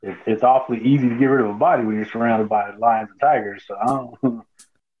it's awfully easy to get rid of a body when you're surrounded by lions and tigers. So I don't.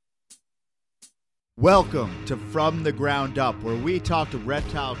 Welcome to From the Ground Up, where we talk to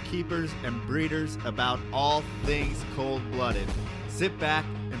reptile keepers and breeders about all things cold-blooded. Sit back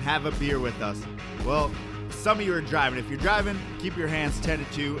and have a beer with us. Well, some of you are driving. If you're driving, keep your hands tended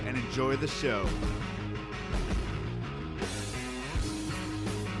to and enjoy the show.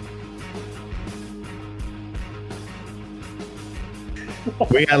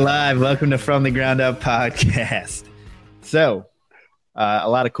 We are live. Welcome to From the Ground Up podcast. So, a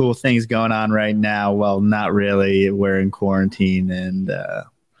lot of cool things going on right now. Well, not really. We're in quarantine and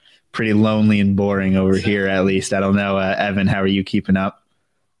pretty lonely and boring over here, at least. I don't know. Evan, how are you keeping up?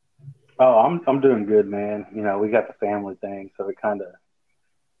 Oh, I'm doing good, man. You know, we got the family thing, so it kind of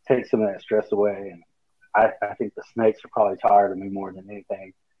takes some of that stress away. And I think the snakes are probably tired of me more than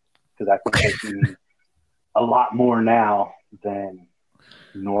anything because I think they see me a lot more now than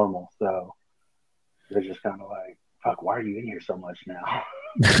normal. So they're just kind of like, fuck, why are you in here so much now?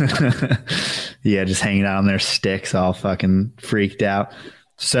 Yeah, just hanging out on their sticks, all fucking freaked out.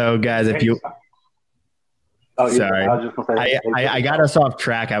 So, guys, if you... Sorry, I was just gonna say, I got us off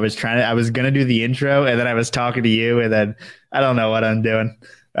track. I was gonna do the intro, and then I was talking to you, and then I don't know what I'm doing.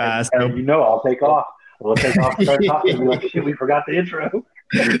 So you know, I'll take off. We'll take off and start talking. And be like, shit, we forgot the intro.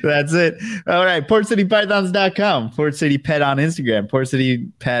 That's it. All right. PortCityPythons.com. Port City Pet on Instagram. Port City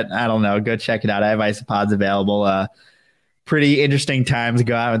Pet. I don't know. Go check it out. I have isopods available. Pretty interesting times.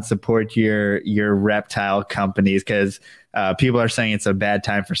 Go out and support your reptile companies because people are saying it's a bad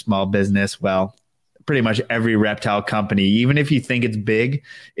time for small business. Well, pretty much every reptile company, even if you think it's big,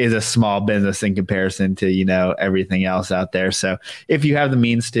 is a small business in comparison to, you know, everything else out there. So if you have the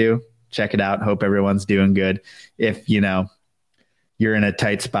means to, check it out. Hope everyone's doing good. If, you know, you're in a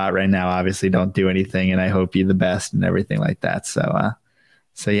tight spot right now, obviously don't do anything, and I hope you the best and everything like that. So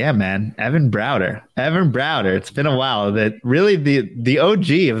yeah, man, Evan Browder. It's been a while. That really the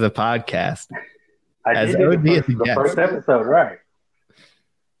OG of the podcast. I did the first episode, right?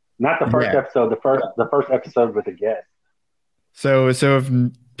 Not the first episode, the first episode with a guest. So if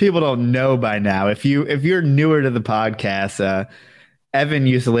people don't know by now, if you're newer to the podcast, Evan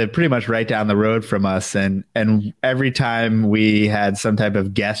used to live pretty much right down the road from us, and every time we had some type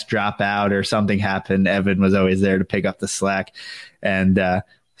of guest drop out or something happen, Evan was always there to pick up the slack. And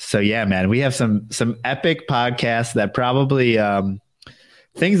so yeah, man, we have some epic podcasts that probably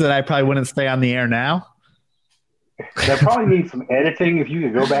things that I probably wouldn't stay on the air now. That probably needs some editing. If you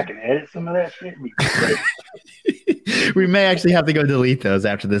could go back and edit some of that shit, it'd be great. We may actually have to go delete those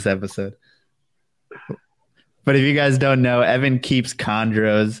after this episode. But if you guys don't know, Evan keeps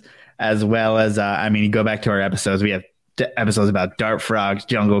chondros as well as, you go back to our episodes. We have episodes about dart frogs,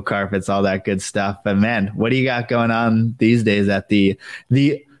 jungle carpets, all that good stuff. But man, what do you got going on these days at the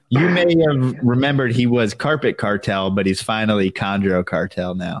you may have remembered he was Carpet Cartel, but he's finally Chondro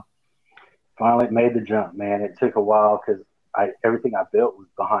Cartel now. Finally made the jump, man. It took a while because everything I built was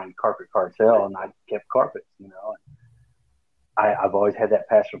behind Carpet Cartel, and I kept carpets, you know. And I've always had that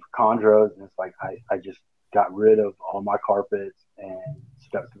passion for chondros, and it's like I just got rid of all my carpets and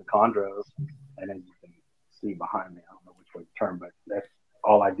stuck to the chondros. And then you can see behind me, I don't know which way to turn, but that's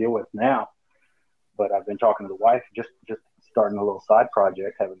all I deal with now. But I've been talking to the wife, just starting a little side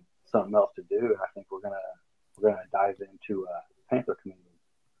project, having something else to do. And I think we're gonna dive into panther community.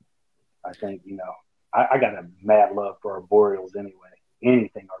 I think, you know, I got a mad love for arboreals anyway,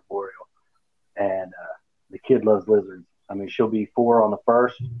 anything arboreal. And the kid loves lizards. I mean, she'll be 4 on the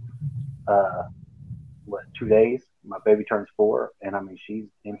 1st. 2 days. My baby turns 4, and I mean, she's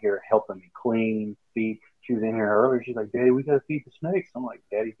in here helping me clean, feed. She was in here earlier. She's like, "Daddy, we gotta feed the snakes." I'm like,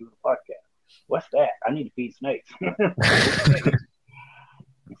 "Daddy's doing a podcast. What's that? I need to feed snakes."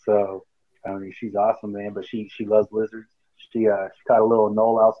 So, I mean, she's awesome, man. But she loves lizards. She caught a little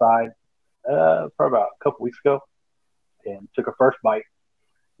knoll outside, probably about a couple weeks ago, and took her first bite.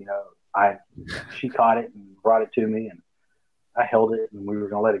 You know, she caught it and brought it to me, and I held it, and we were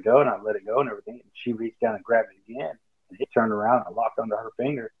going to let it go, and I let it go and everything. And she reached down and grabbed it again, and it turned around and I locked onto her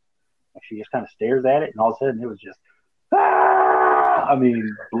finger. And she just kind of stares at it, and all of a sudden it was just, ah! I mean,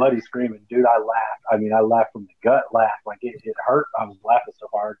 bloody screaming. Dude, I laughed. I mean, I laughed from the gut laugh. Like, it hurt. I was laughing so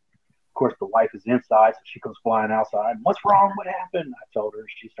hard. Of course, the wife is inside, so she comes flying outside. "What's wrong? What happened?" I told her.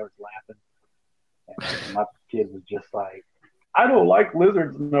 She starts laughing. And my kid was just like, "I don't like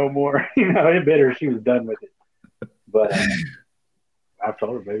lizards no more." You know, it bit her. She was done with it. But I've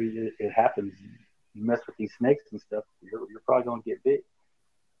told her, baby, it happens. You mess with these snakes and stuff, you're probably going to get bit.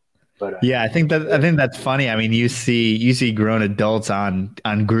 But Yeah, I think that's funny. I mean, you see grown adults on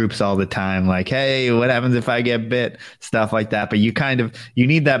groups all the time, like, hey, what happens if I get bit? Stuff like that. But you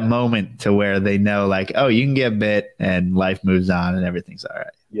need that moment to where they know, like, oh, you can get bit and life moves on and everything's all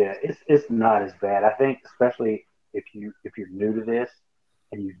right. yeah, it's not as bad. I think, especially if you're new to this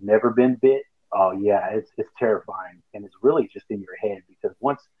and you've never been bit. Oh yeah, it's terrifying, and it's really just in your head because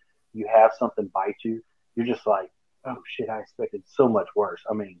once you have something bite you, you're just like, oh shit, I expected so much worse.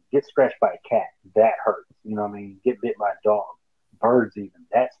 I mean, get scratched by a cat, that hurts. You know what I mean? Get bit by a dog, birds even,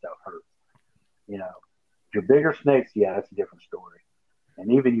 that stuff hurts. You know, your bigger snakes, yeah, that's a different story.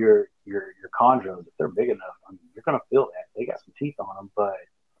 And even your chondros, if they're big enough, I mean, you're gonna feel that. They got some teeth on them, but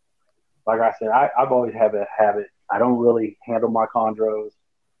like I said, I've always have a habit. I don't really handle my chondros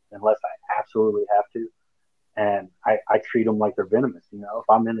unless I absolutely have to. And I treat them like they're venomous. You know, if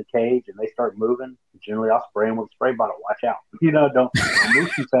I'm in the cage and they start moving, generally I'll spray them with a spray bottle. Watch out. You know, don't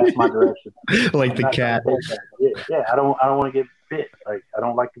move too fast my direction. Like I'm the not cat. yeah. I don't want to get bit. Like I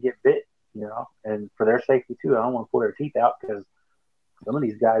don't like to get bit. You know, and for their safety too, I don't want to pull their teeth out because some of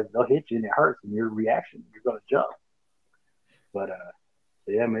these guys they'll hit you and it hurts, and your reaction you're going to jump. But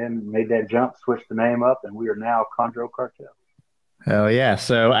yeah, man, made that jump, switched the name up, and we are now Chondro Cartel. Oh yeah.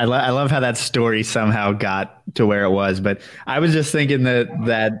 So I love how that story somehow got to where it was. But I was just thinking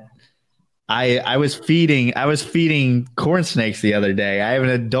that I was feeding corn snakes the other day. I have an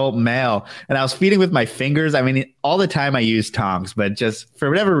adult male and I was feeding with my fingers. I mean, all the time I use tongs, but just for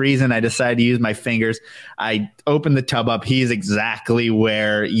whatever reason, I decided to use my fingers. I opened the tub up. He's exactly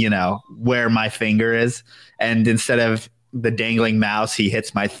where my finger is. And instead of the dangling mouse, he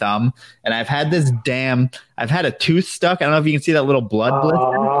hits my thumb. And I've had a tooth stuck. I don't know if you can see that little blood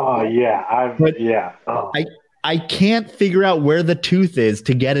blister. Oh yeah, But yeah. Oh. I can't figure out where the tooth is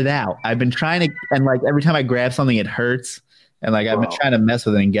to get it out. I've been trying to, and like every time I grab something, it hurts. And like I've been trying to mess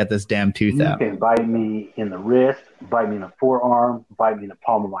with it and get this damn tooth out. You can bite me in the wrist, bite me in the forearm, bite me in the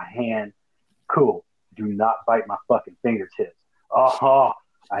palm of my hand. Cool. Do not bite my fucking fingertips. Oh,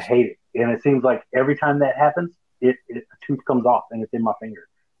 I hate it. And it seems like every time that happens, a tooth comes off and it's in my finger,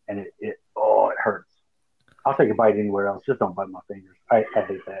 and it hurts. I'll take a bite anywhere else. Just don't bite my fingers. I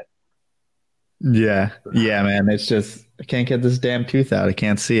hate that. Yeah, man. It's just I can't get this damn tooth out. I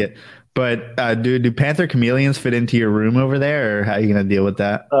can't see it. But do panther chameleons fit into your room over there, or how are you gonna deal with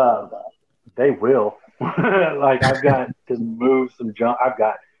that? They will. Like I've got to move some junk. I've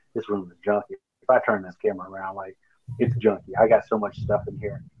got this room is junky. If I turn this camera around, like it's junky. I got so much stuff in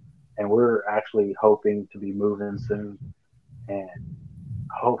here, and we're actually hoping to be moving soon, and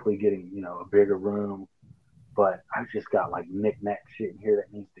hopefully getting a bigger room. But I've just got like knick-knack shit in here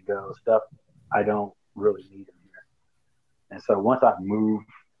that needs to go. Stuff I don't really need in here. And so once I move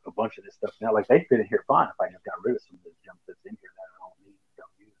a bunch of this stuff now, like they fit in here fine if I just got rid of some of this junk that's in here that I don't need,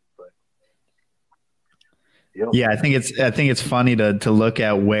 don't use. But Yeah, I think it's funny to look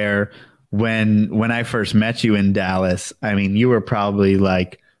at where when I first met you in Dallas, I mean, you were probably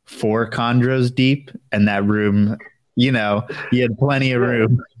like 4 chondros deep, and that room, you had plenty of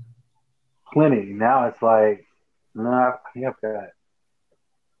room. Plenty. Now it's like, no, I think I've got,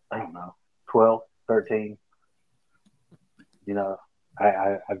 I don't know, 12, 13.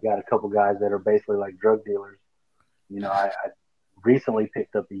 I've got a couple guys that are basically like drug dealers. I recently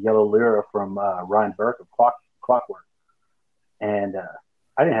picked up the yellow lyra from Ryan Burke of Clockwork. And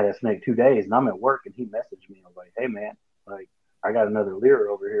I didn't have that snake 2 days, and I'm at work, and he messaged me. I was like, hey, man, like, I got another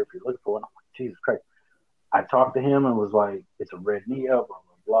lyra over here if you're looking for one. I'm like, Jesus Christ. I talked to him and was like, it's a red Neo, blah,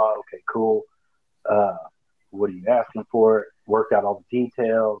 blah, blah. Okay, cool. What are you asking for it? Worked out all the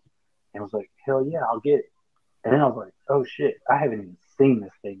details. And was like, hell yeah, I'll get it. And then I was like, oh shit, I haven't even seen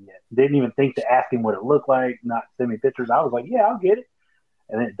this thing yet. Didn't even think to ask him what it looked like, not send me pictures. I was like, yeah, I'll get it.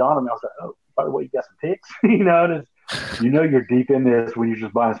 And then it dawned on me, I was like, oh, by the way, you got some pics? You're deep in this when you're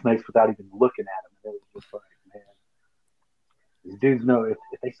just buying snakes without even looking at them. And it was just like, man, these dudes know if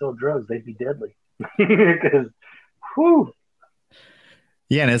they sell drugs, they'd be deadly. Because, whew.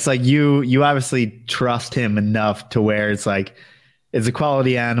 Yeah, and it's like you obviously trust him enough to where it's like it's a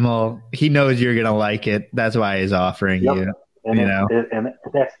quality animal. He knows you're gonna like it. That's why he's offering you. And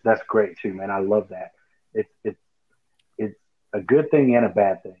that's great too, man. I love that. It's a good thing and a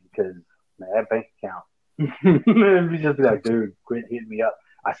bad thing because that bank account. You just be like, dude, quit hitting me up.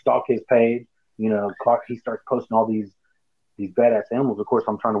 I stalk his page. Clark. He starts posting all these badass animals. Of course,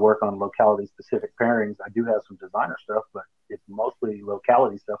 I'm trying to work on locality specific pairings. I do have some designer stuff, but it's mostly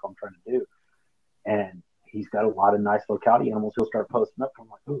locality stuff I'm trying to do. And he's got a lot of nice locality animals. He'll start posting up. I'm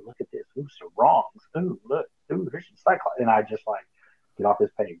like, ooh, look at this. Ooh, sarongs. Ooh, look. Ooh, here's some cyclops. And I just like get off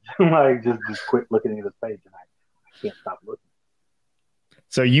this page. Like just quit looking at this page, and I can't stop looking.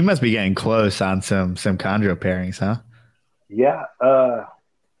 So you must be getting close on some chondro pairings, huh? Yeah.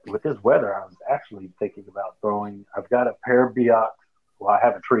 With this weather, I was actually thinking about throwing. I've got a pair of Biox. Well, I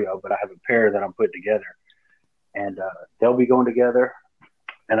have a trio, but I have a pair that I'm putting together, and they'll be going together.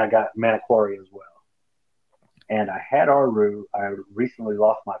 And I got Manokwari as well. And I had Aru. I recently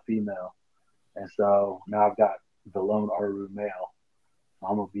lost my female, and so now I've got the lone Aru male.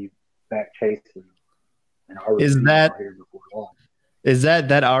 I'm gonna be back chasing an Aru Is that here before long. is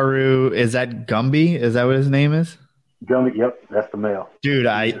that Aru? Is that Gumby? Is that what his name is? Gummy, yep, that's the male. Dude,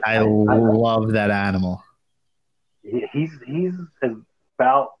 I love that animal. He's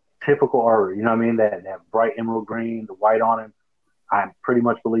about typical Aru. You know what I mean? That bright emerald green, the white on him. I pretty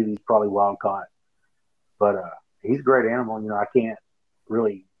much believe he's probably wild caught. But he's a great animal. You know, I can't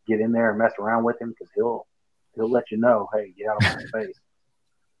really get in there and mess around with him because he'll let you know, hey, get out of my face.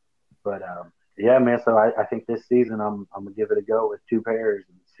 But yeah, man. So I think this season I'm gonna give it a go with 2 pairs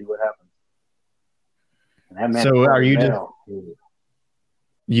and see what happens. And that man. So are you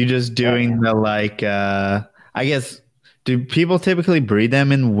just doing the like? I guess. Do people typically breed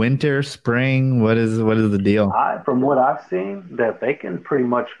them in winter, spring? What is the deal? From what I've seen, that they can pretty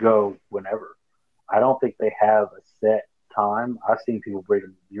much go whenever. I don't think they have a set time. I've seen people breed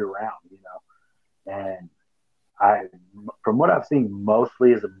them year round, you know. And from what I've seen, most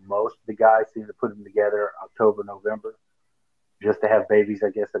of the guys seem to put them together October, November, just to have babies,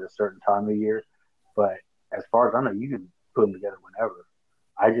 I guess, at a certain time of year. But as far as I know, you can put them together whenever.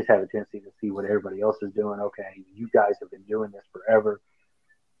 I just have a tendency to see what everybody else is doing. Okay, you guys have been doing this forever.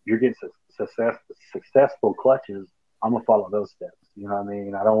 You're getting successful clutches. I'm gonna follow those steps. You know what I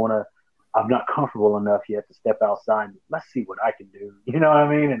mean? I'm not comfortable enough yet to step outside. Let's see what I can do. You know what I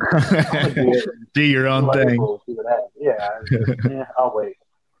mean? And do your own thing. Yeah, I'll wait.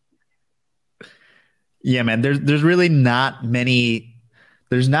 Yeah, man. There's really not many.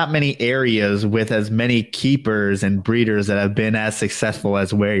 There's not many areas with as many keepers and breeders that have been as successful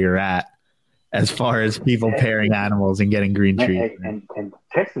as where you're at, as far as people pairing animals and getting green trees. And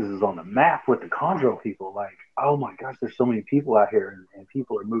Texas is on the map with the chondro people. Like, oh my gosh, there's so many people out here, and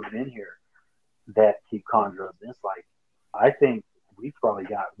people are moving in here that keep chondros. And it's like, I think we've probably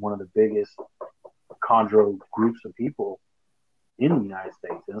got one of the biggest chondro groups of people in the United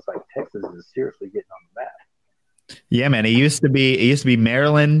States, and it's like Texas is seriously getting on the map. Yeah, man. It used to be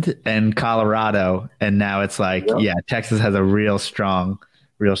Maryland and Colorado, and now it's like, yeah, Texas has a real strong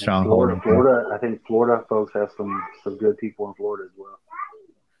hold. Florida, I think Florida folks have some good people in Florida as well.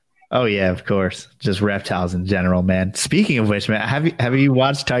 Oh yeah, of course. Just reptiles in general, man. Speaking of which, man, have you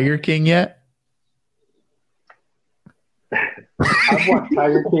watched Tiger King yet? I've watched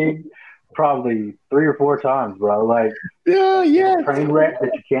Tiger King probably 3 or 4 times, bro. Like, yeah, train wreck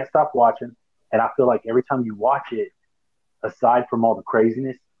that you can't stop watching. And I feel like every time you watch it, aside from all the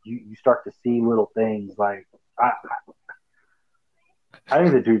craziness, you start to see little things. Like, I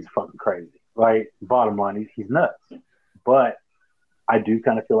think the dude's fucking crazy. Like, bottom line, he's nuts. But I do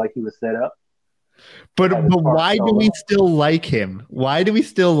kind of feel like he was set up. But why do we still like him? Why do we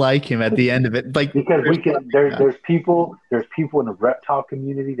still like him at the end of it? Like, because there's people in the reptile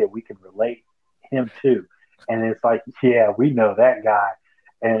community that we can relate him to. And it's like, yeah, we know that guy.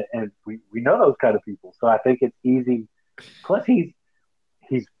 And we know those kind of people. So I think it's easy. Plus he's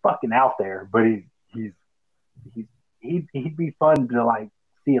fucking out there, but he'd be fun to like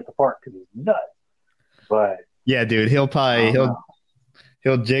see at the park because he's nuts. But yeah, dude, he'll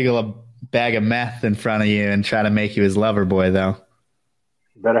jiggle a bag of meth in front of you and try to make you his lover boy, though.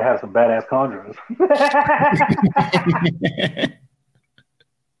 Better have some badass chondros.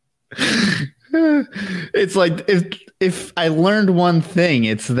 It's like if I learned one thing,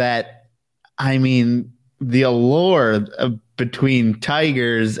 it's that, I mean, the allure between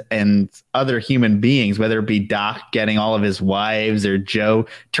tigers and other human beings, whether it be Doc getting all of his wives or Joe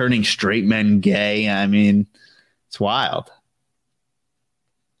turning straight men gay, I mean, it's wild.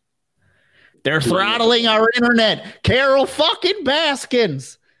 They're throttling our internet. Carol fucking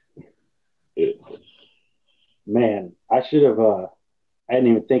Baskins. Man, I should have I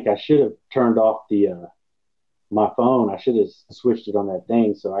didn't even think I should have turned off my phone. I should have switched it on that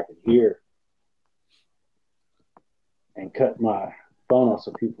thing so I could hear and cut my phone off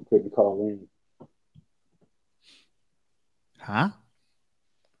so people couldn't call in. Huh?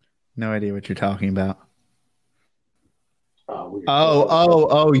 No idea what you're talking about.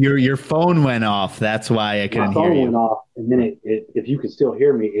 Your phone went off. That's why I couldn't hear you. My phone went off, and then it if you could still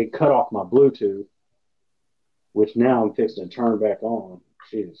hear me, it cut off my Bluetooth, which now I'm fixing to turn back on.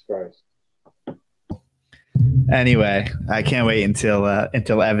 Jesus Christ. Anyway, I can't wait until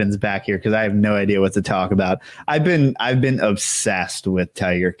Evan's back here because I have no idea what to talk about. I've been obsessed with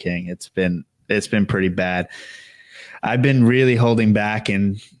Tiger King. It's been pretty bad. I've been really holding back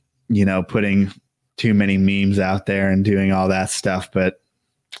and putting too many memes out there and doing all that stuff, but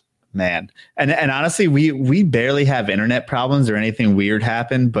man, and honestly, we barely have internet problems or anything weird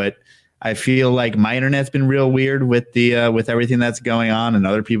happen, but I feel like my internet's been real weird with the with everything that's going on, and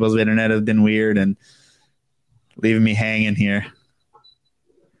other people's internet have been weird and leaving me hanging here.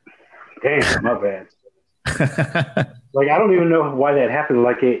 Damn, my bad. Like, I don't even know why that happened.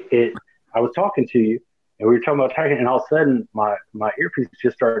 Like, I was talking to you, and we were talking about Tiger, and all of a sudden, my earpiece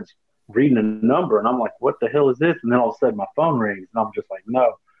just starts reading a number, and I'm like, what the hell is this? And then all of a sudden, my phone rings, and I'm just like,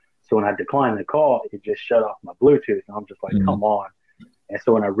 no. So when I declined the call, it just shut off my Bluetooth, and I'm just like, come on. And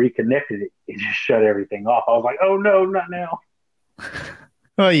so when I reconnected it, it just shut everything off. I was like, oh, no, not now.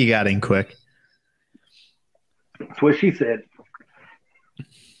 Well, you got in quick. That's what she said.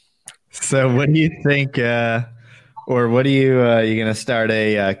 So what do you think, or what do you going to start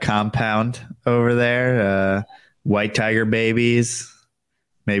a compound over there? White tiger babies,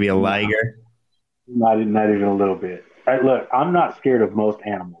 maybe a liger? Not even a little bit. Look, I'm not scared of most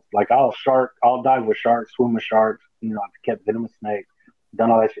animals. Like, I'll dive with sharks, swim with sharks. I've kept venomous snakes, done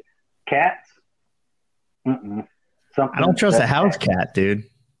all that shit. Cats? I don't trust a house cat, dude.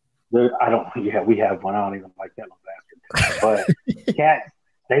 I don't. Yeah, we have one. I don't even like that little bastard. But cats,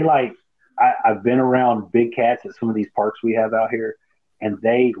 I've been around big cats at some of these parks we have out here, and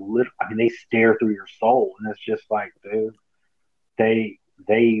they stare through your soul, and it's just like, dude, they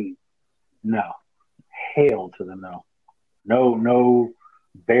no, hail to them, no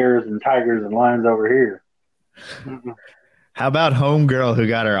bears and tigers and lions over here. How about homegirl who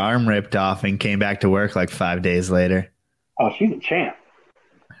got her arm ripped off and came back to work like 5 days later? Oh, she's a champ.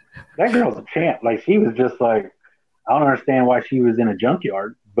 That girl's a champ. Like, she was just like, I don't understand why she was in a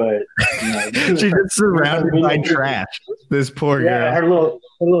junkyard, but she's just surrounded by trash. This poor girl. Her little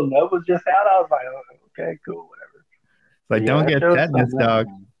note was just out. I was like, oh, okay, cool, whatever. Like, don't get tetanus, dog.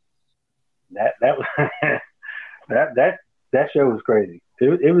 That show was crazy.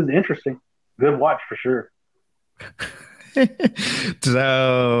 It was interesting. Good watch for sure.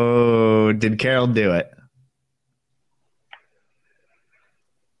 So, did Carol do it?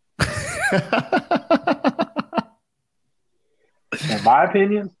 In my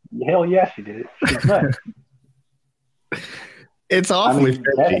opinion, hell yeah, she did it. She's nuts. It's awfully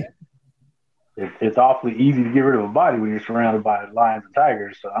fishy. It's awfully easy to get rid of a body when you're surrounded by lions and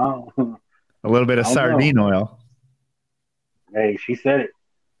tigers. So a little bit of sardine oil. Hey, she said it.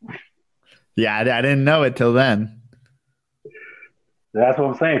 Yeah, I didn't know it till then. That's what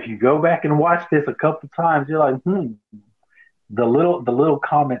I'm saying. If you go back and watch this a couple times, you're like, The little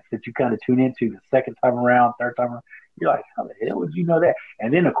comments that you kind of tune into the second time around, third time around, you're like, how the hell would you know that?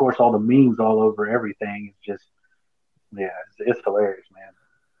 And then, of course, all the memes all over everything. It's just, it's hilarious, man.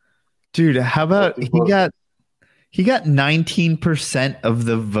 Dude, how about he got 19% of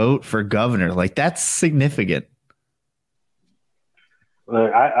the vote for governor? Like, that's significant.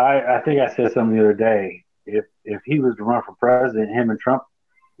 Look, I think I said something the other day. If he was to run for president, him and Trump,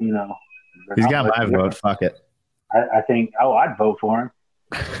 he's got my vote. Fuck it. I think, I'd vote for him.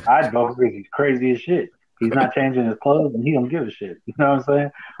 I'd vote for him. He's crazy as shit. He's not changing his clothes, and he don't give a shit. You know what I'm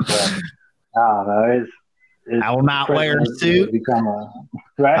saying? But, I don't know. I will not wear a suit.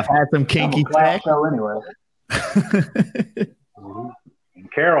 I've had some kinky sex. Show anyway.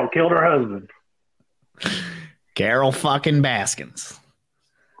 And Carol killed her husband. Carol fucking Baskins.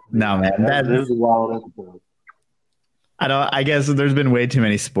 No, man. That is a wild episode. I guess there's been way too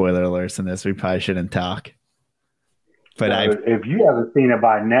many spoiler alerts in this. We probably shouldn't talk. But if you haven't seen it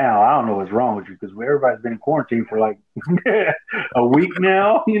by now, I don't know what's wrong with you, because everybody's been in quarantine for like a week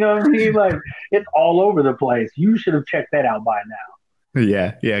now. You know what I mean? Like, it's all over the place. You should have checked that out by now.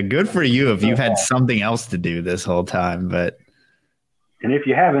 Yeah. Good for you if you've had something else to do this whole time. But and if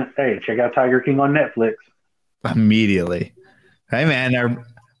you haven't, hey, check out Tiger King on Netflix. Immediately. Hey, man,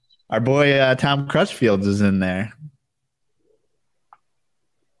 our boy Tom Crutchfield is in there.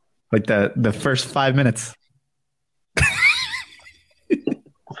 Like the first 5 minutes.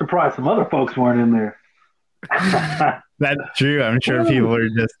 I'm surprised some other folks weren't in there. That's true. I'm sure people are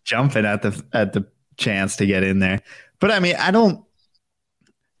just jumping at the chance to get in there. But I mean, I don't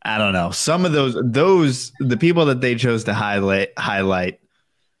know. Some of the people that they chose to highlight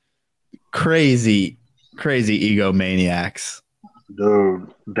crazy egomaniacs.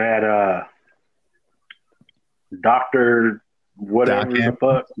 Dude, that Dr. whatever the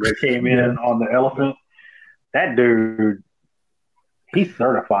fuck that came in on the elephant, that dude, He's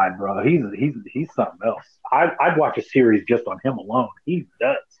certified, bro. He's something else. I'd watch a series just on him alone. He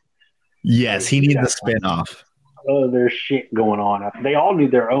does. Yes, Like, he needs a spinoff. Oh, there's shit going on. They all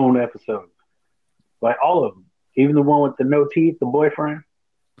need their own episodes. Like all of them. Even the one with the no teeth, the boyfriend.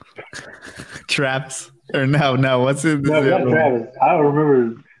 Traps. Or no, what's it? No, not Travis. I don't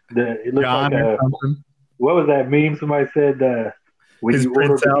remember it looked John like or something. what was that meme somebody said when His you order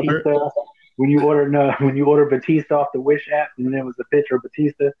Prince Albert. Batista when you order Batista off the Wish app and then it was a picture of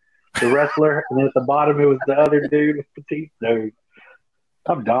Batista, the wrestler, and then at the bottom it was the other dude with Batista.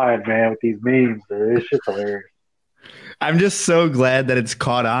 I'm dying, man, with these memes. Dude. It's just hilarious. I'm just so glad that it's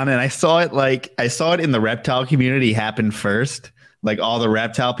caught on, and I saw it in the reptile community happen first, like all the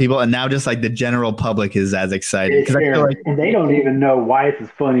reptile people, and now just like the general public is as excited because I feel like, and they don't even know why it's as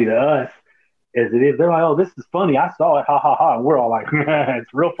funny to us as it is. They're like, "Oh, this is funny. I saw it, ha ha ha," and we're all like,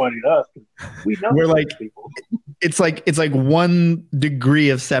 "It's real funny to us." We know we're like people. It's like 1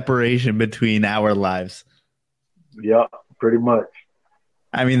 degree of separation between our lives. Yep, pretty much.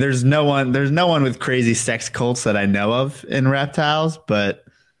 I mean, there's no one with crazy sex cults that I know of in reptiles, but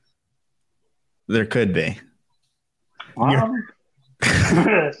there could be. I'm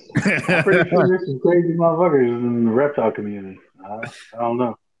pretty sure there's some crazy motherfuckers in the reptile community. I don't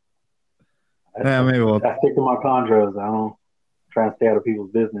know. Yeah, maybe we'll... I stick to my chondros. I don't try and stay out of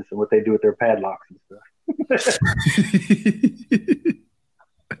people's business and what they do with their padlocks and stuff.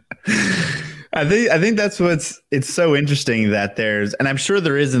 I think that's it's so interesting that there's, and I'm sure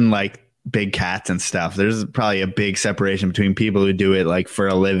there is in like big cats and stuff. There's probably a big separation between people who do it like for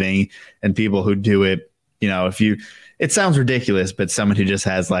a living and people who do it, it sounds ridiculous, but someone who just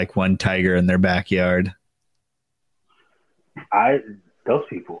has like one tiger in their backyard. Those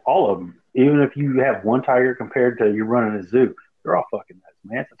people, all of them, even if you have one tiger compared to you running a zoo, they're all fucking nuts,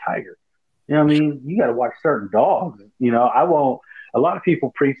 man. It's a tiger. You know what I mean? You got to watch certain dogs. A lot of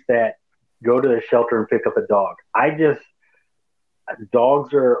people preach that go to the shelter and pick up a dog.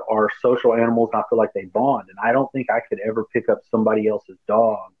 Dogs are social animals, and I feel like they bond. And I don't think I could ever pick up somebody else's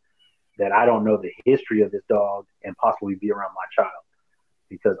dog that I don't know the history of this dog and possibly be around my child,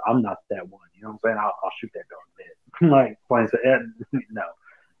 because I'm not that one. You know what I'm saying? I'll shoot that dog dead. Like, no.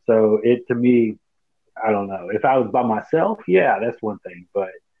 So to me, I don't know. If I was by myself, yeah, that's one thing.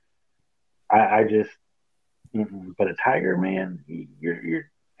 But I just, but a tiger, man, you're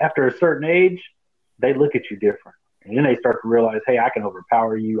after a certain age, they look at you different. And then they start to realize, hey, I can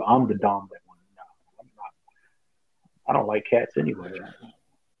overpower you. I'm the dominant one. No, I'm not. I don't like cats anyway.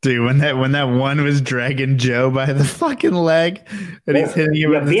 Dude, when that one was dragging Joe by the fucking leg and he's hitting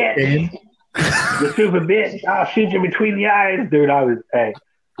him in the skin. You stupid bitch. I'll shoot you between the eyes. Dude, I was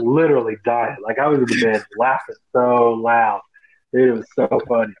literally dying. Like, I was in the bed laughing so loud. Dude, it was so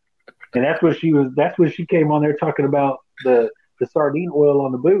funny. And that's what she came on there talking about the sardine oil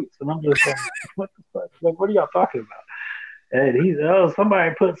on the boots. And I'm just like, what the fuck? Like, what are y'all talking about? And he's,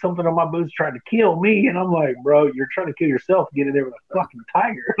 somebody put something on my boots trying to kill me. And I'm like, bro, you're trying to kill yourself to get in there with a fucking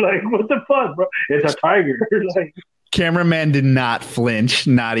tiger. Like, what the fuck, bro? It's a tiger. Like, cameraman did not flinch,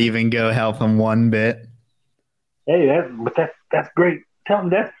 not even go help him one bit. Hey, that's great. Tell him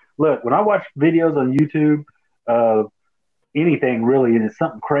that. Look, when I watch videos on YouTube of anything really, and it's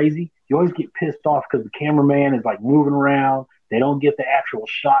something crazy, you always get pissed off because the cameraman is like moving around. They don't get the actual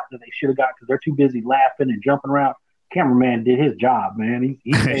shot that they should have got because they're too busy laughing and jumping around. Cameraman did his job, man.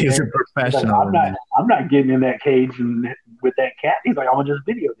 He's a professional. Like, I'm not getting in that cage and with that cat. He's like, I'm gonna just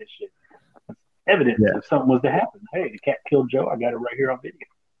video this shit. It's evidence if something was to happen. Hey, the cat killed Joe. I got it right here on video.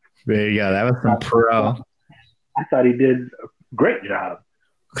 There you go. That was some pro. I thought he did a great job.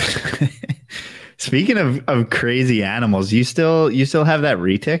 Speaking of crazy animals, you still have that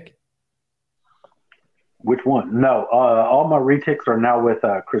retic? Which one? No, all my retics are now with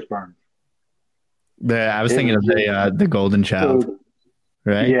Chris Burns. I was thinking of the golden child,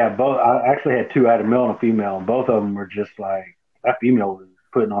 right? Yeah, both. I actually had two. I had a male and a female, and both of them were just like, that female was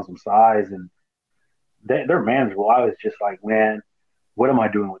putting on some size, and they're manageable. I was just like, man, what am I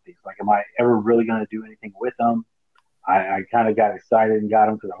doing with these? Like, am I ever really going to do anything with them? I kind of got excited and got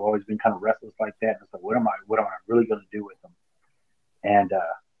them because I've always been kind of restless like that. And it's like, what am I really going to do with them? And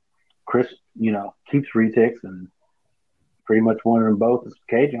Chris, keeps retics and pretty much wanted them both as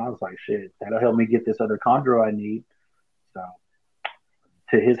caging. I was like, shit, that'll help me get this other chondro I need. So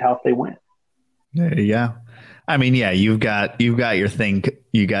to his house they went. There you go. I mean, yeah, you've got your thing.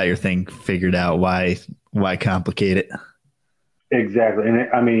 You got your thing figured out. Why complicate it? Exactly. And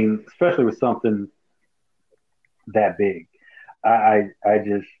I mean, especially with something that big, I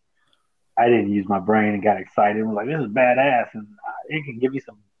didn't use my brain and got excited. I was like, this is badass, and it can give you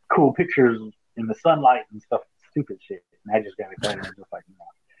some cool pictures in the sunlight and stuff. Stupid shit. And that just got excited. I'm just like, no.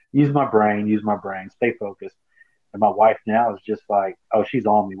 Use my brain, stay focused. And my wife now is just like, oh, she's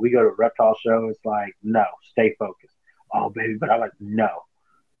on me. We go to a reptile show. It's like, no, stay focused. Oh, baby, but I like, no.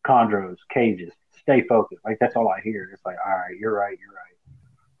 Chondros, cages, stay focused. Like, that's all I hear. It's like, all right, you're right.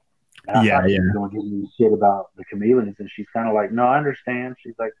 And I thought she was going to give me shit about the chameleons, and she's kind of like, no, I understand.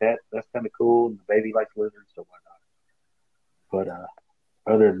 She's like, that's kind of cool, and the baby likes lizards, so whatnot. But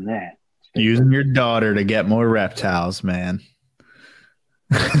other than that. Using your daughter to get more reptiles, man.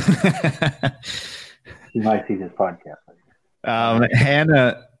 She might see this podcast.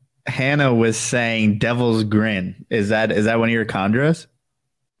 Hannah was saying Devil's Grin. Is that one of your chondros?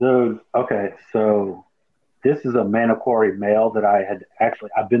 Dude, okay, so this is a Maniquarry male that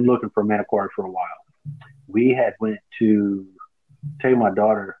I've been looking for Maniquarry for a while. We had went to take my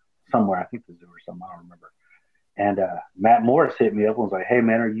daughter somewhere, I think the zoo or something, I don't remember. And Matt Morris hit me up and was like, hey,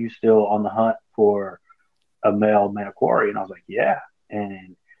 man, are you still on the hunt for a male Maniquarry? And I was like, yeah.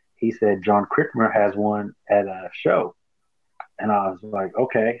 And he said John Crickmer has one at a show. And I was like,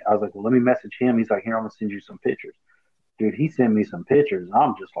 okay. I was like, well, let me message him. He's like, here, I'm going to send you some pictures. Dude, he sent me some pictures. And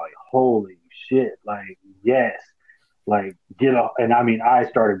I'm just like, holy shit. Like, yes. Like, get off. And I mean, I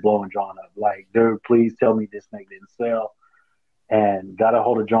started blowing John up. Like, dude, please tell me this thing didn't sell. And got a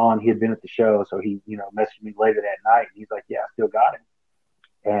hold of John. He had been at the show. So he, messaged me later that night. And he's like, yeah, I still got him.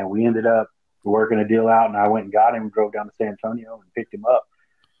 And we ended up working a deal out. And I went and got him, drove down to San Antonio and picked him up.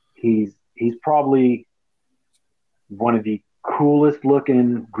 He's probably one of the coolest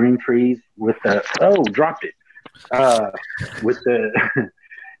looking green trees with the dropped it with the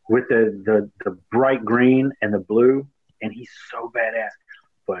bright green and the blue, and he's so badass.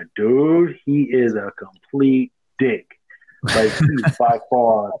 But dude, he is a complete dick. Like, he's by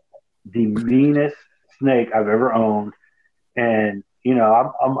far the meanest snake I've ever owned. And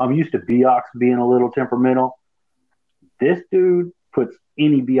I'm used to Beox being a little temperamental. This dude puts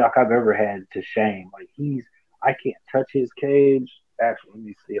any Beox I've ever had to shame. Like, I can't touch his cage. Actually, let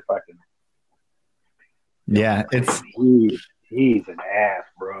me see if I can. Yeah, he's an ass,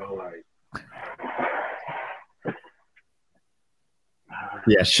 bro. Like,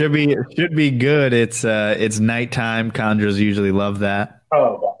 yeah, should be good. It's nighttime. Chondros usually love that.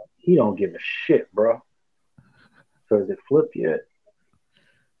 Oh, he don't give a shit, bro. So is it flipped yet?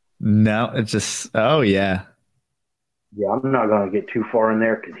 No, it's just. Oh yeah. Yeah, I'm not gonna get too far in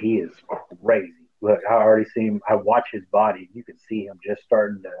there because he is crazy. Look, I already see him. I watch his body. You can see him just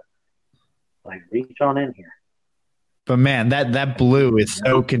starting to like reach on in here. But man, that blue is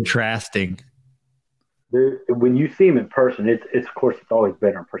so contrasting. When you see him in person, it's of course it's always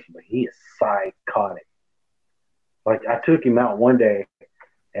better in person, but he is psychotic. Like, I took him out one day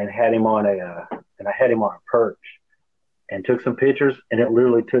and had him on a perch and took some pictures, and it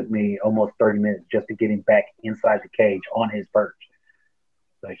literally took me almost 30 minutes just to get him back inside the cage on his perch.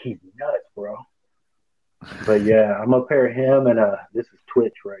 Like, he's nuts, bro. But yeah, I'm gonna pair him and this is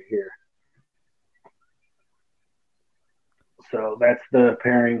Twitch right here. So that's the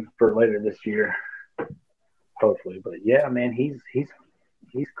pairing for later this year, hopefully. But yeah, man, he's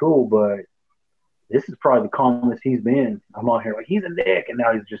cool, but this is probably the calmest he's been. I'm on here like, he's a dick, and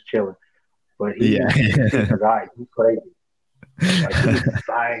now he's just chilling. But he's a guy. He's crazy. Like, he's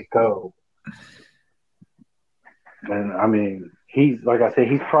psycho. And I mean, he's, like I said,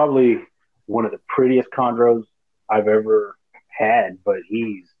 he's probably one of the prettiest chondros I've ever had, but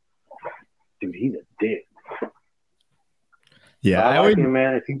he's a dick. Yeah, I like him,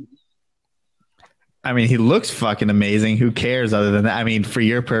 man. I mean, he looks fucking amazing. Who cares other than that? I mean, for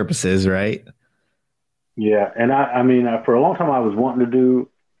your purposes, right? Yeah, and I mean, for a long time I was wanting to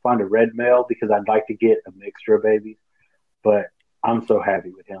find a red male because I'd like to get a mixture of babies, but I'm so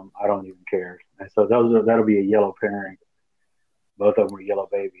happy with him. I don't even care. And so that'll be a yellow pairing. Both of them are yellow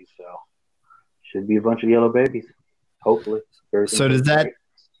babies, so should be a bunch of yellow babies, hopefully. So does that? Great.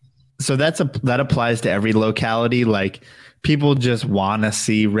 So that applies to every locality. Like, people just want to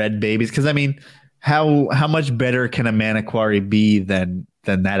see red babies because, I mean, how much better can a Maniquarry be than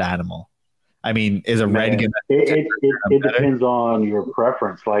that animal? I mean, is a red gonna? It depends on your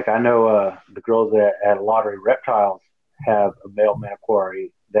preference. Like, I know the girls at Lottery Reptiles have a male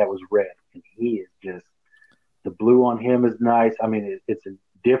Maniquarry that was red, and he is just, the blue on him is nice. I mean, it's a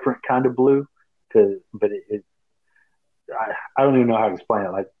different kind of blue, but I don't even know how to explain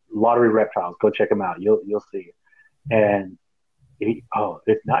it. Like, Lottery Reptiles, go check them out. You'll see it, and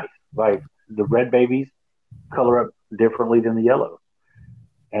it's nice. Like, the red babies color up differently than the yellow,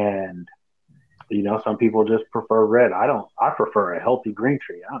 and some people just prefer red. I prefer a healthy green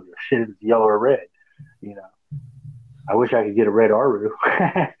tree. I don't give a shit if it's yellow or red. I wish I could get a red Aru.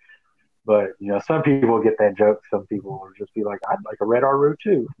 But some people get that joke. Some people will just be like, "I'd like a red Aru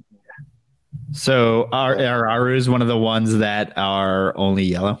too." So are Arus one of the ones that are only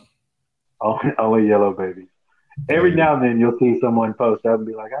yellow? Only yellow babies. Every now and then you'll see someone post up and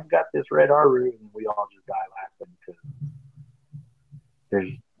be like, "I've got this red Aru," and we all just die laughing because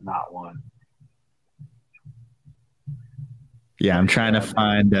there's not one. Yeah, I'm trying to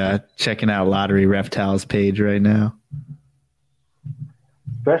find checking out Lottery Reptiles page right now.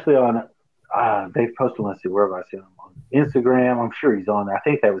 Especially on they've posted. Let's see, where have I seen him on Instagram? I'm sure he's on there. I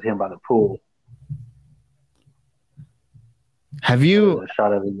think that was him by the pool. Have you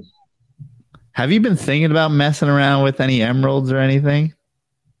been thinking about messing around with any emeralds or anything?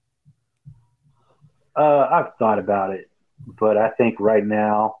 I've thought about it, but I think right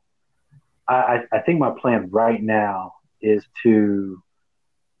now, I think my plan right now is to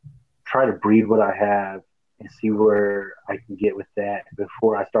try to breed what I have and see where I can get with that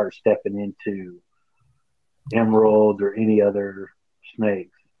before I start stepping into emeralds or any other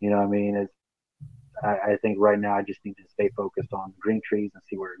snakes. You know what I mean? I think right now I just need to stay focused on green trees and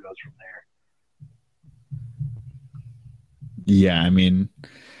see where it goes from there. Yeah, I mean,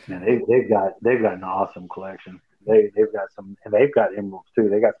 man, they've got an awesome collection. They've got some, and they've got emeralds too.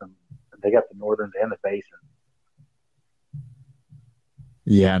 They got the northerns and the basin.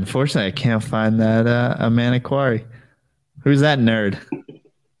 Yeah, unfortunately, I can't find that Amaniquari. Who's that nerd?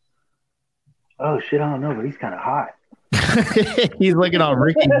 Oh shit, I don't know, but he's kind of hot. He's looking all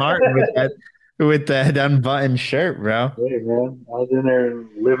Ricky Martin with that unbuttoned shirt, bro. Hey man, I was in there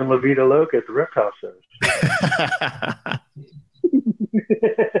living La Vida Loca at the reptile shows.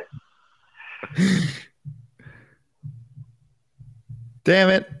 Damn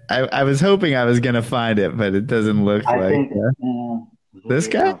it! I was hoping I was gonna find it, but it doesn't look like this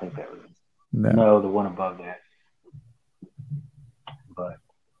guy. I don't think that was no, the one above that. But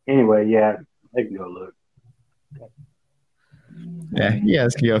anyway, yeah, they can go look. Yeah, you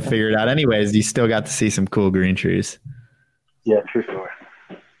guys can go figure it out. Anyways, you still got to see some cool green trees. Yeah, true story.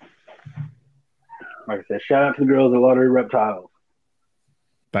 Like I said, shout out to the girls at Lottery Reptiles.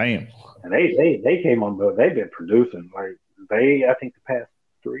 Bam. And they came on board. They've been producing. Like I think the past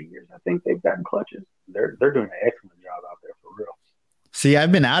 3 years, I think they've gotten clutches. They're doing an excellent job out there for real. See,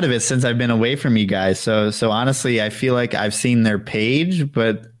 I've been out of it since I've been away from you guys. So honestly, I feel like I've seen their page,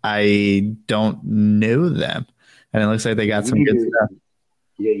 but I don't know them. And it looks like they got some good stuff.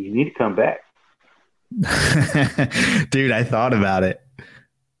 Yeah, you need to come back. Dude, I thought about it.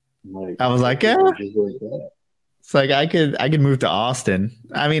 I was like, yeah. It's like I could move to Austin.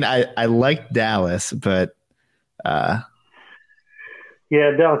 I mean, I like Dallas, but yeah,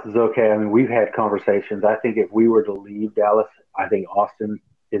 Dallas is okay. I mean, we've had conversations. I think if we were to leave Dallas, I think Austin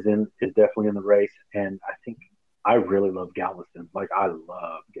is definitely in the race. And I think I really love Galveston. Like I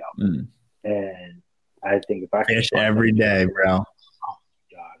love Galveston. And I think if I could fish every day, bro. Oh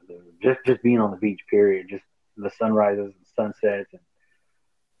God, dude. Just being on the beach, period. Just the sunrises and sunsets and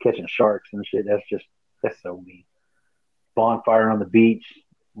catching sharks and shit. That's so me. Bonfire on the beach,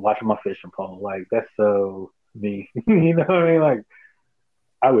 watching my fishing pole. Like that's so me. You know what I mean? Like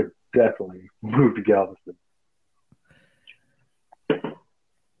I would definitely move to Galveston.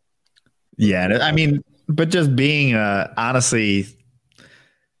 Yeah, I mean, but just being honestly,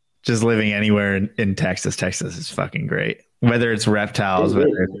 just living anywhere in Texas is fucking great. Whether it's reptiles,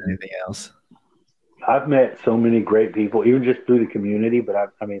 whether it's anything else. I've met so many great people, even just through the community. But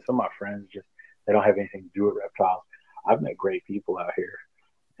I mean, some of my friends they don't have anything to do with reptiles. I've met great people out here,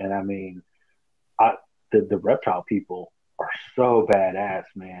 and I mean, the reptile people are so badass,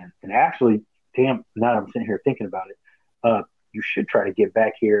 man. And actually, damn, now that I'm sitting here thinking about it, you should try to get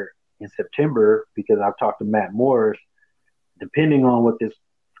back here in September because I've talked to Matt Morris. Depending on what this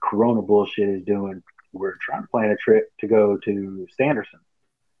Corona bullshit is doing, we're trying to plan a trip to go to Sanderson.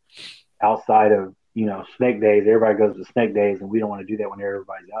 Outside of Snake Days, everybody goes to Snake Days, and we don't want to do that when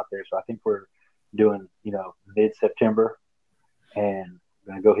everybody's out there. So I think we're doing mid-September, and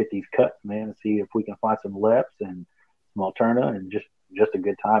we're gonna go hit these cuts, man, and see if we can find some leps and some alterna, and just a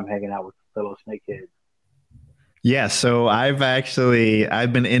good time hanging out with fellow snakeheads. Yeah, so I've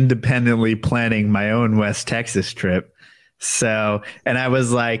been independently planning my own West Texas trip. So, and I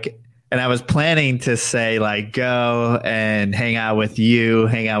was planning to say like go and hang out with you,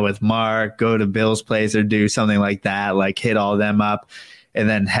 hang out with Mark, go to Bill's place or do something like that, like hit all them up and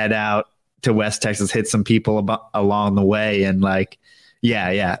then head out to West Texas, hit some people along the way. And like,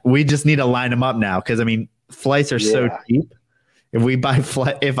 yeah, we just need to line them up now. Cause I mean, flights are so cheap.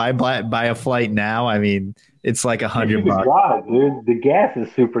 If I buy a flight now, I mean, it's like $100. God, dude, the gas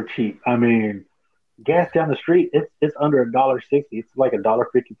is super cheap. I mean, gas down the street, it's under $1.60. It's like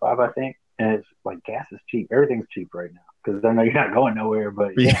 $1.55, I think. And it's like gas is cheap. Everything's cheap right now because I know you're not going nowhere.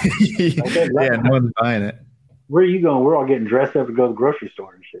 But yeah, yeah, no one's buying it. Where are you going? We're all getting dressed up to go to the grocery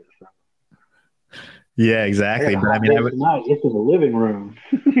store and shit. So. Yeah, exactly. But I mean, tonight it's in the living room.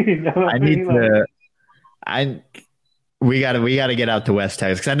 You know I need to. We gotta get out to West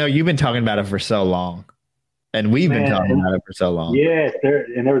Texas because I know you've been talking about it for so long, and we've been talking about it for so long. Yes, there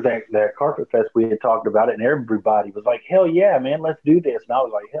was that Carpet Fest we had talked about it, and everybody was like, "Hell yeah, man, let's do this!" And I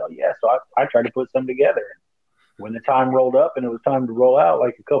was like, "Hell yeah!" So I tried to put something together. When the time rolled up and it was time to roll out,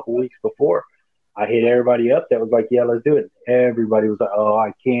 like a couple weeks before, I hit everybody up that was like, "Yeah, let's do it." Everybody was like, "Oh,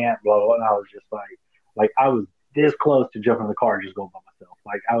 I can't," blah blah. And I was just like I was this close to jumping in the car and just going by myself.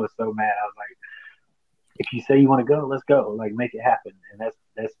 Like I was so mad. I was like, if you say you want to go, let's go. Like make it happen. And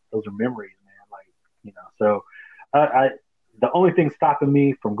that's those are memories, man. Like, you know, so the only thing stopping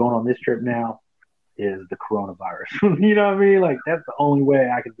me from going on this trip now is the coronavirus. You know what I mean? Like that's the only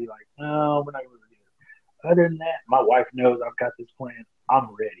way I could be like, no, we're not going to do it. Other than that, my wife knows I've got this plan. I'm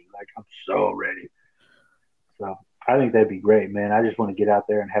ready. Like I'm so ready. So I think that'd be great, man. I just want to get out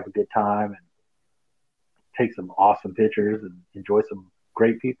there and have a good time and take some awesome pictures and enjoy some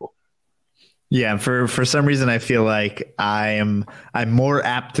great people. Yeah, for some reason I feel like I'm more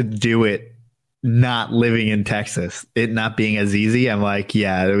apt to do it not living in Texas, it not being as easy. I'm like,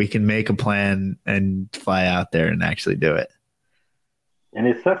 yeah, we can make a plan and fly out there and actually do it. And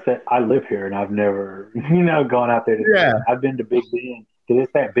it sucks that I live here and I've never, gone out there. I've been to Big Bend because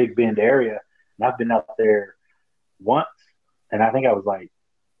it's that Big Bend area, and I've been out there once. And I think I was like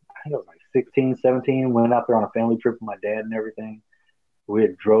 16, 17, went out there on a family trip with my dad and everything. We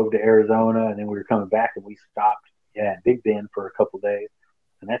had drove to Arizona and then we were coming back and we stopped at Big Bend for a couple of days,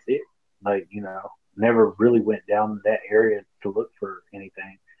 and that's it. Like, never really went down that area to look for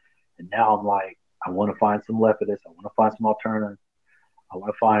anything. And now I'm like, I want to find some Lepidus. I want to find some alternatives. I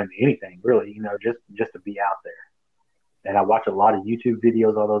want to find anything really, just to be out there. And I watch a lot of YouTube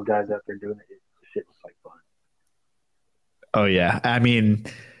videos, all those guys out there doing it. Shit looks like fun. Oh yeah. I mean,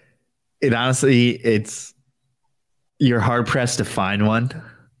 you're hard pressed to find one,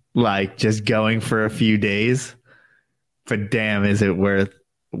 like just going for a few days, but damn, is it worth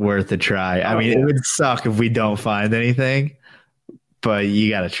a try? I mean, It would suck if we don't find anything, but you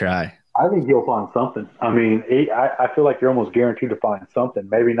got to try. I think you'll find something. I mean, I feel like you're almost guaranteed to find something.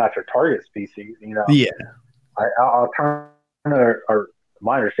 Maybe not your target species, Yeah. Alternative are,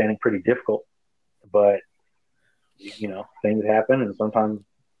 my understanding, pretty difficult, but things happen, and sometimes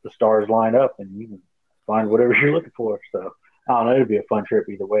the stars line up, and you can find whatever you're looking for. So I don't know. It'd be a fun trip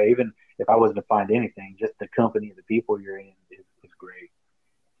either way. Even if I wasn't to find anything, just the company of the people you're in is great.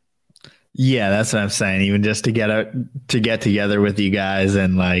 Yeah, that's what I'm saying. Even just to get together with you guys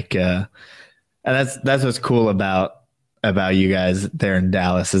and and that's what's cool about you guys there in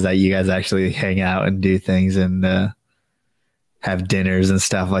Dallas is that you guys actually hang out and do things and have dinners and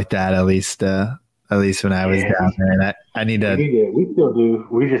stuff like that. At least when I was down there, and I need to. We still do.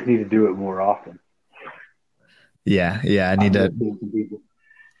 We just need to do it more often. Yeah, I need to.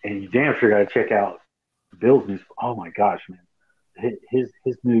 And you damn sure got to check out Bill's new. Oh my gosh, man, his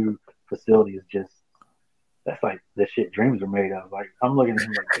new facility is that's like the shit dreams are made of. Like I'm looking at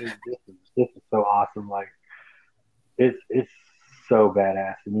him like, this is so awesome. Like it's so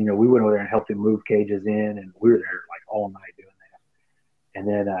badass. And we went over there and helped him move cages in, and we were there like all night doing that. And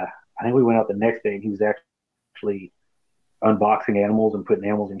then I think we went out the next day and he was actually unboxing animals and putting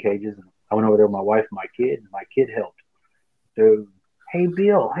animals in cages. And I went over there with my wife and my kid, and my kid helped. So, hey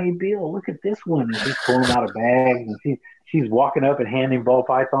Bill, look at this one. And she's pulling out a bag, and she's walking up and handing ball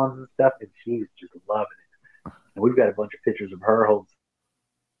pythons and stuff, and she's just loving it. And we've got a bunch of pictures of her holding.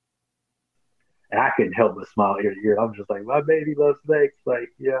 And I couldn't help but smile ear to ear. I'm just like, my baby loves snakes. Like,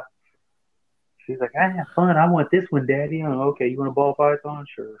 yeah. She's like, I have fun. I want this one, Daddy. Okay, you want a ball python?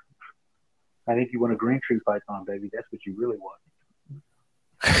 Sure. I think you want a green tree python, baby. That's what you really want.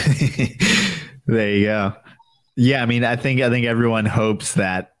 There you go. Yeah, I mean, I think everyone hopes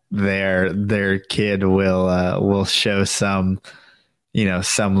that their kid will show some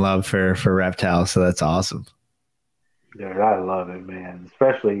love for reptiles. So that's awesome. Dude, I love it, man.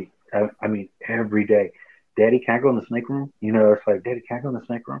 Especially, I mean, every day. Daddy, can I go in the snake room? It's like, Daddy, can I go in the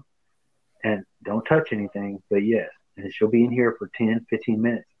snake room? And don't touch anything, but yes. And she'll be in here for 10, 15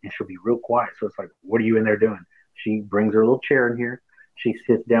 minutes, and she'll be real quiet. So it's like, what are you in there doing? She brings her little chair in here. She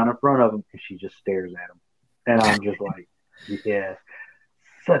sits down in front of him, and she just stares at him. And I'm just like, yes,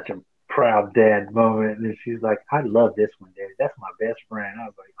 such a proud dad moment. And she's like, I love this one, Daddy. That's my best friend. I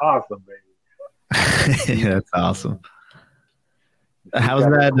was like, awesome, baby. Yeah, that's awesome. How's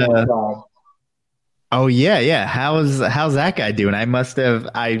that? Oh yeah. How's that guy doing? I must have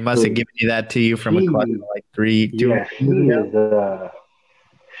So given you that to you from a clutch she, like three, two yeah, years ago.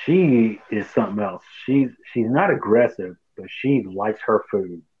 she is something else. She's not aggressive, but she likes her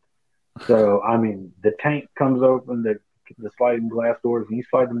food. So I mean, the tank comes open, the sliding glass doors, and you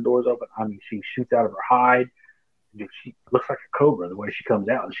slide them doors open. I mean, she shoots out of her hide. Dude, she looks like a cobra the way she comes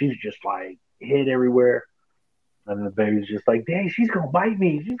out, and she's just like hid everywhere. And the baby's just like, "Dang, she's gonna bite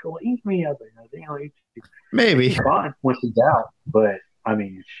me. She's gonna eat me." I was like, "No, they don't eat you." And Maybe. she's fine when she's out, but I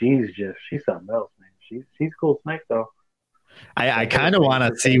mean, she's something else, man. She's a cool snake though. I Like her kind of want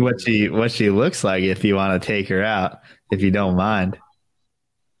face, to her see face what she looks like if you want to take her out, if you don't mind,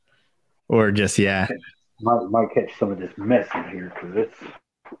 or just yeah. might catch some of this mess in here because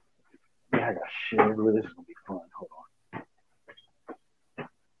I got shit everywhere. This is gonna be fun. Hold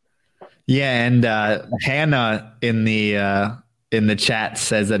Yeah, and Hannah in the chat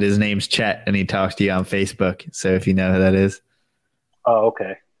says that his name's Chet and he talks to you on Facebook. So if you know who that is. on. Oh,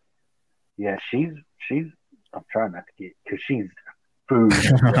 okay. Yeah, she's. I'm trying not to get because she's food.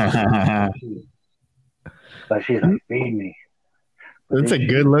 She's, like she's like feed me, but That's then a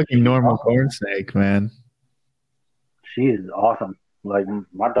good looking she's normal awesome. corn snake, man. She is awesome. Like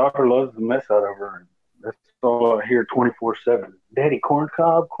my daughter loves the mess out of her. And that's all I hear 24/7. Daddy, corn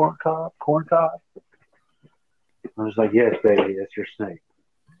cob, corn cob, corn cob. I was like, yes, baby, that's your snake.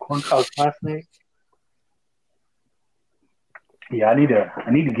 Corn cob's my snake. Yeah, I need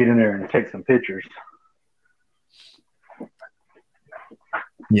to get in there and take some pictures.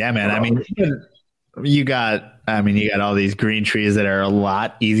 Yeah, man. I mean, you got all these green trees that are a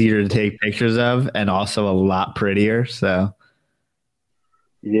lot easier to take pictures of and also a lot prettier. So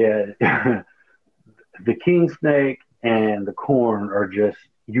Yeah, the king snake and the corn are just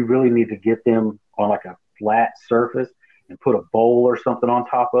you really need to get them on like a flat surface and put a bowl or something on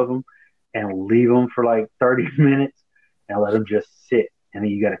top of them and leave them for like 30 minutes and let them just sit. And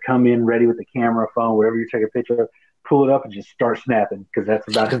then you got to come in ready with the camera, phone, whatever you take a picture of, pull it up and just start snapping because that's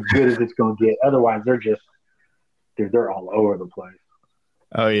about as good as it's going to get. Otherwise, they're all over the place.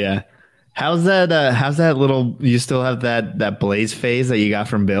 oh yeah. How's that little you still have that blaze phase that you got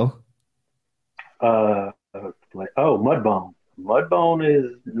from Bill? Like, oh, Mudbone. Mudbone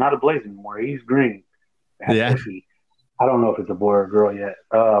is not a blaze anymore. He's green. Yeah. Actually, I don't know if it's a boy or a girl yet.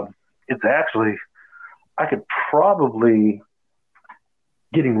 It's actually, I could probably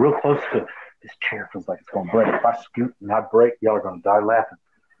getting real close to this chair. Feels like it's going to break. If I scoot and I break, y'all are going to die laughing.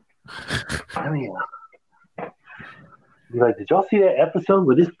 I mean, be like, did y'all see that episode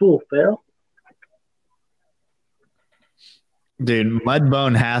where this fool fell? Dude,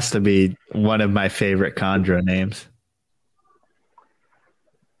 Mudbone has to be one of my favorite Chondro names.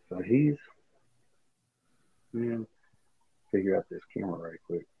 So man, figure out this camera right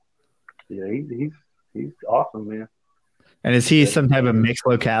quick. Yeah, he's awesome, man. And is he some type of mixed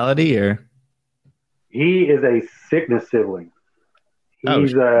locality or? He is a sickness sibling. Oh,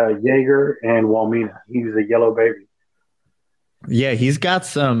 He's a Jaeger and Walmina. He's a yellow baby. yeah, he's got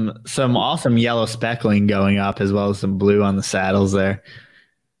some awesome yellow speckling going up as well as some blue on the saddles there.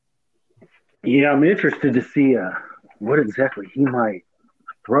 Yeah, I'm interested to see what exactly he might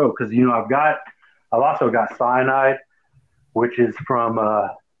throw because I've also got Cyanide, which is from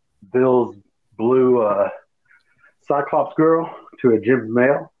Bill's blue Cyclops girl to a Jim's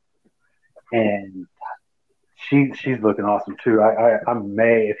male, and she's looking awesome too. I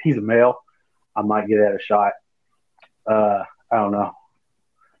may if he's a male, I might get at a shot. I don't know.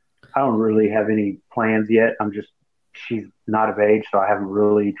 I don't really have any plans yet. She's not of age, so I haven't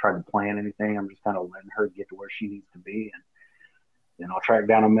really tried to plan anything. I'm just kind of letting her get to where she needs to be, and then I'll track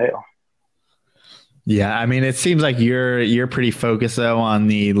down a male. Yeah, I mean, it seems like you're pretty focused though on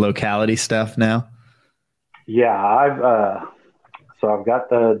the locality stuff now. Yeah, I've got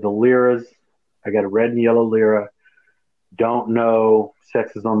the lyras. I got a red and yellow lyra. Don't know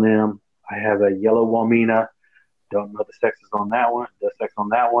sexes on them. I have a yellow Walmina. Don't know the sexes on that one. The sex on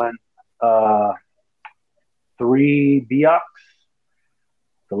that one. 3 Beox,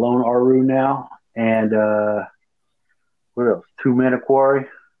 the lone Aru now, and what else? 2 Maniquari. I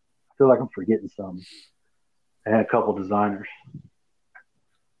feel like I'm forgetting some. And a couple designers.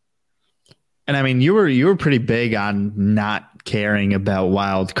 And I mean, you were pretty big on not caring about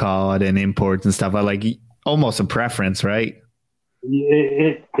wild caught and imports and stuff. Like almost a preference, right?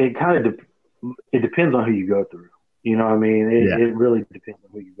 It kind of it depends on who you go through. You know what I mean? It really depends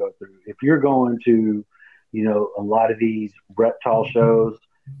on who you go through. If you're going to, a lot of these reptile shows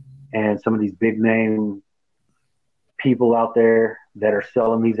and some of these big name people out there that are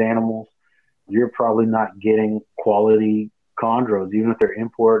selling these animals, you're probably not getting quality chondros, even if they're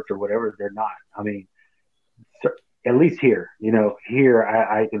imports or whatever. They're not. I mean, So, at least here, here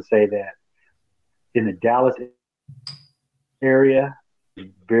I can say that in the Dallas area,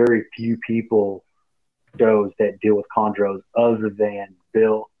 very few people shows that deal with chondros other than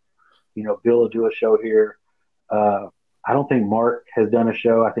Bill. Bill will do a show here. I don't think Mark has done a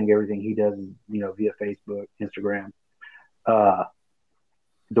show. I think everything he does is, via Facebook, Instagram.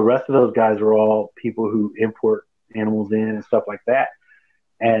 The rest of those guys are all people who import animals in and stuff like that.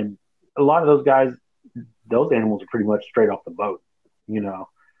 And a lot of those guys, those animals are pretty much straight off the boat,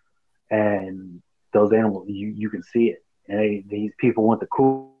 and those animals, you can see it. And these people want the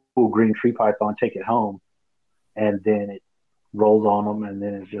cool green tree python, take it home, and then it rolls on them, and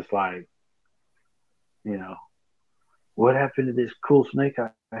then it's just like, what happened to this cool snake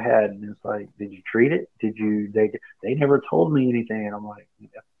I had? And it's like, did you treat it? They never told me anything. And I'm like,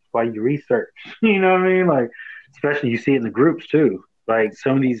 that's why you research, you know what I mean? Like, especially you see it in the groups too. Like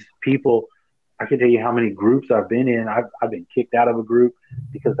some of these people, I can tell you how many groups I've been in. I've been kicked out of a group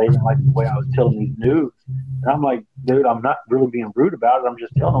because they didn't like the way I was telling these news. And I'm like, dude, I'm not really being rude about it. I'm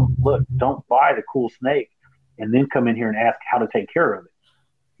just telling them, look, don't buy the cool snake and then come in here and ask how to take care of it.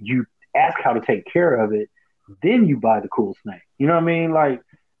 You ask how to take care of it, then you buy the cool snake. You know what I mean? Like,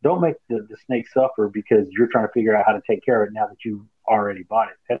 don't make the snake suffer because you're trying to figure out how to take care of it now that you already bought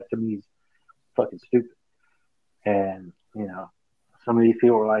it. That to me is fucking stupid. And, some of these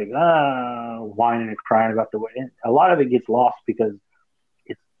people are like, whining and crying about the way. And a lot of it gets lost because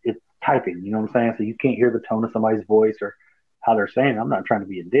it's typing, you know what I'm saying? So you can't hear the tone of somebody's voice or how they're saying it. I'm not trying to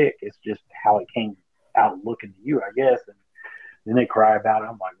be a dick. It's just how it came out looking to you, I guess. And then they cry about it.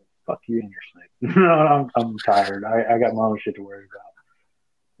 I'm like, fuck you and your snake. I'm tired. I got my own shit to worry about.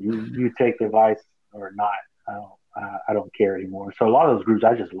 You take the advice or not. I don't care anymore. So a lot of those groups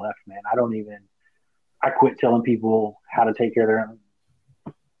I just left, man. I quit telling people how to take care of their own.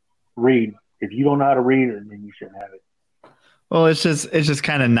 Read. If you don't know how to read it, then you shouldn't have it. Well, it's just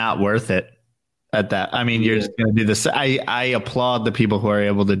kind of not worth it at that. I mean, you're just going to do this. I applaud the people who are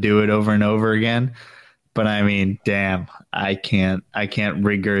able to do it over and over again. But I mean, damn, I can't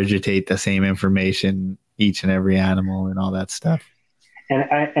regurgitate the same information each and every animal and all that stuff. And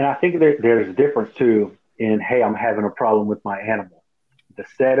I think there's a difference too in, hey, I'm having a problem with my animal. The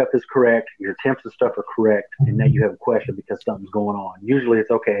setup is correct, your temps and stuff are correct, and now you have a question because something's going on. Usually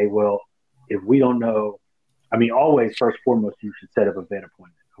it's okay, well, if we don't know, I mean, always first and foremost, you should set up a vet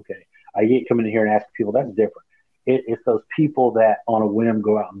appointment. Okay. I get coming in here and asking people, that's different. It's those people that on a whim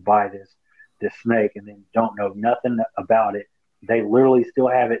go out and buy this snake and then don't know nothing about it. They literally still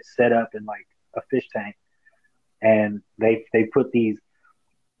have it set up in like a fish tank, and they put these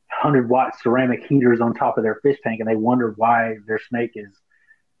 100-watt ceramic heaters on top of their fish tank, and they wonder why their snake is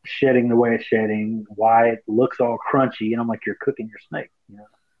shedding the way it's shedding, why it looks all crunchy. And I'm like, you're cooking your snake.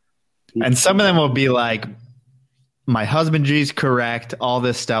 And some of them will be like, my husbandry's correct, all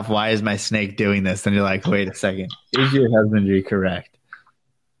this stuff. Why is my snake doing this? And you're like, wait a second, is your husbandry correct?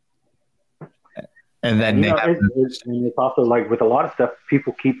 And then it's also like with a lot of stuff,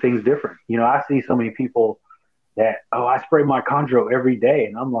 people keep things different. I see so many people that, I spray my chondro every day.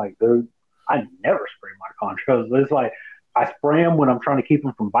 And I'm like, dude, I never spray my chondros. It's like, I spray them when I'm trying to keep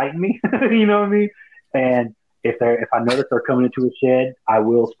them from biting me. You know what I mean? And if I notice they're coming into a shed, I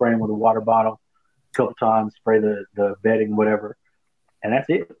will spray them with a water bottle a couple times, spray the bedding, whatever. And that's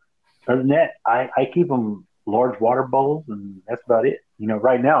it. Other than that, I keep them large water bowls, and that's about it.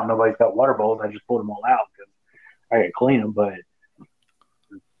 Right now, nobody's got water bowls. I just pulled them all out because I got to clean them, but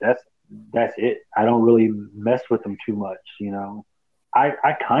that's it. I don't really mess with them too much,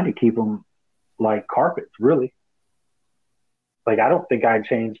 I kind of keep them like carpets, really. Like, I don't think I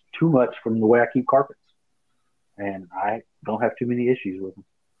changed too much from the way I keep carpets, and I don't have too many issues with them.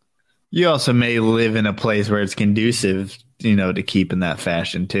 You also may live in a place where it's conducive, to keep in that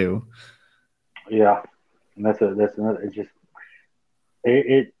fashion too. Yeah, and that's another. It's just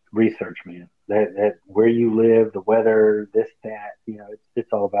research, man. That where you live, the weather, this, that.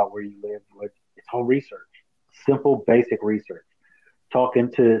 It's all about where you live. It's all research, simple, basic research.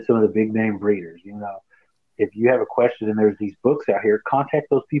 Talking to some of the big name breeders, if you have a question and there's these books out here, contact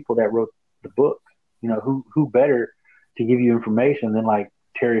those people that wrote the book. Who better to give you information than like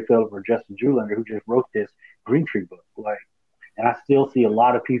Terry Phillip or Justin Julander, who just wrote this Green Tree book. And I still see a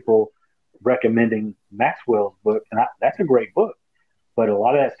lot of people recommending Maxwell's book, and that's a great book. But a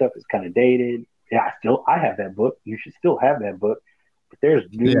lot of that stuff is kind of dated. Yeah, I have that book. You should still have that book. But there's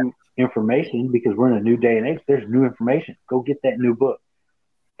new information because we're in a new day and age. There's new information. Go get that new book.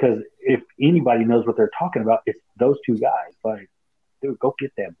 Because if anybody knows what they're talking about, it's those two guys. Like, dude, go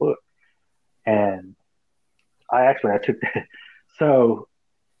get that book. And I took that. So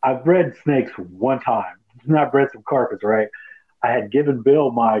I've read snakes one time, I bred some carpets, right? I had given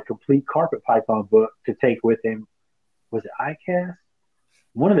Bill my complete carpet python book to take with him. Was it ICAST?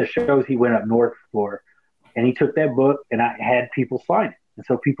 One of the shows he went up north for, and he took that book, and I had people sign it. And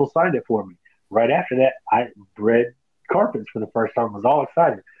so people signed it for me. Right after that, I bred carpets for the first time. I was all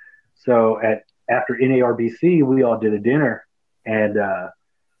excited. So after NARBC, we all did a dinner, and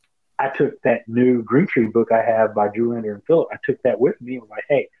I took that new Green Tree book I have by Drew Lander and Phillip. I took that with me and was like,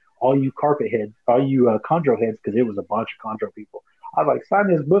 hey, all you carpet heads, all you chondro heads, because it was a bunch of chondro people. I was like, sign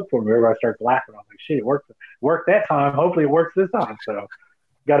this book for me. Everybody started laughing. I was like, shit, it worked that time. Hopefully it works this time. So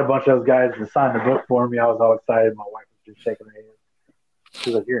got a bunch of those guys to sign the book for me. I was all excited. My wife was just shaking her head. She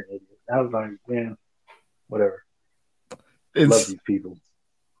was like, you're an idiot. I was like, man, whatever. Love these people.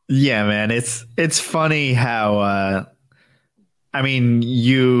 Yeah, man. It's funny how I mean,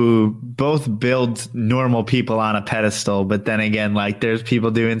 you both build normal people on a pedestal, but then again, like there's people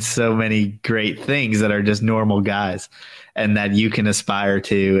doing so many great things that are just normal guys and that you can aspire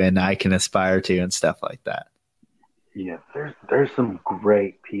to and I can aspire to and stuff like that. Yeah, there's some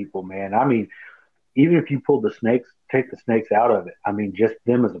great people, man. I mean, even if you pull take the snakes out of it, I mean, just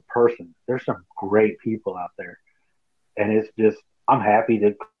them as a person, there's some great people out there. And it's just, I'm happy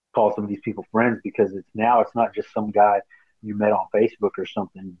to call some of these people friends because it's not just some guy you met on Facebook or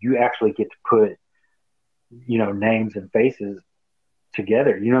something. You actually get to put, names and faces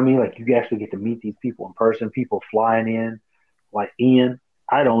together. You know what I mean? Like you actually get to meet these people in person, people flying in, like Ian.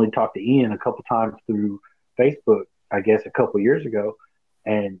 I'd only talked to Ian a couple times through Facebook, I guess a couple years ago.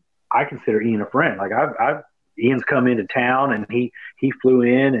 And I consider Ian a friend. Like Ian's come into town and he flew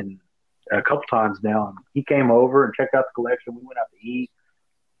in and a couple times now. And he came over and checked out the collection. We went out to eat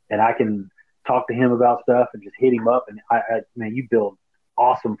and I can talk to him about stuff and just hit him up. And man, you build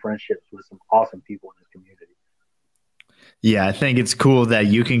awesome friendships with some awesome people in this community. Yeah, I think it's cool that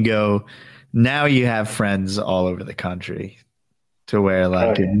you can go now. You have friends all over the country to where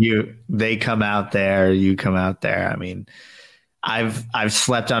like they come out there, you come out there. I mean, I've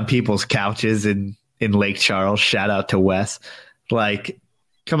slept on people's couches in Lake Charles. Shout out to Wes. Like,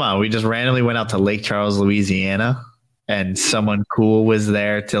 come on, we just randomly went out to Lake Charles, Louisiana. And someone cool was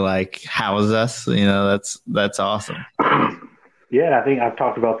there to like house us. That's awesome. Yeah, I think I've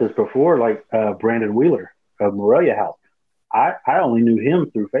talked about this before. Like Brandon Wheeler of Morelia House. I only knew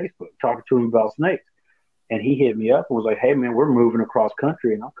him through Facebook, talking to him about snakes. And he hit me up and was like, hey, man, we're moving across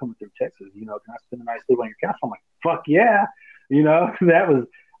country and I'm coming through Texas. Can I spend a night sleep on your couch? I'm like, fuck yeah.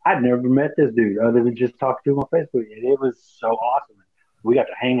 I'd never met this dude other than just talking to him on Facebook. And it was so awesome. We got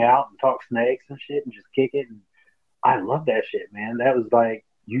to hang out and talk snakes and shit and just kick it. And I love that shit, man. That was like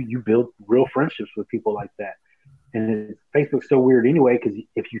you build real friendships with people like that. And Facebook's so weird anyway because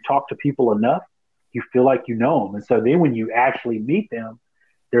if you talk to people enough, you feel like you know them. And so then when you actually meet them,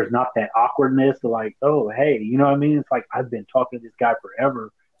 there's not that awkwardness of like, oh, hey, you know what I mean? It's like I've been talking to this guy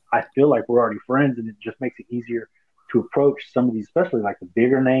forever. I feel like we're already friends, and it just makes it easier to approach some of these, especially like the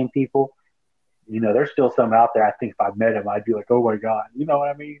bigger name people. There's still some out there. I think if I met him, I'd be like, oh my God, you know what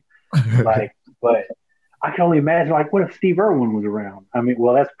I mean? But I can only imagine, like, what if Steve Irwin was around? I mean,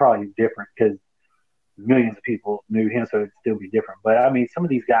 well, that's probably different because millions of people knew him, so it'd still be different. But, I mean, some of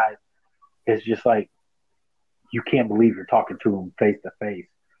these guys, it's just like you can't believe you're talking to them face to face.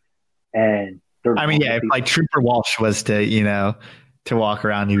 And I mean, yeah, if like Trooper Walsh was to walk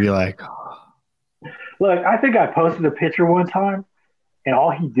around, you'd be like, oh. Look, I think I posted a picture one time, and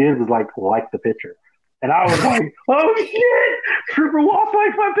all he did was, like the picture. And I was like, oh, shit, Trooper Walsh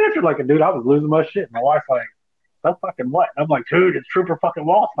likes my picture. Like, dude, I was losing my shit. My wife's like, that's fucking what? And I'm like, dude, it's Trooper fucking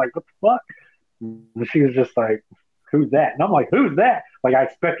Walsh. Like, what the fuck? And she was just like, who's that? And I'm like, who's that? Like, I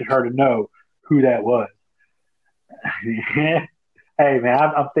expected her to know who that was. Hey, man,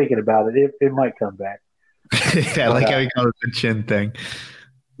 I'm thinking about it. It might come back. Yeah, like how we call it the chin thing.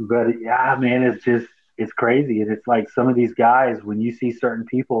 But, yeah, man, it's crazy. And it's like some of these guys, when you see certain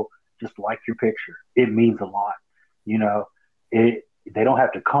people just like your picture, it means a lot. They don't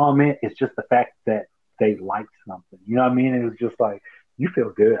have to comment. It's just the fact that they liked something. You know what I mean? It was just like, you feel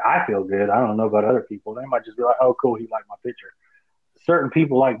good. I feel good. I don't know about other people. They might just be like, oh, cool, he liked my picture. Certain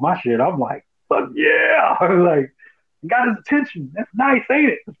people like my shit. I'm like, fuck yeah. Like, got his attention. That's nice,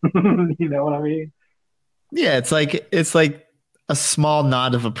 ain't it? You know what I mean? Yeah, it's like a small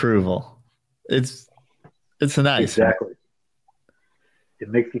nod of approval. It's a nice. Exactly. It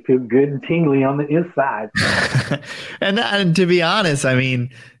makes you feel good and tingly on the inside. and to be honest, I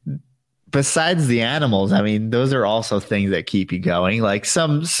mean, besides the animals, I mean, those are also things that keep you going. Like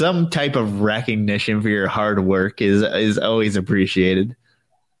some type of recognition for your hard work is always appreciated.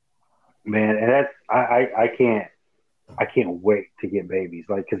 Man, and that's I can't wait to get babies.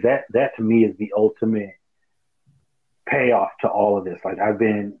 Like, cause that to me is the ultimate payoff to all of this. Like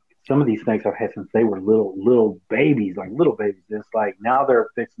some of these snakes I've had since they were little babies, like little babies. It's like now they're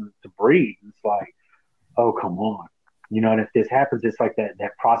fixing to breed. It's like, oh, come on. And if this happens, it's like that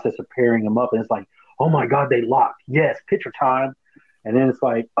process of pairing them up. And it's like, oh my God, they locked. Yes, picture time. And then it's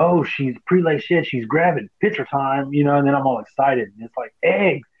like, oh, she's prelay shit. She's gravid. Picture time, and then I'm all excited. And it's like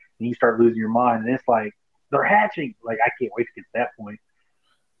eggs. And you start losing your mind. And it's like, they're hatching. Like, I can't wait to get to that point.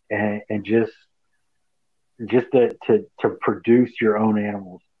 And just to produce your own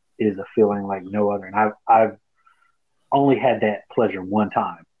animals is a feeling like no other. And I've only had that pleasure one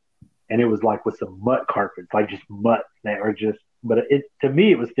time. And it was like with some mutt carpets, like just mutts that are just, but to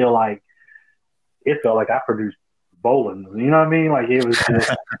me, it was still like, it felt like I produced bowling. You know what I mean? Like it was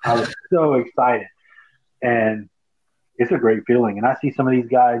just, I was so excited. And it's a great feeling. And I see some of these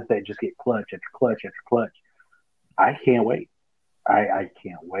guys that just get clutch after clutch after clutch. I can't wait. I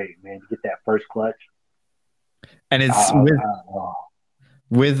can't wait, man, to get that first clutch. And it's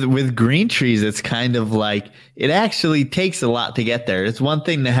with green trees, it's kind of like it actually takes a lot to get there. It's one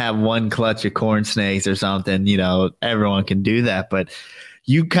thing to have one clutch of corn snakes or something, everyone can do that, but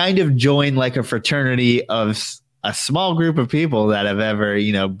you kind of join like a fraternity of a small group of people that have ever,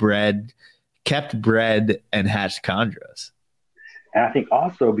 kept bred and hatched chondros. And I think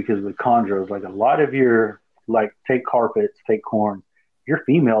also because with chondros, like a lot of your, like take carpets, take corn, your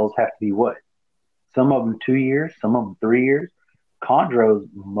females have to be what? Some of them 2 years, some of them 3 years. Chondros,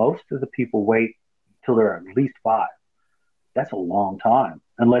 most of the people wait till they're at least 5. That's a long time,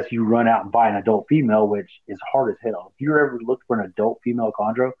 unless you run out and buy an adult female, which is hard as hell. If you ever look for an adult female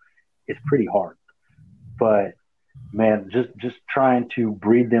chondro, it's pretty hard. But man, just trying to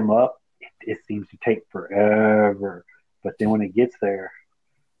breed them up, it seems to take forever. But then when it gets there,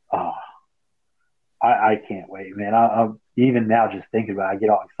 I can't wait, man. I'm even now just thinking about it, I get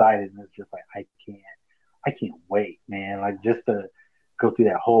all excited, and it's just like I can't wait, man. Like just to go through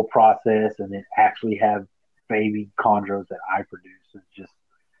that whole process and then actually have baby chondros that I produce is just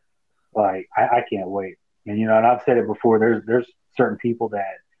like I can't wait. And and I've said it before. There's certain people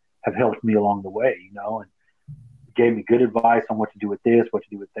that have helped me along the way, and gave me good advice on what to do with this, what to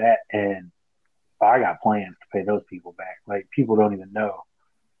do with that, and I got plans to pay those people back. Like people don't even know.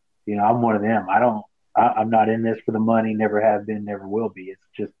 I'm one of them. I'm not in this for the money. Never have been. Never will be. It's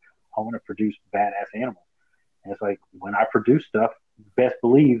just I want to produce badass animals. And it's like when I produce stuff, best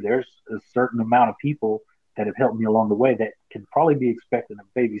believe there's a certain amount of people that have helped me along the way that can probably be expecting a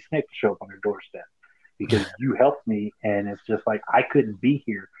baby snake to show up on their doorstep because you helped me. And it's just like I couldn't be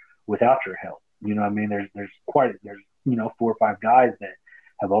here without your help. You know what I mean? There's 4 or 5 guys that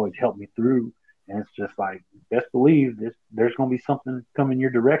have always helped me through. And it's just like, best believe there's going to be something coming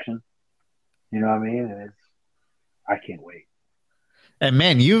your direction. You know what I mean? And I can't wait. And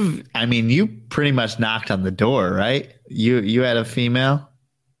man, you pretty much knocked on the door, right? You had a female?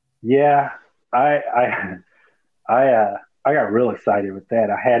 Yeah. I got real excited with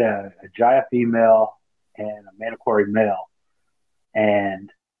that. I had a Jaya female and a Maniquari male, and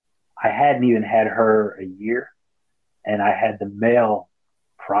I hadn't even had her a year, and I had the male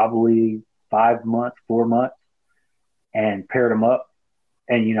probably 4 months, and paired them up.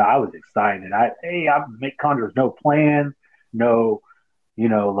 And I was excited. I make chondros, no plans, no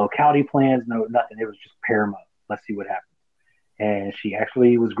locality plans, no nothing. It was just pair them up. Let's see what happens. And she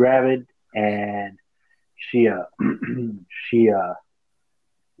actually was gravid, and she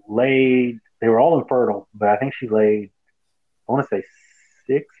laid. They were all infertile, but I think she laid, I want to say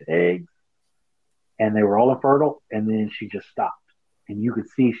 6 eggs, and they were all infertile. And then she just stopped, and you could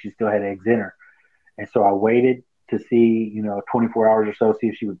see she still had eggs in her. And so I waited to see, 24 hours or so, see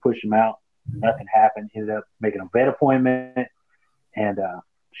if she would push them out. Nothing happened. Ended up making a vet appointment, and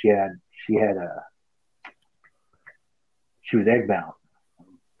she was egg bound.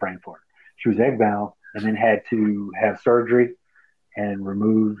 Brain fart. She was egg bound, and then had to have surgery and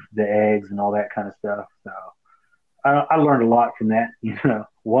remove the eggs and all that kind of stuff. So I learned a lot from that.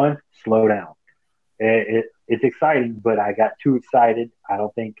 One, slow down. It's exciting, but I got too excited. I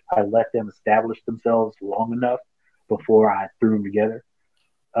don't think I let them establish themselves long enough before I threw them together.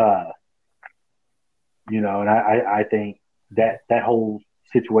 And I think that whole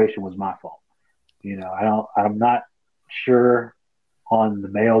situation was my fault. I'm not sure on the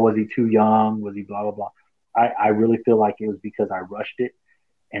male. Was he too young? Was he blah, blah, blah? I really feel like it was because I rushed it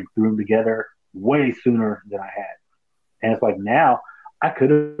and threw them together way sooner than I had. And it's like now I could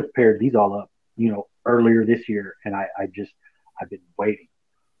have paired these all up, earlier this year. And I've been waiting.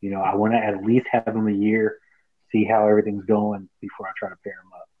 I want to at least have them a year, see how everything's going before I try to pair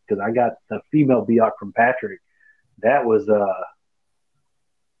them up. Because I got the female Biak from Patrick. That was,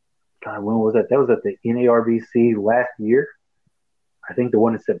 God, when was that? That was at the NARBC last year. I think the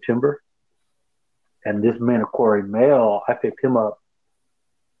one in September. And this Maniquari male, I picked him up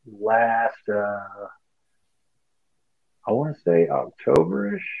last, I want to say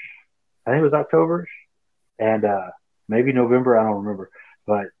Octoberish. I think it was Octoberish. And maybe November, I don't remember.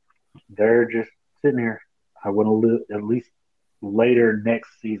 But they're just sitting here. I want to live at least later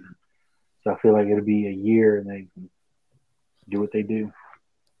next season. So I feel like it'll be a year and they can do what they do.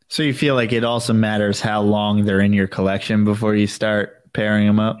 So you feel like it also matters how long they're in your collection before you start pairing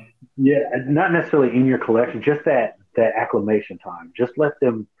them up? Yeah, not necessarily in your collection, just that acclimation time. Just let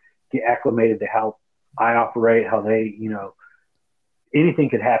them get acclimated to how I operate, how they, anything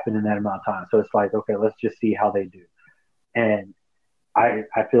could happen in that amount of time. So it's like, okay, let's just see how they do. And I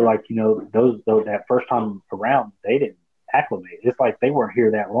feel like, those that first time around, they didn't acclimate. It's like they weren't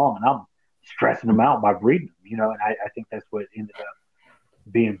here that long, and I'm stressing them out by breeding them, and I think that's what ended up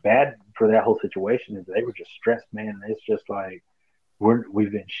being bad for that whole situation is they were just stressed, man. It's just like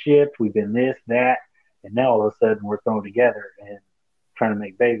we've been shipped, we've been this, that, and now all of a sudden we're thrown together and trying to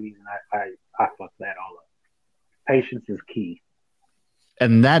make babies, and I fucked that all up. Patience is key.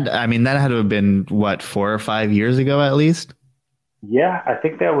 And that had to have been what, 4 or 5 years ago at least? Yeah, I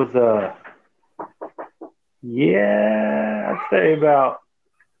think that was I'd say about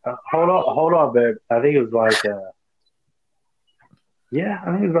hold on, babe. I think it was like I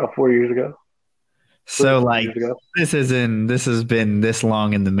think it was about 4 years ago. So like this has been this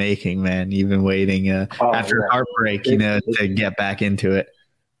long in the making, man. You've been waiting after heartbreak, to get back into it.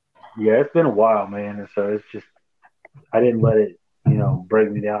 Yeah, it's been a while, man. And so it's just I didn't let it, break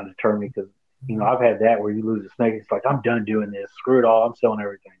me down and deter me because, I've had that where you lose a snake. It's like, I'm done doing this. Screw it all. I'm selling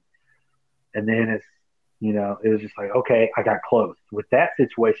everything. And then it's, it was just like, okay, I got close. With that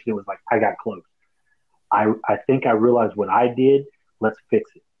situation, it was like, I got close. I think I realized what I did. Let's fix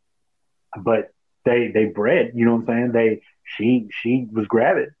it. But they bred, you know what I'm saying? She was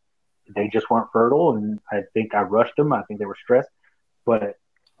gravid. They just weren't fertile. And I think I rushed them. I think they were stressed, but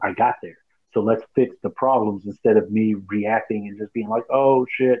I got there. So let's fix the problems instead of me reacting and just being like, oh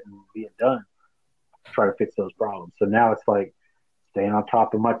shit, and being done. Try to fix those problems. So now it's like staying on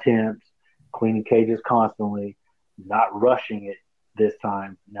top of my temps, cleaning cages constantly, not rushing it this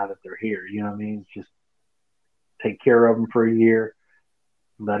time now that they're here. You know what I mean? Just take care of them for a year,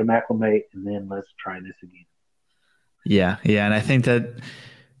 let them acclimate, and then let's try this again. Yeah. And I think that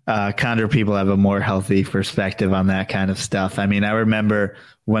chondro people have a more healthy perspective on that kind of stuff. I mean, I remember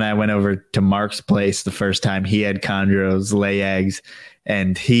when I went over to Mark's place the first time, he had chondros lay eggs,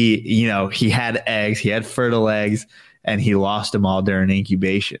 and he had eggs, he had fertile eggs, and he lost them all during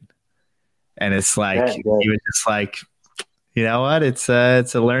incubation. And it's like, he was just like, you know what? It's a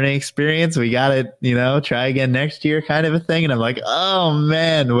learning experience. We got it, try again next year kind of a thing. And I'm like, oh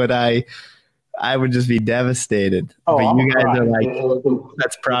man, I would just be devastated. Oh, but you guys are like,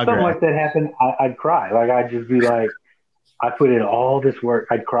 that's progress. If something like that happened, I'd cry. Like, I'd just be like, I put in all this work,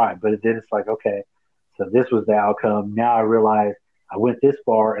 I'd cry. But then it's like, okay, so this was the outcome. Now I realize I went this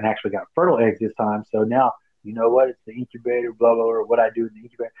far and actually got fertile eggs this time. So now, you know what? It's the incubator, blah, blah, blah, what I do in the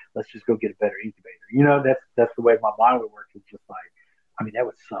incubator. Let's just go get a better incubator. That's the way my mind would work. It's just like, that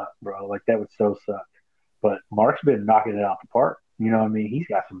would suck, bro. Like, that would so suck. But Mark's been knocking it out the park. You know what I mean? He's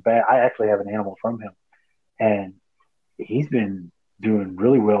got some I actually have an animal from him. And he's been doing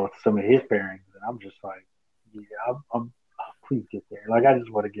really well with some of his pairings. And I'm just like, I'm please get there. Like, I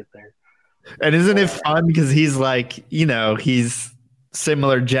just want to get there. And isn't it fun? Because he's like, he's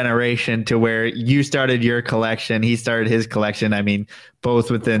similar generation to where you started your collection. He started his collection. I mean, both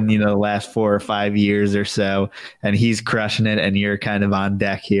within, the last 4 or 5 years or so. And he's crushing it. And you're kind of on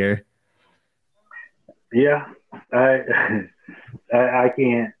deck here. Yeah. I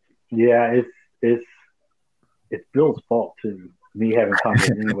can't. Yeah, it's Bill's fault too. Me having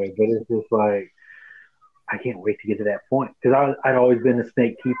confidence anyway, but it's just like I can't wait to get to that point because I'd always been a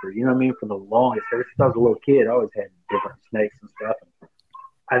snake keeper. You know what I mean? For the longest, ever since I was a little kid, I always had different snakes and stuff. And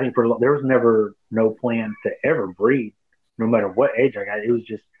I think there was never no plan to ever breed, no matter what age I got. It was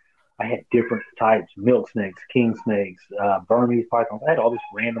just I had different types: milk snakes, king snakes, Burmese pythons. I had all these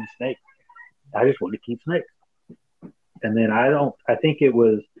random snakes. I just wanted to keep snakes. And then I think it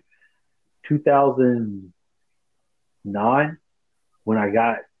was 2009 when I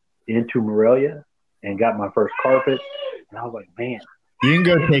got into Morelia and got my first carpet. And I was like, man. You can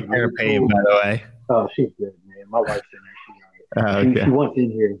go take care of Paige, by the way. Oh, she's good, man. My wife's in there. Okay. She wants in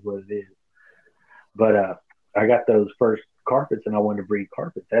here is what it is. But I got those first carpets and I wanted to breed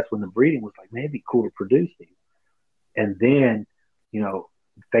carpets. That's when the breeding was like, man, it'd be cool to produce these. And then,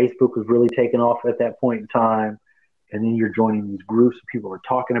 Facebook was really taking off at that point in time. and then you're joining these groups and people are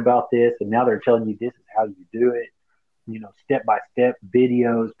talking about this, and now they're telling you this is how you do it, step by step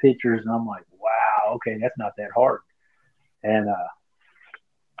videos, pictures, and I'm like, wow, okay, that's not that hard. And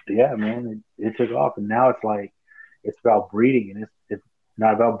yeah, man, it took off, and now it's like it's about breeding, and it's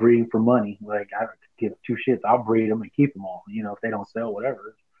not about breeding for money. Like I don't give two shits. I'll breed them and keep them all. If they don't sell,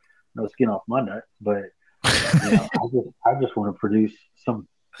 whatever. No skin off my nut, but I just want to produce some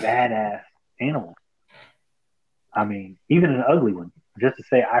badass animal. I mean, even an ugly one, just to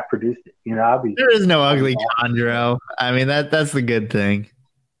say I produced it. I'll be. There is no ugly chondro. I mean, that's the good thing.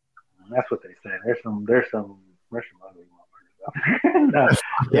 That's what they say. There's some ugly ones. No,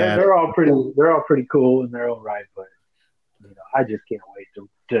 they're all pretty cool and they're all right, but I just can't wait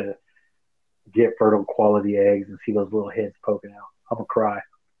to get fertile quality eggs and see those little heads poking out. I'm gonna cry.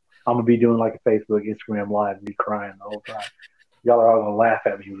 I'm gonna be doing like a Facebook, Instagram live and be crying the whole time. Y'all are all gonna laugh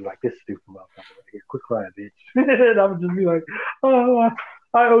at me and be like, "This stupid motherfucker right here, quit crying, bitch." And I'm just be like, "Oh,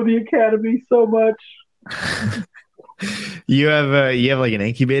 I owe the Academy so much." You have like an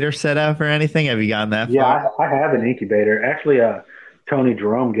incubator set up or anything? Have you gotten that far? Yeah, I have an incubator. Actually, Tony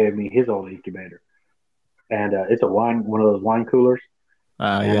Jerome gave me his old incubator, and it's one of those wine coolers.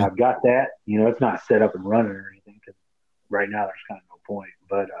 And I've got that. It's not set up and running or anything because right now there's kind of no point.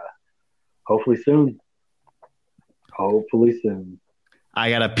 But hopefully soon. I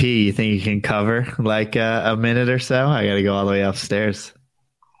gotta pee. You think you can cover like a minute or so? I gotta go all the way upstairs.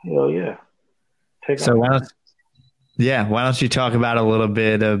 Hell yeah! Why don't you talk about a little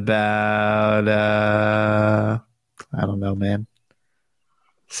bit about I don't know, man.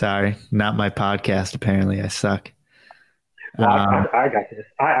 Sorry, not my podcast. Apparently, I suck. I got this.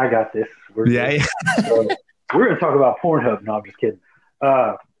 I got this. We're gonna talk about Pornhub. No, I'm just kidding.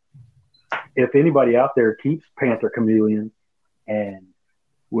 If anybody out there keeps Panther chameleons and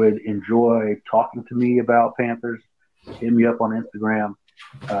would enjoy talking to me about Panthers, hit me up on Instagram,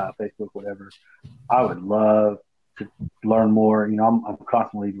 Facebook, whatever. I would love to learn more. I'm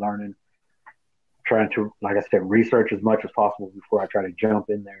constantly learning, trying to, like I said, research as much as possible before I try to jump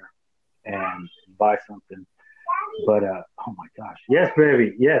in there and buy something. But oh my gosh, yes,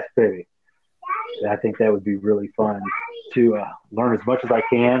 baby. I think that would be really fun to learn as much as I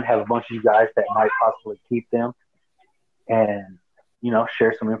can, have a bunch of you guys that might possibly keep them, and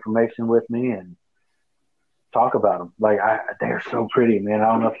share some information with me and talk about them. Like they're so pretty, man. I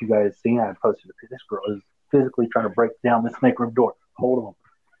don't know if you guys seen. I posted a picture. This girl is physically trying to break down the snake room door. Hold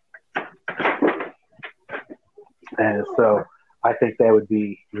on. And so I think that would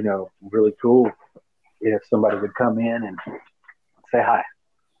be really cool if somebody would come in and say hi.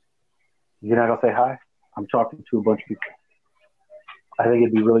 You're not gonna say hi? I'm talking to a bunch of people. I think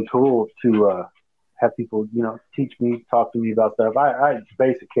it'd be really cool to have people, teach me, talk to me about stuff. I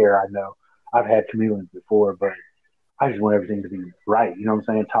basic care, I know. I've had chameleons before, but I just want everything to be right. You know what I'm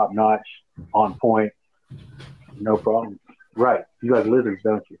saying? Top notch, on point, no problem. Right. You like lizards,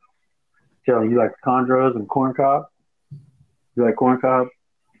 don't you? Telling you like chondros and corncob? You like corncob?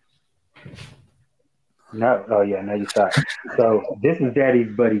 No. Oh, yeah. No, you suck. So this is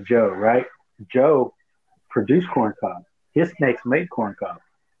Daddy's buddy Joe, right? Joe produced corncob. His snakes made corncob.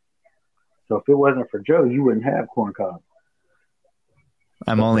 So if it wasn't for Joe, you wouldn't have corncob.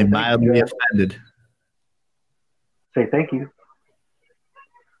 I'm only mildly offended. Say thank you.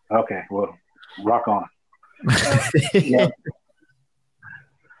 Okay, well, rock on. Yeah.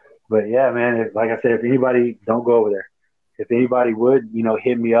 But yeah, man, like I said, if anybody, don't go over there. If anybody would,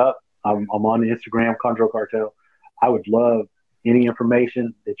 hit me up. I'm on the Instagram, Chondro Cartel. I would love any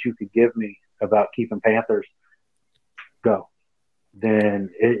information that you could give me about keeping Panthers. Go.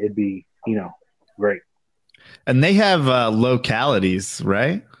 Then it'd be, great. And they have localities,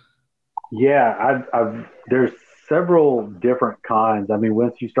 right? Yeah, there's several different kinds. I mean,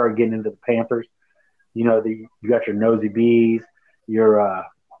 once you start getting into the Panthers, you got your nosy bees, your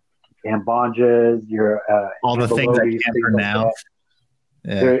ambanjas, your all the things I can't pronounce.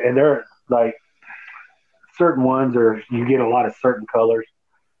 Yeah. They're like certain ones you get a lot of certain colors,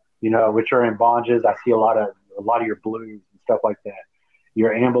 which are ambanjas. I see a lot of your blues and stuff like that.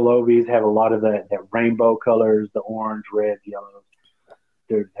 Your ambilobies have a lot of that rainbow colors, the orange, red, yellows.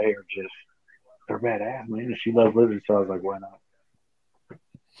 Dude, they're badass, man. And she loves lizards, so I was like, why not?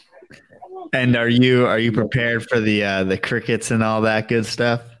 And are you prepared for the crickets and all that good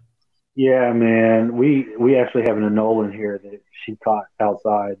stuff? Yeah, man. We actually have an anole here that she caught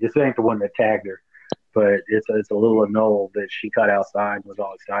outside. This ain't the one that tagged her, but it's a little anole that she caught outside and was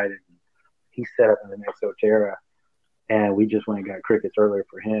all excited. He set up in the Nexoterra, and we just went and got crickets earlier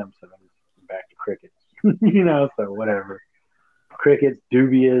for him, so I'm back to crickets. So whatever. Crickets,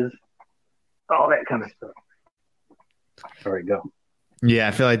 dubias, all that kind of stuff. There we go. Yeah,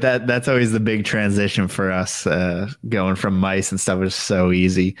 I feel like that's always the big transition for us, going from mice and stuff is so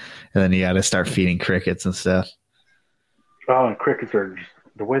easy. And then you got to start feeding crickets and stuff. Oh, and crickets are just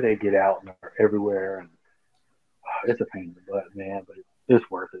the way they get out and they're everywhere, and it's a pain in the butt, man. But it's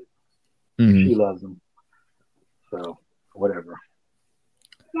worth it. She Mhm. loves them, so whatever.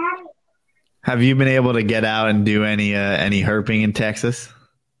 Have you been able to get out and do any herping in Texas?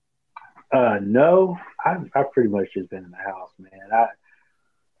 No, I've pretty much just been in the house, man.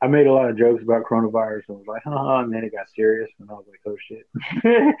 I made a lot of jokes about coronavirus and was like, and then it got serious, and I was like, oh shit.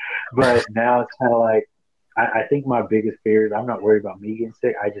 But now it's kind of like, I think my biggest fear is I'm not worried about me getting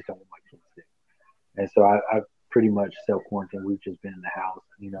sick. I just don't want my kids sick. And so I've pretty much self quarantined. We've just been in the house.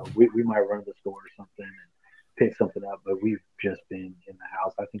 We might run to the store or something and pick something up, but we've just been in the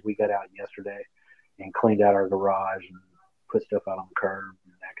house. I think we got out yesterday and cleaned out our garage and put stuff out on the curb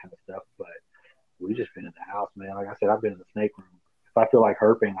and that kind of stuff. But we just been in the house, man. Like I said, I've been in the snake room. If I feel like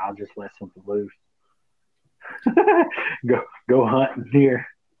herping, I'll just let something loose. go hunting here.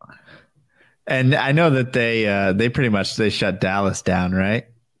 And I know that they pretty much they shut Dallas down, right?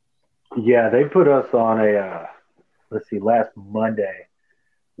 Yeah, they put us on a let's see, last Monday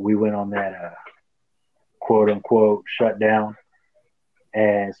we went on that quote unquote shutdown.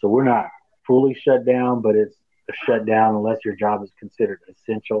 And so we're not fully shut down, but it's a shutdown unless your job is considered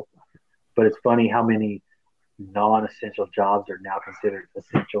essential. But it's funny how many non-essential jobs are now considered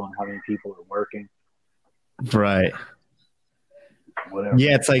essential and how many people are working. Right. Whatever.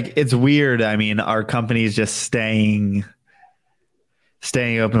 Yeah, it's like it's weird. I mean, our company's just staying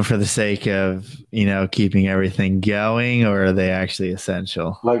open for the sake of, keeping everything going, or are they actually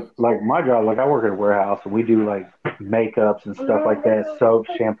essential? Like my job, like I work at a warehouse and we do like makeups and stuff like that,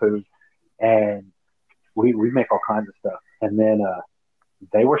 soaps, shampoos, and we make all kinds of stuff. And then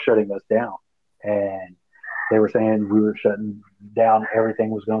they were shutting us down, and they were saying we were shutting down.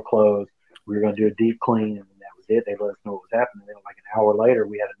 Everything was going to close. We were going to do a deep clean, and that was it. They let us know what was happening. Then, like an hour later,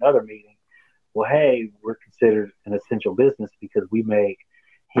 we had another meeting. Well, hey, we're considered an essential business because we make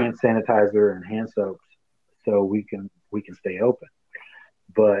hand sanitizer and hand soaps, so we can stay open.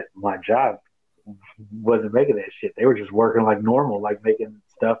 But my job wasn't making that shit. They were just working like normal, like making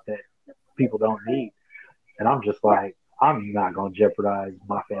stuff that people don't need. And I'm just like, I'm not going to jeopardize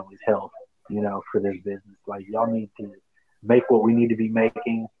my family's health, for this business. Like, y'all need to make what we need to be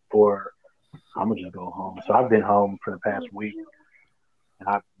making, or I'm going to just go home. So I've been home for the past week, and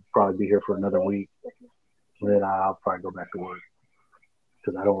I'll probably be here for another week. Then I'll probably go back to work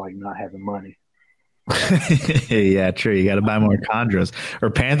because I don't like not having money. Yeah, true. You got to buy more chondros or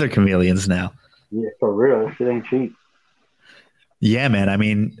panther chameleons now. Yeah, for real. That shit ain't cheap. Yeah, man. I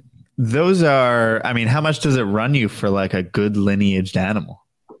mean, those are, how much does it run you for like a good lineaged animal?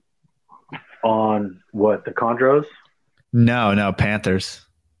 On what, the chondros? No, panthers.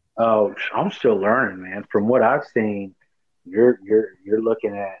 Oh, I'm still learning, man. From what I've seen, you're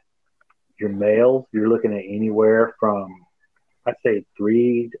looking at your males. You're looking at anywhere from, I'd say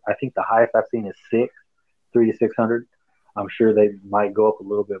three. I think the highest I've seen is 3 to 600. I'm sure they might go up a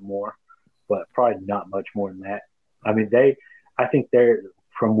little bit more, but probably not much more than that. I mean, I think they're,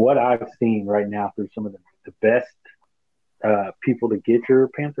 from what I've seen right now through some of the best people to get your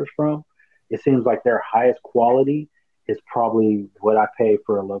panthers from, it seems like their highest quality is probably what I pay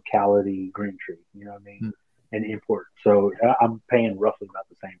for a locality green tree. You know what I mean? Mm. And import. So I'm paying roughly about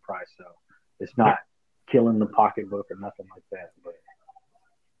the same price. So it's not killing the pocketbook or nothing like that. But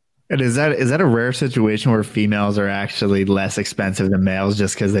And is that a rare situation where females are actually less expensive than males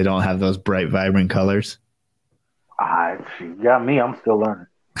just because they don't have those bright, vibrant colors? you got me. I'm still learning.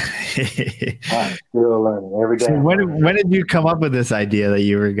 I'm still learning every day. So when did you come up with this idea that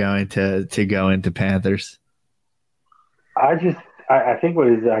you were going to go into panthers? I think what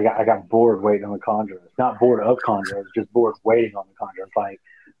it is, I got bored waiting on the chondros. Not bored of chondros, just bored waiting on the chondros. Like,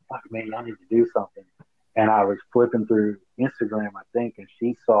 fuck, man, I need to do something. And I was flipping through Instagram, I think, and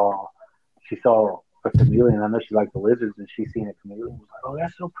she saw a chameleon. I know she liked the lizards, and she seen a chameleon. Was like, oh,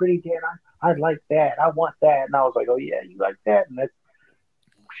 that's so pretty, Dad. I'd like that. I want that. And I was like, oh yeah, you like that? And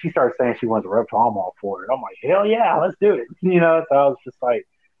she started saying she wants a reptile mall for it. I'm like, hell yeah, let's do it. So I was just like,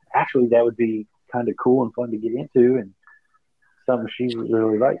 actually, that would be kind of cool and fun to get into, and something she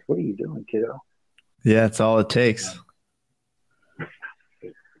really likes. What are you doing, kiddo? Yeah, that's all it takes.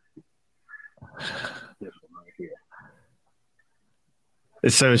 This one right here.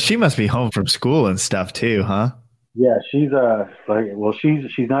 So she must be home from school and stuff too, huh? Yeah, she's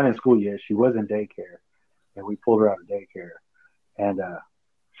she's not in school yet. She was in daycare, and we pulled her out of daycare, and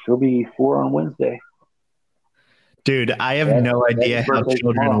she'll be 4 on Wednesday. Dude, I have no idea how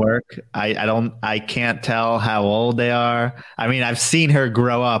children work. I can't tell how old they are. I mean, I've seen her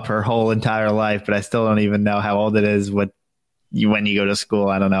grow up her whole entire life, but I still don't even know how old it is when you go to school.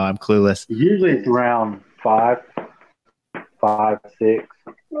 I don't know. I'm clueless. Usually it's around 5, 6. There you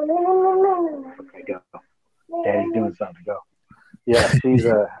go. Daddy's doing something. Go. Yeah, she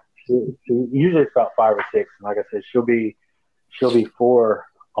usually it's about 5 or 6. And like I said, she'll be 4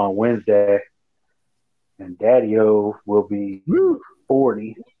 on Wednesday. And Daddy-O will be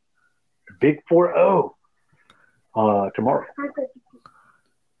 40. Big 4-0 tomorrow.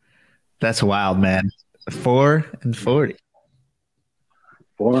 That's wild, man. 4 and 40.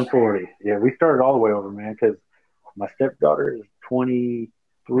 4 and 40. Yeah, we started all the way over, man, because my stepdaughter is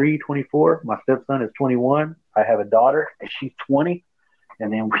 23, 24. My stepson is 21. I have a daughter, and she's 20.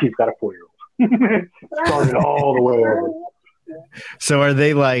 And then we've got a 4-year-old. Started all the way over. So are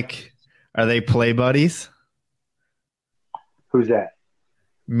they play buddies? Who's that?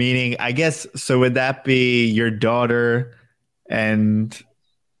 Meaning, I guess, so would that be your daughter and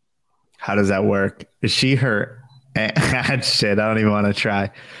how does that work? Is she her? Shit, I don't even want to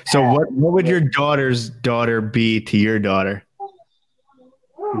try. So what would your daughter's daughter be to your daughter?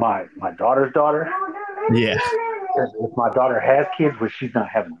 My daughter's daughter? Yeah. If my daughter has kids, but she's not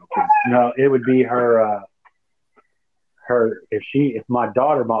having no kids. No, it would be her, if my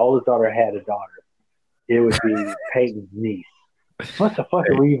oldest daughter had a daughter, it would be Peyton's niece. What the fuck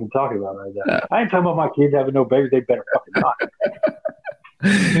are we even talking about right now? I ain't talking about my kids having no babies. They better fucking not.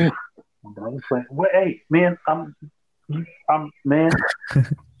 Well, hey, man, I'm man.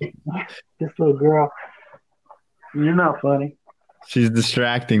 This little girl, you're not funny. She's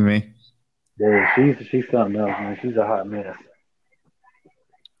distracting me. Yeah, she's something else, man. She's a hot mess.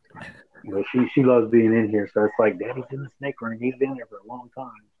 But she loves being in here, so it's like Daddy's in the snake ring. He's been there for a long time.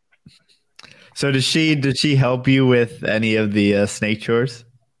 So did she help you with any of the snake chores?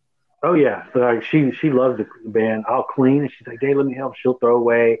 Oh yeah, like she loves the band. I'll clean, and she's like, "Dad, let me help." She'll throw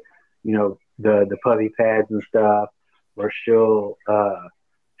away, the puppy pads and stuff, or she'll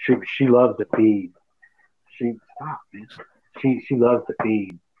she loves to feed. She loves to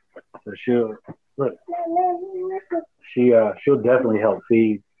feed, so she'll definitely help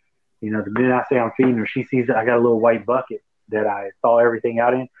feed. The minute I say I'm feeding her, she sees that I got a little white bucket that I thaw everything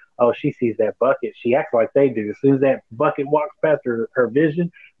out in. Oh, she sees that bucket. She acts like they do. As soon as that bucket walks past her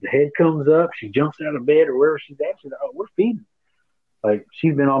vision, the head comes up. She jumps out of bed or wherever she's at. She's like, "Oh, we're feeding." Like,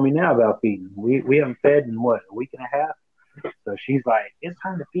 she's been on me now about feeding. We haven't fed in, a week and a half? So she's like, "It's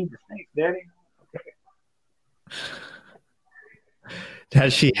time to feed the snakes, Daddy." Okay.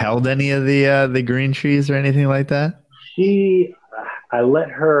 Has she held any of the green trees or anything like that? I let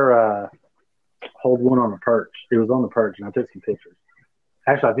her hold one on the perch. It was on the perch, and I took some pictures.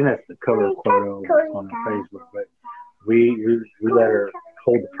 Actually, I think that's the cover photo on Facebook. But we let her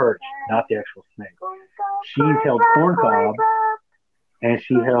hold the perch, not the actual snake. She's held corncob, and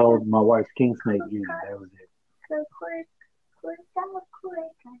she held my wife's king snake ear. That was it.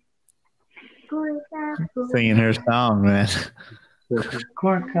 Singing her song, man.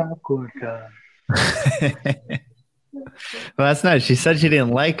 Corncob. Well, that's nice. She said she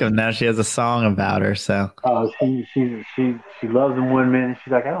didn't like him. Now she has a song about her. So. Oh, she loves him one minute.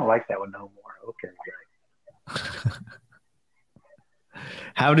 She's like, "I don't like that one no more." Okay, great.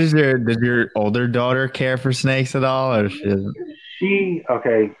 How does your older daughter care for snakes at all, or she doesn't?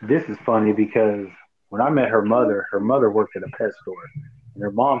 Okay. This is funny because when I met her mother worked at a pet store, and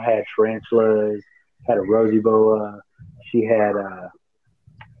her mom had tarantulas, had a rosy boa. She had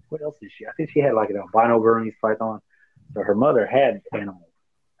what else did she? I think she had like an albino Burmese python. So her mother had animals.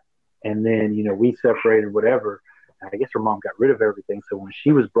 And then, we separated, whatever. I guess her mom got rid of everything. So when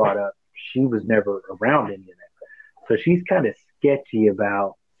she was brought up, she was never around any of that. So she's kind of sketchy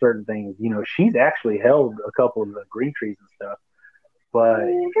about certain things. She's actually held a couple of the green trees and stuff. But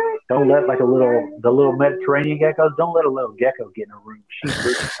don't let the little Mediterranean geckos, don't let a little gecko get in her room. She's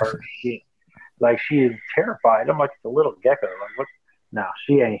rooting for her shit. Like, she is terrified. I'm like, it's a little gecko. Like, what? No,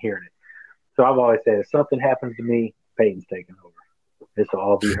 she ain't hearing it. So I've always said, if something happens to me, Peyton's taking over. This will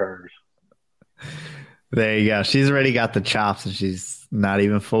all be hers. There you go. She's already got the chops, and she's not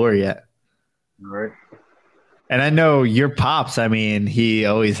even 4 yet. All right. And I know your pops, I mean, he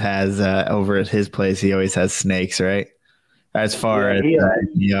always has, over at his place, he always has snakes, right? As far as the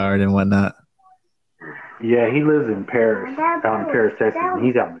yard and whatnot. Yeah, he lives in Paris, out in Paris, Texas, and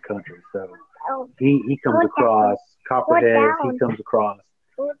he's out in the country. So he comes across copperheads, he comes across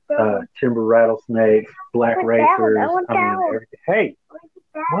timber rattlesnakes, black racers, everything. Hey,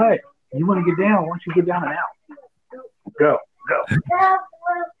 what? You want to get down? Why don't you get down and out? Go.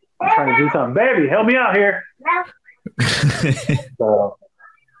 I'm trying to do something. Baby, help me out here. So,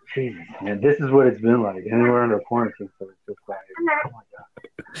 Jesus, man, this is what it's been like. And we're under quarantine, so it's just like, oh my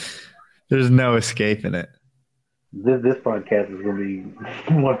God. There's no escaping it. This podcast is going to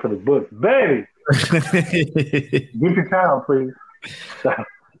be one for the books. Baby, get your child, please. So,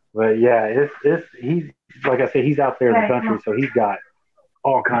 but yeah, he's, like I said, he's out there in the country, so he's got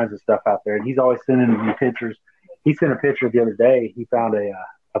all kinds of stuff out there. And he's always sending me pictures. He sent a picture the other day. He found a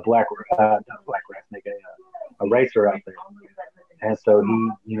black, not a black rat snake, a racer out there. And so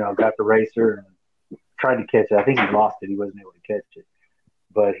he, got the racer and tried to catch it. I think he lost it. He wasn't able to catch it.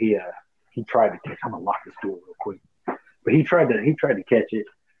 But he tried to catch it. I'm going to lock this door real quick. But he tried to catch it.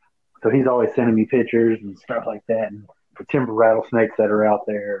 So he's always sending me pictures and stuff like that. And the timber rattlesnakes that are out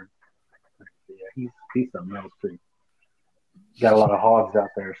there. Yeah, he's something else too. Got a lot of hogs out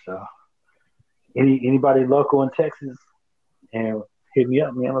there. So anybody local in Texas, and hit me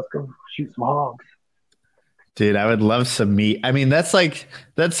up, man. Let's go shoot some hogs. Dude, I would love some meat. I mean, that's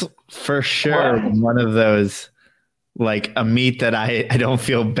for sure one of those, like a meat that I don't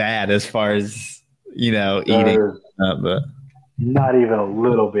feel bad as far as, eating. But not even a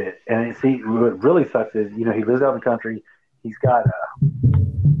little bit. And see, what really sucks is, he lives out in the country. He's got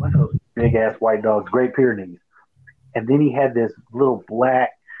one of those big ass white dogs, Great Pyrenees. And then he had this little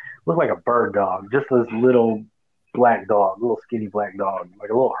black, looked like a bird dog, just this little black dog, little skinny black dog, like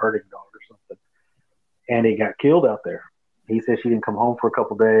a little herding dog or something. And it got killed out there. He said she didn't come home for a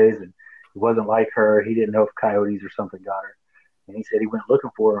couple of days, and it wasn't like her. He didn't know if coyotes or something got her. And he said he went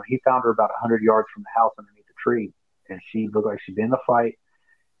looking for her. He found her about 100 yards from the house underneath the tree, and she looked like she'd been in a fight.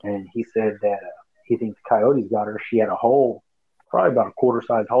 And he said that he thinks coyotes got her. She had a hole, probably about a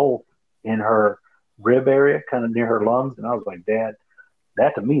quarter-size hole in her rib area, kind of near her lungs. And I was like, Dad,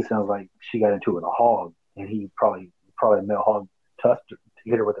 that to me sounds like she got into it with a hog, and he probably a male hog tusked her to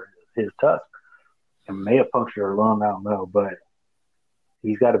hit her with his tusk. And may have punctured her lung, I don't know, but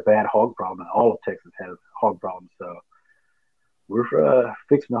he's got a bad hog problem. All of Texas has hog problems, so we're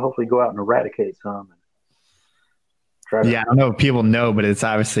fixing to hopefully go out and eradicate some. And try to, I don't know if people know, but it's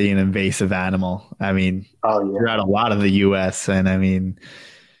obviously an invasive animal. I mean, throughout a lot of the U.S., and I mean,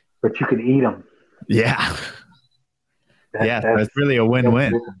 but you can eat them. Yeah, it's really a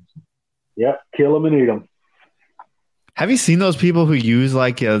win-win. Yep, kill them and eat them. Have you seen those people who use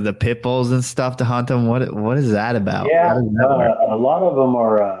like the pit bulls and stuff to hunt them? What is that about? Yeah, a lot of them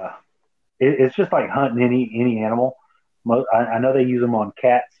are. It's just like hunting any animal. I know they use them on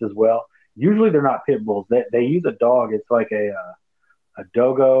cats as well. Usually they're not pit bulls. They use a dog. It's like a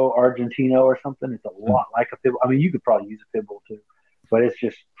Dogo Argentino or something. It's a lot like a pit bull. I mean, you could probably use a pit bull too, but it's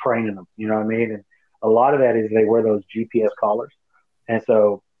just training them. You know what I mean? And a lot of that is they wear those GPS collars, and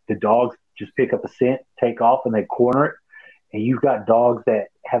so the dogs just pick up a scent, take off, and they corner it. And you've got dogs that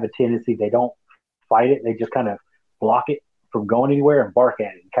have a tendency, they don't fight it. They just kind of block it from going anywhere and bark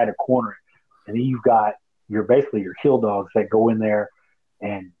at it and kind of corner it. And then you've got your kill dogs that go in there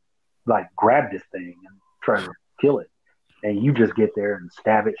and like grab this thing and try to kill it. And you just get there and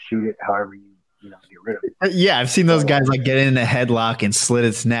stab it, shoot it, however you get rid of it. Yeah, I've seen those guys like get in a headlock and slit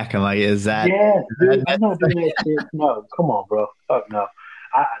its neck. I'm like, is that? Yeah, dude, I'm not doing that shit. No, come on, bro. Fuck no.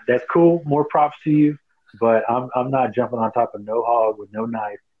 That's cool. More props to you. But I'm not jumping on top of no hog with no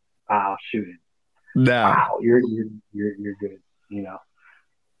knife. I'll shoot it. No, wow, you're good.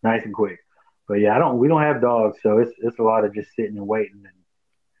 Nice and quick. But yeah, we don't have dogs, so it's a lot of just sitting and waiting and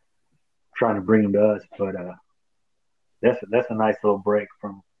trying to bring them to us. But that's a nice little break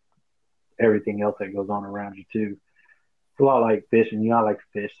from everything else that goes on around you too. It's a lot like fishing. I like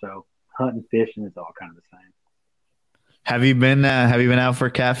to fish, so hunting, fishing, it's all kind of the same. Have you been out for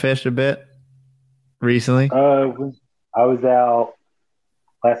catfish a bit recently? I was out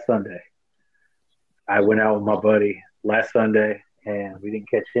last Sunday. I went out with my buddy last Sunday, and we didn't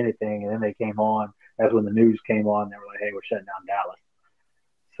catch anything. And then they came on. That's when the news came on. They were like, "Hey, we're shutting down Dallas."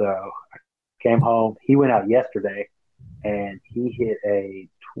 So I came home. He went out yesterday, and he hit a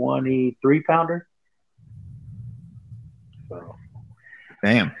 23-pounder. So,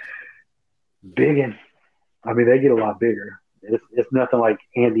 damn, big one. I mean, they get a lot bigger. It's nothing like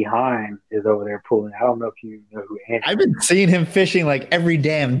Andy Hine is over there pulling. I don't know if you know who Andy. I've been seeing him fishing like every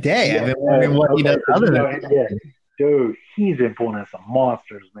damn day. I've been wondering what he does other than. Yeah, dude, he's been pulling in some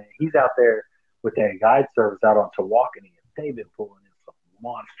monsters, man. He's out there with that guide service out on Tawakoni. They've been pulling in some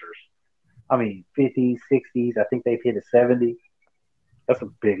monsters. I mean, 50s, 60s. I think they've hit a 70. That's a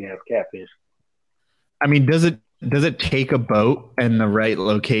big ass catfish. I mean, does it take a boat and the right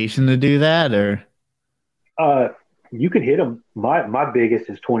location to do that, or? You could hit them. My biggest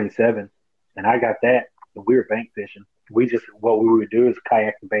is 27, and I got that. And we were bank fishing. What we would do is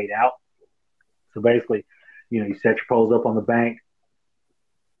kayak the bait out. So basically, You set your poles up on the bank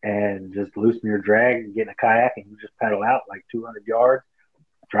and just loosen your drag and get in a kayak and you just paddle out like 200 yards,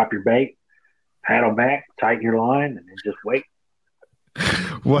 drop your bait, paddle back, tighten your line, and then just wait.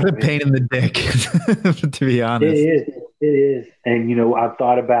 What a pain in the dick, to be honest. It is. And, I've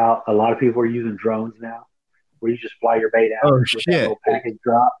thought about a lot of people are using drones now where you just fly your bait out with that little package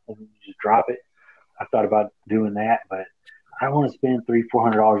drop and you just drop it. I thought about doing that, but I don't want to spend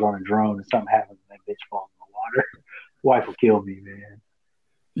 $300-$400 on a drone and something happens and that bitch falls in the water. Wife will kill me, man.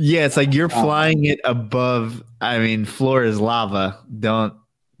 Yeah, it's like you're flying it above. I mean, floor is lava. Don't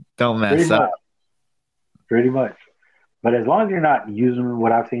mess up. Pretty much. But as long as you're not using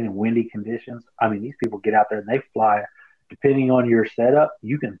what I've seen in windy conditions, I mean, these people get out there and they fly. Depending on your setup,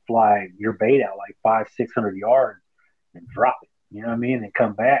 you can fly your bait out like 500-600 yards and drop it. You know what I mean? And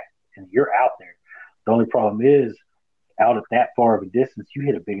come back and you're out there. The only problem is, out at that far of a distance, you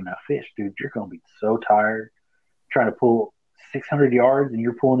hit a big enough fish, dude. You're going to be so tired trying to pull 600 yards and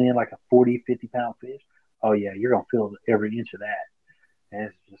you're pulling in like a 40, 50-pound fish. Oh, yeah, you're going to feel every inch of that. And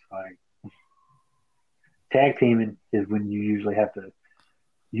it's just like tag teaming is when you usually have to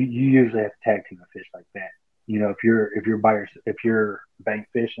tag team a fish like that. If you're bank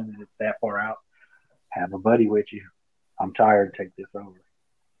fishing and it's that far out, have a buddy with you. I'm tired. Take this over.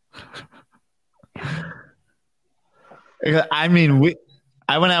 I mean,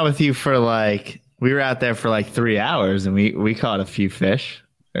 I went out with you for we were out there for like 3 hours and we caught a few fish.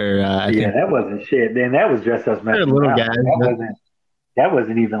 That wasn't shit. Then that was just us messing little around. guys. That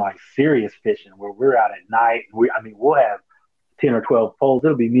wasn't even like serious fishing where we're out at night. We'll have 10 or 12 poles.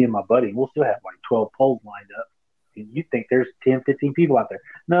 It'll be me and my buddy. And we'll still have like 12 poles lined up. And you think there's 10, 15 people out there.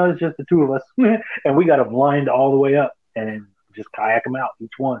 No, it's just the two of us. And we got them lined all the way up and just kayak them out,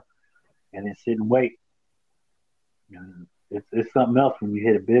 each one. And then sit and wait. It's something else when you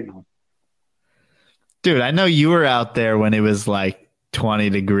hit a big one. Dude, I know you were out there when it was like 20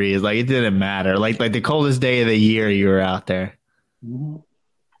 degrees. Like, it didn't matter. Like the coldest day of the year you were out there. Mm-hmm.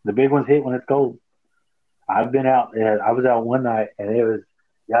 The big ones hit when it's cold. I've been out. I was out one night, and it was,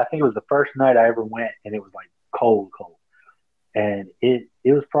 I think it was the first night I ever went, and it was like cold. And it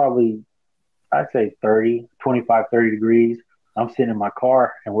was probably, I'd say 25, 30 degrees. I'm sitting in my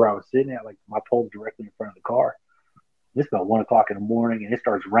car, and where I was sitting at, like my pole directly in front of the car. It's about 1 o'clock in the morning, and it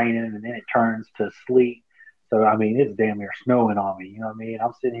starts raining, and then it turns to sleet. So, I mean, it's damn near snowing on me. You know what I mean?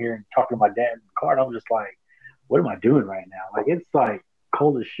 I'm sitting here and talking to my dad in the car, and I'm just like, what am I doing right now? Like, it's like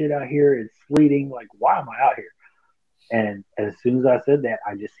cold as shit out here. It's sleeting. Like, why am I out here? And as soon as I said that,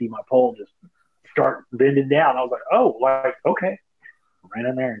 I just see my pole just start bending down. I was like, oh, like, okay. Ran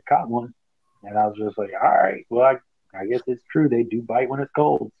in there and caught one. And I was just like, all right, well, I guess it's true. They do bite when it's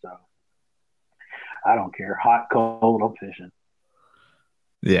cold. So I don't care. Hot, cold, I'm fishing.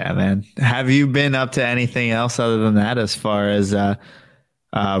 Yeah, man. Have you been up to anything else other than that as far as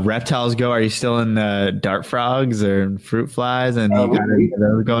reptiles go? Are you still in dart frogs or fruit flies? And you got any of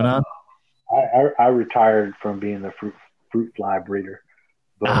those going on? I retired from being the fruit fly breeder.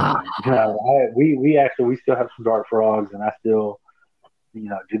 But we still have some dart frogs, and I still, do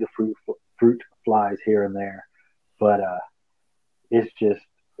the fruit flies here and there. But it's just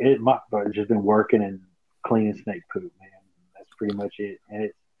been working and cleaning snake poop, man. That's pretty much it. And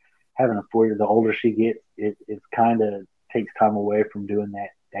it's having a 4-year. The older she gets, it kind of takes time away from doing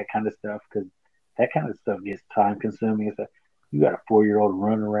that kind of stuff, because that kind of stuff gets time consuming. It's like you got a 4-year-old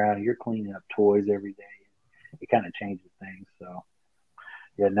running around and you're cleaning up toys every day. It kind of changes things. So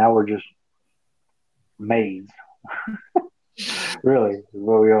yeah, now we're just maids. Really, is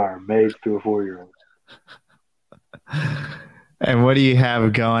what we are, maids to a 4-year-old. And what do you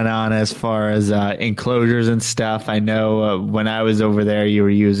have going on as far as enclosures and stuff? I know when I was over there, you were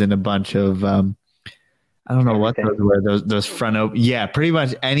using a bunch of I don't know what those were. Those front open. Yeah, pretty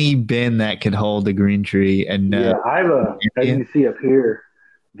much any bin that could hold a green tree. And I have as you can see up here,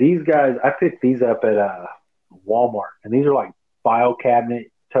 these guys. I picked these up at Walmart, and these are like file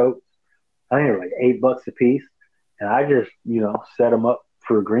cabinet totes. I think they're like $8 a piece, and I just set them up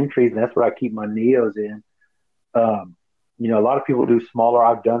for green trees, and that's where I keep my neos in. A lot of people do smaller.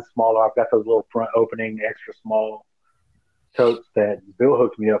 I've done smaller. I've got those little front opening, extra small totes that Bill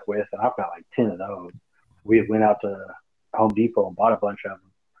hooked me up with, and I've got like 10 of those. We went out to Home Depot and bought a bunch of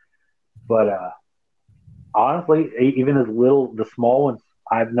them. But honestly, even the small ones,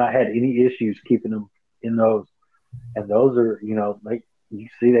 I've not had any issues keeping them in those. And those are, like you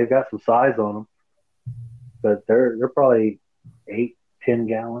see, they've got some size on them, but they're probably 8-10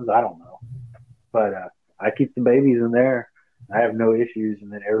 gallons. I don't know, but I keep the babies in there. I have no issues,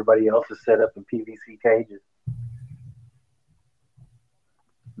 and then everybody else is set up in PVC cages.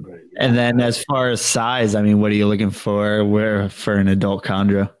 But, And then as far as size, I mean, what are you looking for for an adult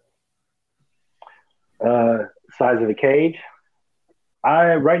chondro? Size of the cage.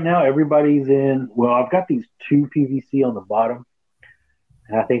 Right now everybody's in. Well, I've got these two PVC on the bottom,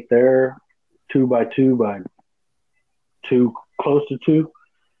 and I think they're 2x2x2, close to 2,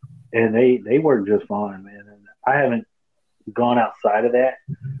 and they work just fine, man. And I haven't gone outside of that.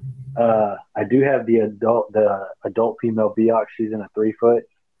 I do have the adult female Beox. She's in a 3-foot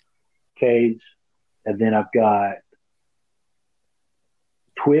cage, and then I've got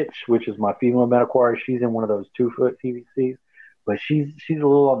Twitch, which is my female Metaquari. She's in one of those 2-foot PVCs, but she's a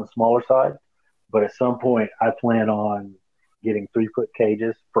little on the smaller side. But at some point, I plan on getting 3-foot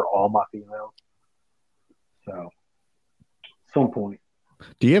cages for all my females. So, some point.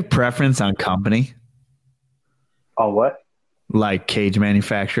 Do you have preference on company? On what? Like cage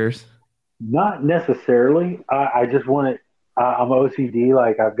manufacturers? Not necessarily. I just want it. I'm OCD.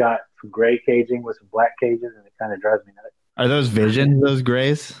 Like, I've got some gray caging with some black cages, and it kind of drives me nuts. Are those Vision, those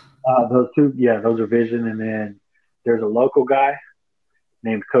grays? Those two, yeah, those are Vision. And then there's a local guy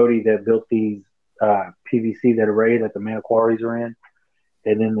named Cody that built these PVC that array that the Manaquaris are in.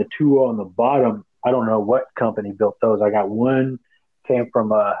 And then the two on the bottom, I don't know what company built those. I got one came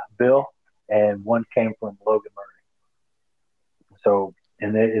from Bill, and one came from Logan Murray. So,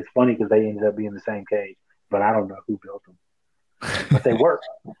 and it's funny because they ended up being the same cage, but I don't know who built them. But they work.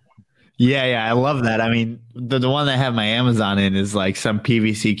 Yeah, I love that. I mean, the one that I have my Amazon in is like some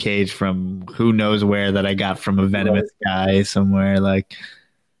PVC cage from who knows where that I got from a venomous guy somewhere. Like,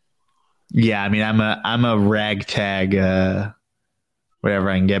 yeah, I mean, I'm a ragtag, whatever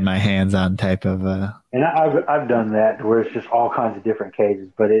I can get my hands on type of. And I've done that where it's just all kinds of different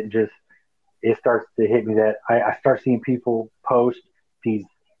cages, but it starts to hit me that I start seeing people post these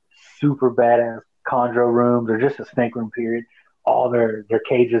super badass chondro rooms or just a snake room period. All their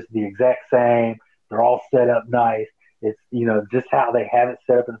cages the exact same. They're all set up nice. It's, just how they have it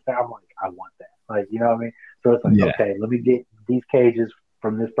set up in the snake. I'm like, I want that. Like, you know what I mean? So it's like, okay, let me get these cages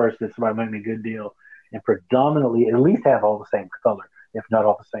from this person. Somebody make me a good deal, and predominantly at least have all the same color, if not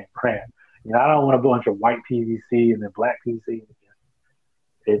all the same brand. I don't want a bunch of white PVC and then black PVC.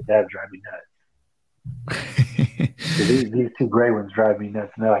 That drive me nuts. So these two gray ones drive me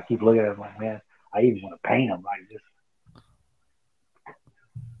nuts. Now I keep looking at them like, man, I even want to paint them like this.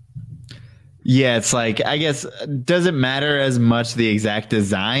 Yeah, it's like, I guess, does it matter as much the exact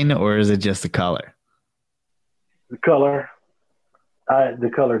design, or is it just the color? The color.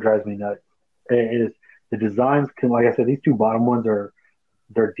 The color drives me nuts. It is. The designs can, like I said, these two bottom ones they're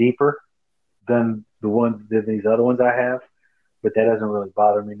deeper than these other ones I have, but that doesn't really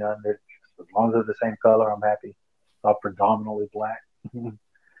bother me none. As long as they're the same color, I'm happy. It's predominantly black.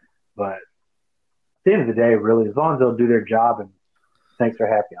 But at the end of the day, really, as long as they'll do their job and snakes are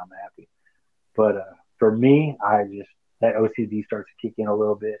happy, I'm happy. But for me, that OCD starts to kick in a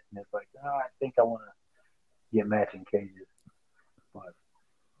little bit, and it's like, I think I want to get matching cages. But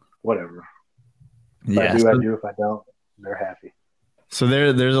whatever. If I do. If I don't, they're happy. So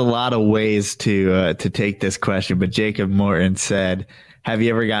there's a lot of ways to take this question, but Jacob Morton said, have you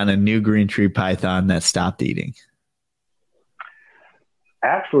ever gotten a new green tree python that stopped eating?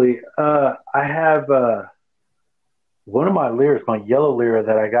 Actually, I have one of my lyres, my yellow lyre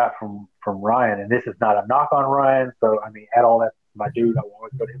that I got from Ryan, and this is not a knock on Ryan. So, I mean, at all, that's my dude. I will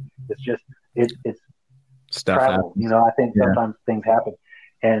always go to him. It's just, it's stuff travel. happens. I think sometimes things happen.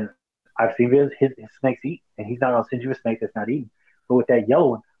 And I've seen his snakes eat, and he's not going to send you a snake that's not eating. But with that yellow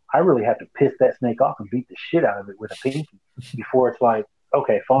one, I really have to piss that snake off and beat the shit out of it with a pinky before it's like,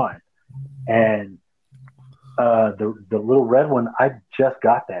 okay, fine. And the little red one, I just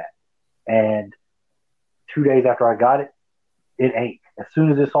got that. And 2 days after I got it, it ate. As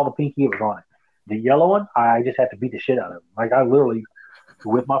soon as it saw the pinky, it was on it. The yellow one, I just had to beat the shit out of it. Like, I literally,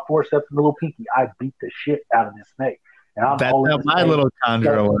 with my forceps and little pinky, I beat the shit out of this snake. And I'm That's how my little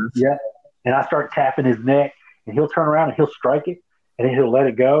chondro was. Yeah. And I start tapping his neck, and he'll turn around and he'll strike it, and then he'll let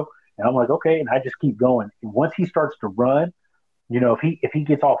it go. And I'm like, okay. And I just keep going. And once he starts to run, if he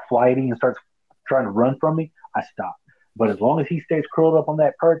gets all flighty and starts trying to run from me, I stop. But as long as he stays curled up on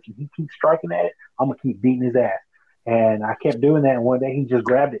that perch and he keeps striking at it, I'm going to keep beating his ass. And I kept doing that. And one day he just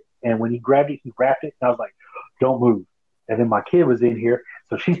grabbed it. And when he grabbed it, he wrapped it. And I was like, don't move. And then my kid was in here.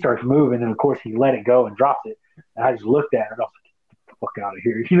 So she starts moving. And, of course, he let it go and drops it. And I just looked at her. And I was like, get the fuck out of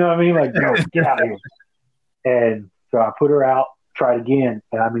here. You know what I mean? Like, no, get out of here. And so I put her out, tried again.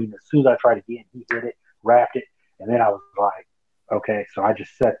 And, I mean, as soon as I tried again, he hit it, wrapped it. And then I was like, okay. So I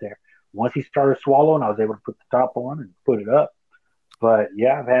just sat there. Once he started swallowing, I was able to put the top on and put it up. But,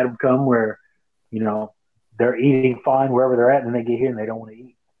 yeah, I've had them come where, they're eating fine wherever they're at, and then they get here and they don't want to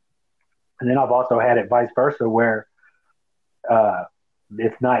eat. And then I've also had it vice versa where uh,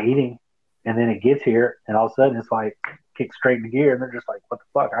 it's not eating, and then it gets here, and all of a sudden it's like kick straight into gear, and they're just like, "What the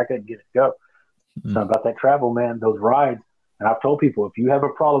fuck? I couldn't get it to go." Mm. Something about that travel, man. Those rides, and I've told people if you have a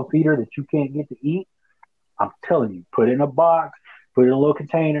problem feeder that you can't get to eat, I'm telling you, put it in a box, put it in a little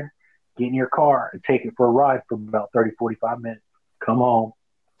container, get in your car, and take it for a ride for about 30, 45 minutes. Come home,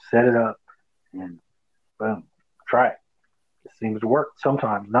 set it up, and boom, try it. It seems to work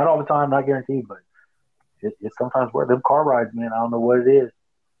sometimes. Not all the time, not guaranteed, but it sometimes works. Them car rides, man, I don't know what it is.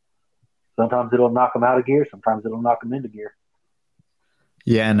 Sometimes it'll knock them out of gear. Sometimes it'll knock them into gear.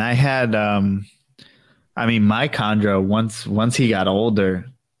 Yeah, and I had, my Chondro, once he got older,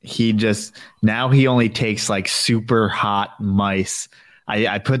 now he only takes like super hot mice.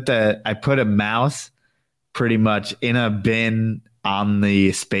 I put a mouse pretty much in a bin on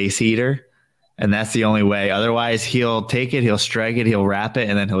the space heater, and that's the only way. Otherwise, he'll take it, he'll strike it, he'll wrap it,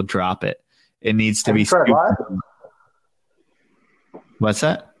 and then he'll drop it. It needs to be. Have you tried live? What's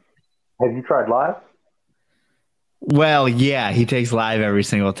that? Have you tried live? Well, yeah, he takes live every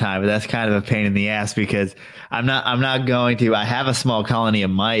single time, but that's kind of a pain in the ass because I'm not going to. I have a small colony of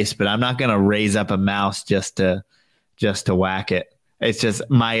mice, but I'm not going to raise up a mouse just to whack it. It's just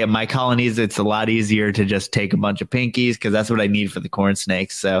my colonies. It's a lot easier to just take a bunch of pinkies because that's what I need for the corn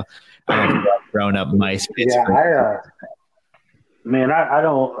snakes. So I don't have grown up mice. Yeah, I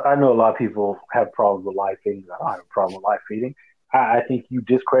don't. I know a lot of people have problems with live feeding. I don't have a problem with live feeding. I think you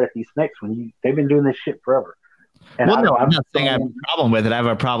discredit these snakes they've been doing this shit forever. And I'm not saying I have a problem with it. I have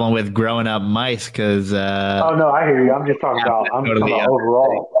a problem with growing up mice because. Oh no, I hear you. I'm just talking about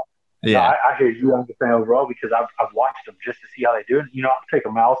overall. Yeah, no, I hear you. I'm just saying overall because I've watched them just to see how they do it. I'll take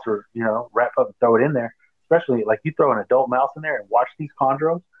a mouse or wrap up and throw it in there. Especially like you throw an adult mouse in there and watch these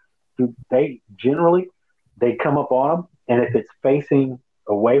chondros. Dude, they come up on them, and if it's facing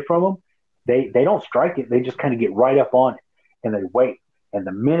away from them, they don't strike it. They just kind of get right up on it and they wait. And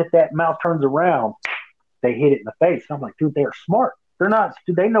the minute that mouse turns around, they hit it in the face. I'm like, dude, they're smart. They're not.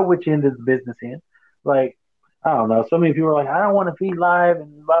 They know which end is the business in. Like, I don't know. So many people are like, I don't want to feed live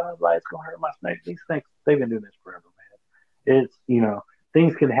and blah, blah, blah. It's going to hurt my snake. These snakes, they've been doing this forever, man. It's,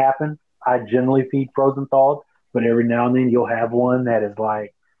 things can happen. I generally feed frozen thawed, but every now and then you'll have one that is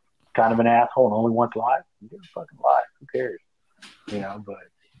like kind of an asshole and only wants live. You get a fucking live. Who cares? But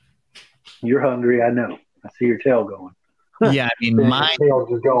you're hungry. I know. I see your tail going. Yeah, I mean, mine. Tail's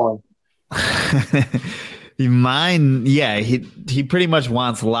just going. Mine, yeah, he pretty much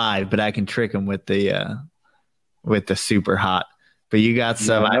wants live, but I can trick him with the super hot. But you got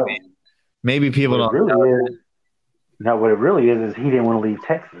some. I mean, maybe people don't. Really now, what it really is he didn't want to leave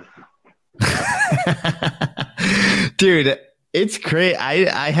Texas. Dude, it's crazy.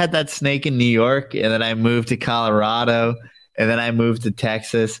 I had that snake in New York, and then I moved to Colorado, and then I moved to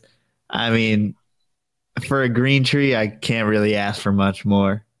Texas. I mean, for a green tree, I can't really ask for much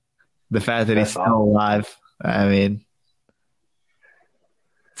more. The fact that he's still alive, I mean,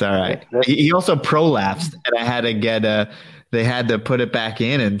 it's all right. He also prolapsed, and I had to they had to put it back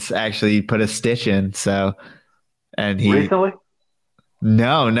in and actually put a stitch in. So, and he recently?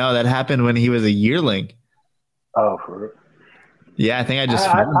 No, that happened when he was a yearling. Oh, yeah, I think I just.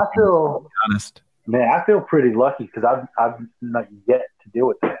 I feel honest. Man, I feel pretty lucky because I've not yet to deal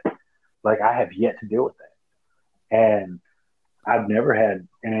with that. Like I have yet to deal with that, and I've never had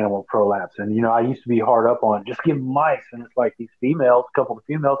an animal prolapse. And I used to be hard up on just give them mice, and it's like these females, a couple of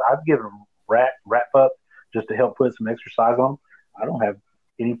females, I've given them rat pup just to help put some exercise on them. I don't have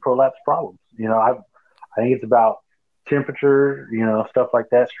any prolapse problems. I think it's about temperature, stuff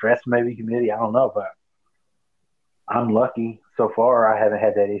like that, stress, maybe humidity. I don't know, but I'm lucky so far. I haven't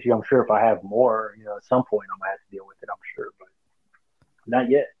had that issue. I'm sure if I have more, at some point I might have to deal with it. I'm sure, but not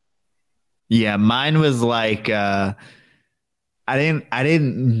yet. Yeah, mine was like I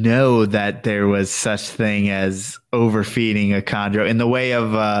didn't know that there was such thing as overfeeding a chondro in the way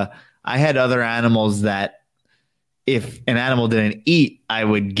of I had other animals that if an animal didn't eat, I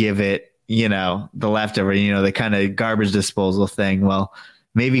would give it, the leftover, the kind of garbage disposal thing. Well,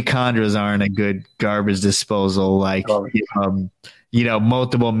 maybe chondros aren't a good garbage disposal, like,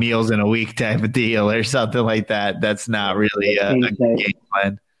 multiple meals in a week type of deal or something like that. That's not really a game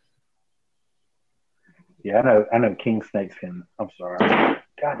plan. Yeah, I know king snakes can. I'm sorry. God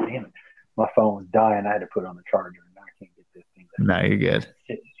damn it. My phone was dying. I had to put it on the charger, and I can't get this thing. No, you're good.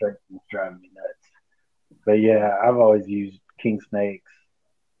 It's driving me nuts. But yeah, I've always used king snakes.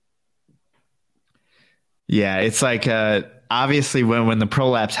 Yeah, it's like obviously when the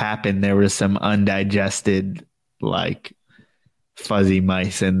prolapse happened, there was some undigested like fuzzy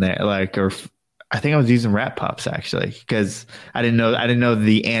mice in there, like or I think I was using rat pups actually because I didn't know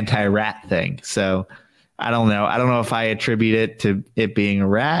the anti-rat thing. So I don't know. I don't know if I attribute it to it being a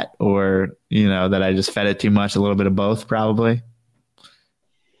rat or, that I just fed it too much, a little bit of both probably.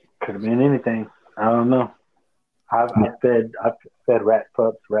 Could have been anything. I don't know. I've fed rat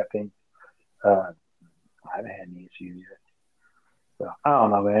pups, rat pink. I haven't had any issues yet. So I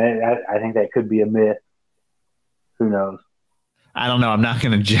don't know, man. I think that could be a myth. Who knows? I don't know. I'm not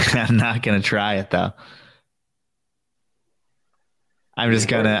gonna. I'm not gonna try it though. I'm just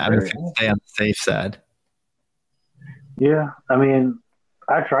gonna stay on the safe side. Yeah, I mean,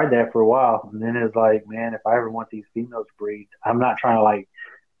 I tried that for a while, and then it's like, man, if I ever want these females to breed, I'm not trying to like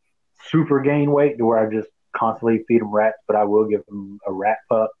super gain weight to where I just constantly feed them rats, but I will give them a rat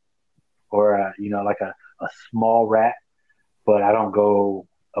pup or like a small rat, but I don't go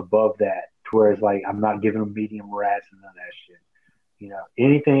above that to where it's like I'm not giving them medium rats and none of that shit.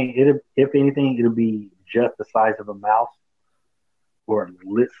 If anything, it'll be just the size of a mouse or a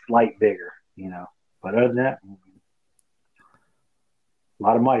slight bigger, But other than that, a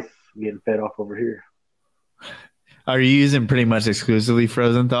lot of mice getting fed off over here. Are you using pretty much exclusively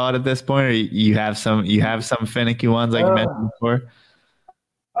frozen thawed at this point, or you have some finicky ones like you mentioned before?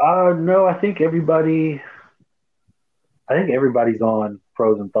 No, I think everybody's on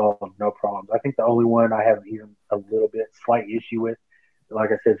frozen thawed, no problems. I think the only one I have even a little bit slight issue with, like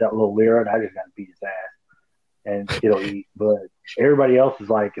I said, that little Lyra, and I just got to beat his ass, and it'll eat. But everybody else is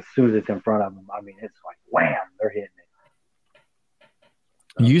like, as soon as it's in front of them, I mean, it's like wham, they're hitting it.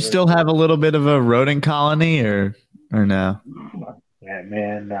 You still have a little bit of a rodent colony, or no? Yeah,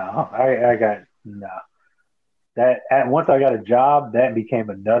 man, no. I got no. Once I got a job, that became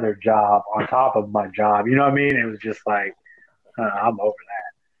another job on top of my job. You know what I mean? It was just like I'm over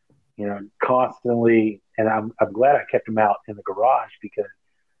that. Constantly, and I'm glad I kept them out in the garage because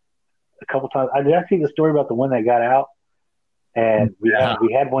a couple times I did see the story about the one that got out, and we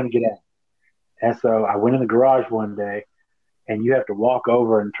had one get out, and so I went in the garage one day. And you have to walk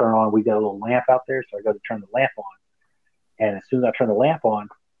over and turn on. We got a little lamp out there, so I go to turn the lamp on. And as soon as I turn the lamp on,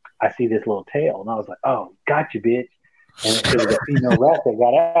 I see this little tail, and I was like, "Oh, gotcha, bitch!" And it was a female rat that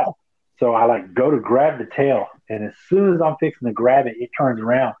got out. So I go to grab the tail, and as soon as I'm fixing to grab it, it turns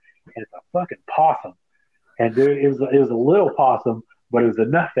around, and it's a fucking possum. And dude, it was a little possum, but it was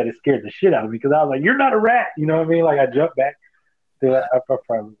enough that it scared the shit out of me because I was like, "You're not a rat," you know what I mean? Like I jumped back. Dude, I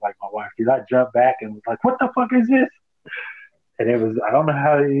probably was like my wife. Dude, I jumped back and was like, "What the fuck is this?" And it was, I don't know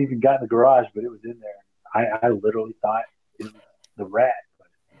how it even got in the garage, but it was in there. I literally thought it was the rat.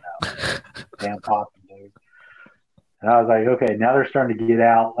 But damn possum, dude. And I was like, okay, now they're starting to get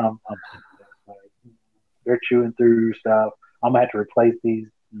out. They're chewing through stuff. I'm going to have to replace these.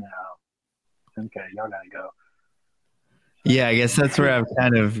 No. Okay, y'all got to go. Yeah, I guess that's where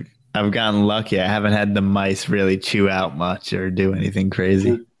I've gotten lucky. I haven't had the mice really chew out much or do anything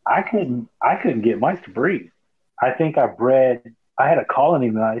crazy. Dude, I couldn't get mice to breed. I think I had a colony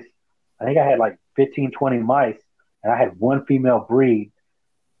of mice. I think I had like 15, 20 mice, and I had one female breed,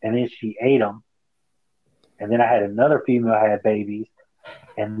 and then she ate them. And then I had another female had babies,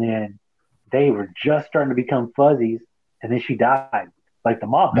 and then they were just starting to become fuzzies, and then she died. Like the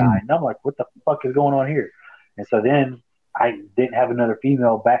mom died. And I'm like, what the fuck is going on here? And so then I didn't have another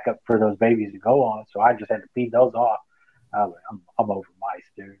female backup for those babies to go on, so I just had to feed those off. I was like, I'm over mice,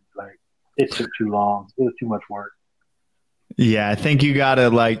 dude. Like, it took too long. It was too much work. Yeah, I think you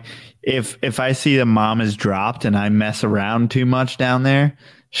gotta if I see the mom is dropped and I mess around too much down there,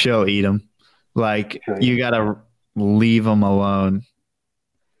 she'll eat them. You gotta leave them alone.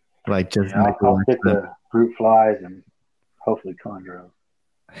 I'll pick the fruit flies and hopefully chondros.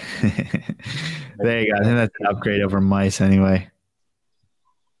 There you go. I think that's an upgrade over mice anyway.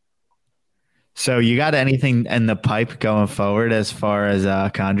 So you got anything in the pipe going forward as far as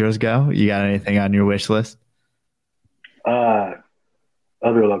chondros go? You got anything on your wish list?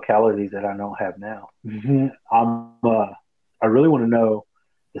 Other localities that I don't have now. I really want to know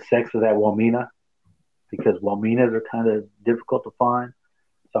the sex of that Wamina because Waminas are kind of difficult to find.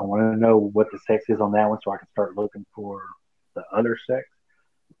 So I want to know what the sex is on that one so I can start looking for the other sex.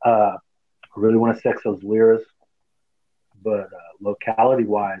 I really want to sex those Lyras, but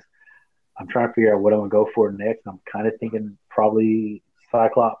locality-wise, I'm trying to figure out what I'm going to go for next. I'm kind of thinking probably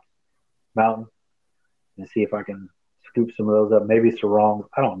Cyclops Mountain and see if I can scoop some of those up. Maybe Sarongs.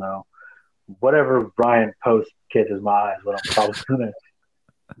 I don't know. Whatever Brian posts catches my eye is what I'm probably going to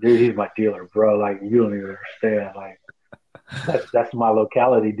 – dude, he's my dealer, bro. Like, you don't even understand. Like, that's my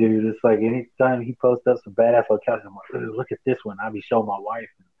locality, dude. It's like anytime he posts up some badass localities, I'm like, look at this one. I'll be showing my wife.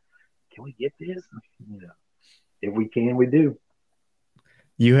 Can we get this? If we can, we do.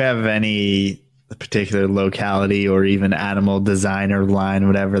 You have any a particular locality or even animal design or line,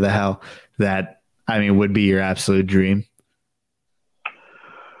 whatever the hell that, I mean, would be your absolute dream?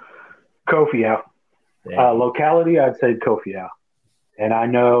 Kofiau. Locality, I'd say Kofiau. And I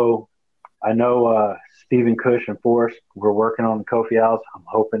know Stephen Cush and Forrest were working on the Kofiaus. I'm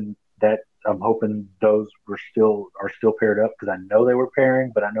hoping those are still paired up because I know they were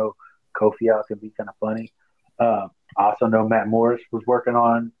pairing, but I know Kofiau can be kind of funny. I also know Matt Morris was working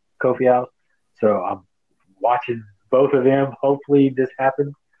on Kofiaus, so I'm watching both of them. Hopefully this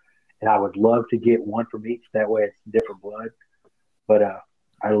happens, and I would love to get one from each. That way it's different blood. But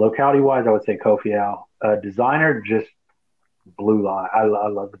locality wise, I would say Kofiau. Designer, just blue line. I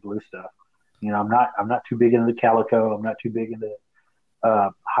love the blue stuff. You know, I'm not too big into the calico. I'm not too big into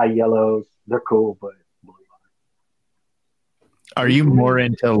high yellows. They're cool, but blue line. Are you more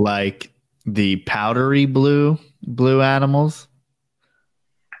into like the powdery blue animals?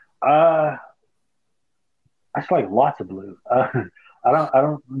 I just like lots of blue. I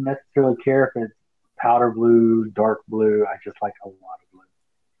don't necessarily care if it's powder blue, dark blue. I just like a lot of blue.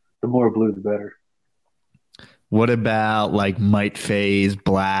 The more blue, the better. What about like Might Phase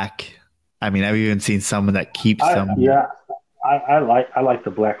black? I mean, I've even seen someone that keeps some. Yeah, I like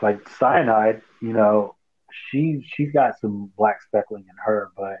the black. Like Cyanide, you know, she's got some black speckling in her,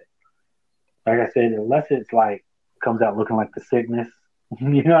 but like I said, unless it's like comes out looking like the Cygnus,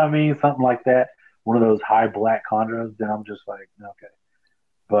 you know what I mean, something like that, one of those high black chondros, then I'm just like, okay.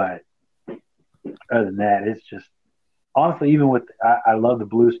 But other than that, it's just honestly, even with I love the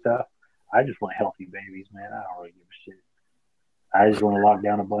blue stuff. I just want healthy babies, man. I don't really give a shit. I just want to lock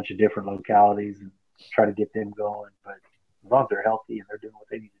down a bunch of different localities and try to get them going. But as long as they're healthy and they're doing what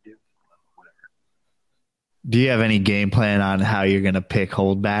they need to do, whatever. Do you have any game plan on how you're going to pick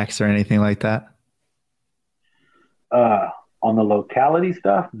holdbacks or anything like that? On the locality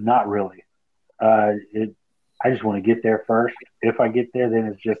stuff, not really. I just want to get there first. If I get there, then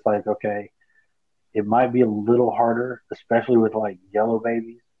it's just like, okay, it might be a little harder, especially with like yellow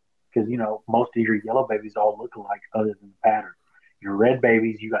babies. Because, you know, most of your yellow babies all look alike other than the pattern. Your red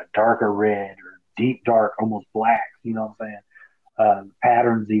babies, you got darker red or deep dark, almost black. You know what I'm saying?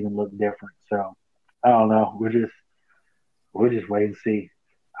 Patterns even look different. So, I don't know. We'll just wait and see.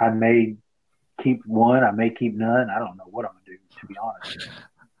 I may keep one. I may keep none. I don't know what I'm going to do, to be honest.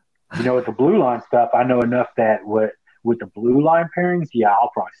 You know, with the blue line stuff, I know enough that with the blue line pairings, yeah,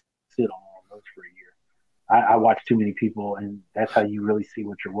 I'll probably sit on all of those for a year. I watch too many people, and that's how you really see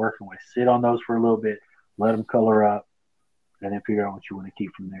what you're working with. Sit on those for a little bit, let them color up, and then figure out what you want to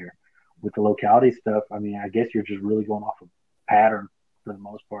keep from there. With the locality stuff, I mean, I guess you're just really going off of pattern for the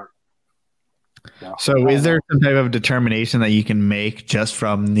most part. So is there some type of determination that you can make just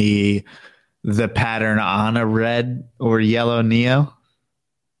from the pattern on a red or yellow Neo?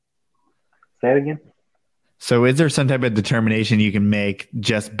 Say it again. So is there some type of determination you can make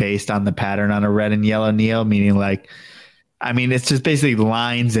just based on the pattern on a red and yellow Neo? Meaning like, I mean, it's just basically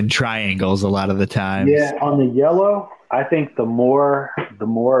lines and triangles a lot of the time. Yeah, on the yellow, I think the more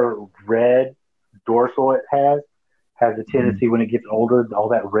red dorsal it has a tendency when it gets older, all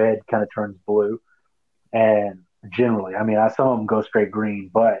that red kind of turns blue. And generally, I mean, some of them go straight green,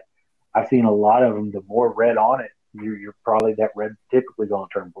 but I've seen a lot of them, the more red on it, you're probably that red typically going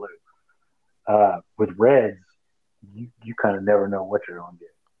to turn blue. With reds, you kind of never know what you're going to get.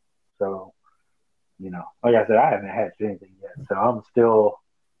 So, you know, like I said, I haven't hatched anything yet. So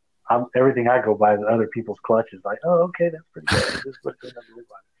everything I go by is other people's clutches. Like, oh, okay, that's pretty good. This is what it's going to look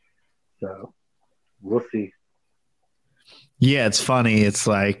like. So we'll see. Yeah, it's funny. It's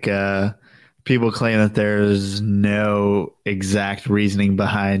like people claim that there's no exact reasoning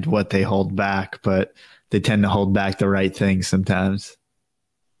behind what they hold back, but they tend to hold back the right things sometimes.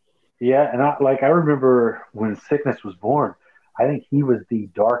 Yeah, and I remember when Cygnus was born, I think he was the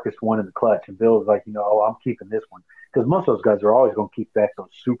darkest one in the clutch. And Bill was like, you know, oh, I'm keeping this one. Because most of those guys are always going to keep back those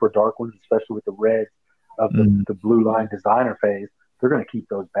super dark ones, especially with the reds of the blue line designer phase. They're going to keep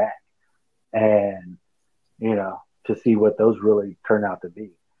those back. And, you know, to see what those really turn out to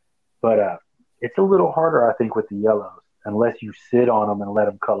be. But it's a little harder, I think, with the yellows, unless you sit on them and let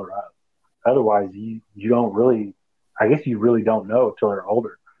them color up. Otherwise, you don't really – I guess you really don't know until they're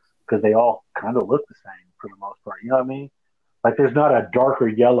older. Because they all kind of look the same for the most part. You know what I mean? Like there's not a darker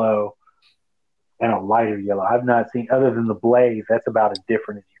yellow and a lighter yellow. I've not seen, other than the blaze, that's about as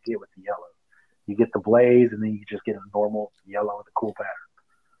different as you get with the yellow. You get the blaze and then you just get a normal yellow with a cool pattern.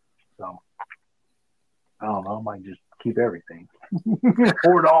 So, I don't know. I might just keep everything.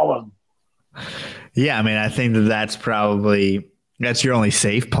 Hoard all of them. Yeah, I mean, I think that's your only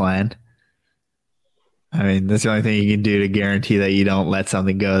safe plan. I mean, that's the only thing you can do to guarantee that you don't let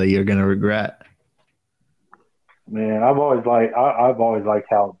something go that you're going to regret. Man, I've always liked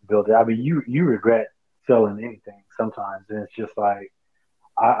how Bill did. I mean, you regret selling anything sometimes, and it's just like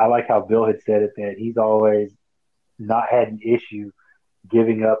I like how Bill had said it that he's always not had an issue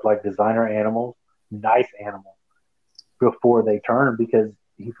giving up like designer animals, nice animals before they turn because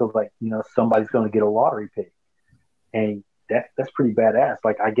he feels like somebody's going to get a lottery pick, and that's pretty badass.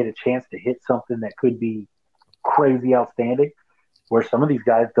 Like I get a chance to hit something that could be crazy outstanding, where some of these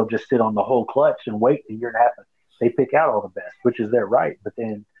guys they'll just sit on the whole clutch and wait a year and a half. They pick out all the best, which is their right. But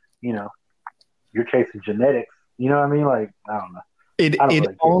then you know you're chasing genetics. You know what I mean? Like I don't know. It Really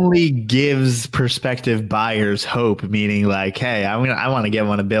only gives prospective buyers hope, meaning like, hey, I want to get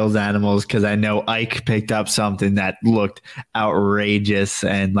one of Bill's animals because I know Ike picked up something that looked outrageous,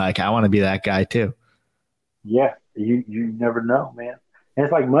 and like I want to be that guy too. Yeah, you never know, man. And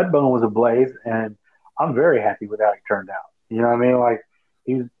it's like Mudbone was a blaze, and I'm very happy with how he turned out. You know what I mean? Like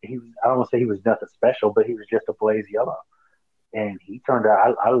he was I don't want to say he was nothing special, but he was just a blaze yellow, and he turned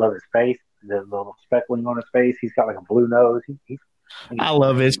out. I love his face, the little speckling on his face. He's got like a blue nose. I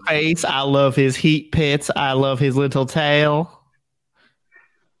love his face. I love his heat pits. I love his little tail.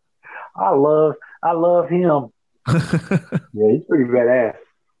 I love him. Yeah, he's pretty badass.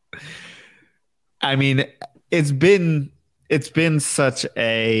 I mean, it's been such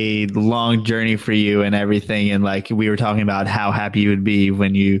a long journey for you and everything, and like we were talking about how happy you would be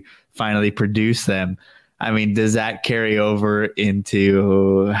when you finally produce them. I mean, does that carry over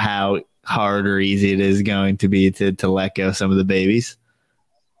into how hard or easy it is going to be to let go some of the babies?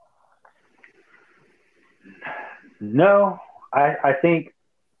 No, I think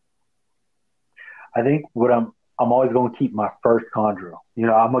what I'm always going to keep my first chondro.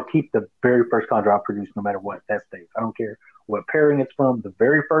 I'm going to keep the very first chondro I produce no matter what that stays. I don't care what pairing it's from. The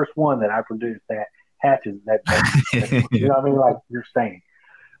very first one that I produce that hatches that you know what I mean? Like you're staying.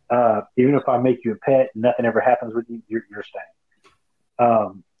 Even if I make you a pet, nothing ever happens with you, you're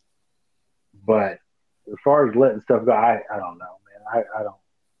staying. But as far as letting stuff go, I don't know, man.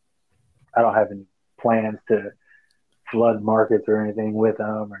 I don't have any plans to flood markets or anything with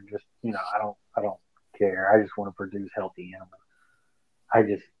them, or just I don't care. I just want to produce healthy animals. I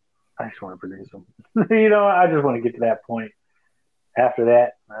just want to produce them. I just want to get to that point. After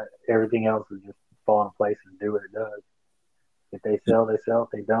that, everything else is just fall in place and do what it does. If they sell, they sell. If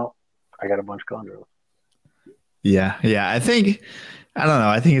they don't, I got a bunch of chondros. Yeah. I think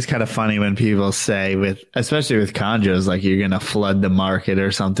it's kind of funny when people say especially with chondros, like you're going to flood the market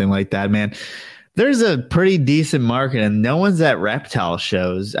or something like that, man. There's a pretty decent market and no one's at reptile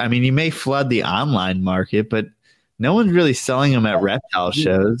shows. I mean, you may flood the online market, but no one's really selling them at reptile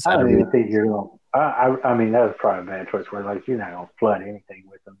shows. I don't even think you're going to. I mean, that was probably a bad choice where like you're not going to flood anything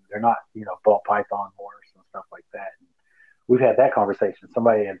with them. They're not, ball python morphs and stuff like that. And we've had that conversation.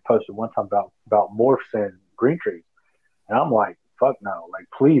 Somebody had posted one time about morphs and green trees. And I'm like, fuck no. Like,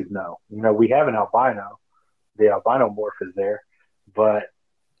 please no. We have an albino. The albino morph is there. But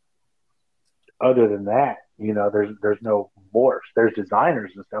other than that, there's no morphs. There's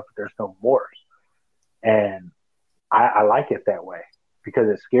designers and stuff, but there's no morphs. And I like it that way because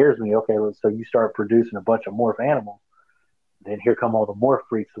it scares me. Okay, so you start producing a bunch of morph animals, then here come all the morph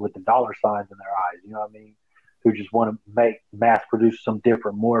freaks with the dollar signs in their eyes. You know what I mean? Who just want to mass produce some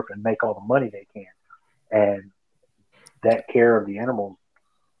different morph and make all the money they can. And that care of the animals,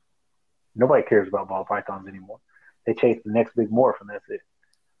 nobody cares about ball pythons anymore. They chase the next big morph and that's it.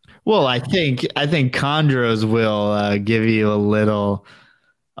 Well, I think chondros will give you a little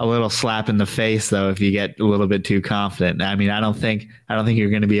slap in the face though if you get a little bit too confident. I mean, I don't think you're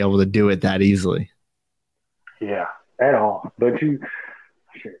going to be able to do it that easily. Yeah, at all. But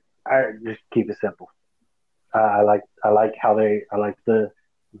I just keep it simple. I like the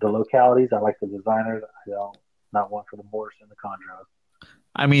localities. I like the designers. I don't not one for the morphs and the chondros.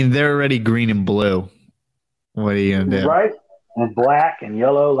 I mean, they're already green and blue. What are you gonna do? Right? And black and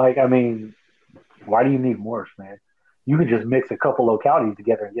yellow. Like, I mean, why do you need morphs, man? You could just mix a couple localities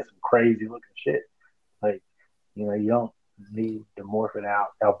together and get some crazy looking shit. Like, you don't need to morph it out.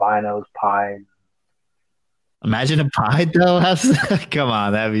 Albinos, pies. Imagine a pied though. Come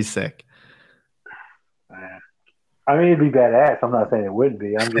on, that'd be sick. I mean, it'd be badass. I'm not saying it wouldn't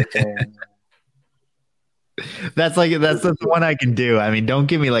be. I'm just saying. That's the one I can do. I mean, don't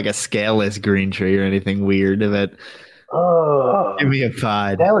give me like a scaleless green tree or anything weird. But give me a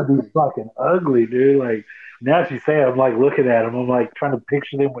pied. That would be fucking ugly, dude. Like now, that you say, I'm like looking at them. I'm like trying to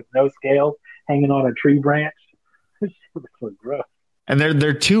picture them with no scales hanging on a tree branch. This shit looks rough. And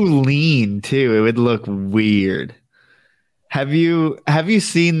they're too lean too. It would look weird. Have you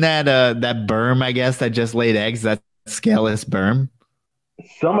seen that berm? I guess that just laid eggs. That scaleless berm.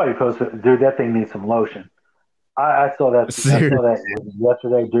 Somebody posted, dude. That thing needs some lotion. I saw that. I Seriously. saw that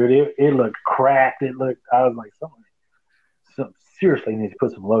yesterday, dude. It looked cracked. It looked. I was like, some seriously needs to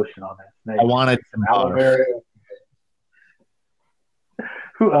put some lotion on that I snake. wanted Like some to aloe barf. vera.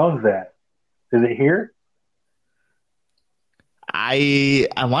 Who owns that? Is it here? I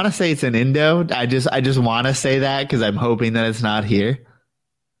want to say it's an Indo. I just want to say that because I'm hoping that it's not here.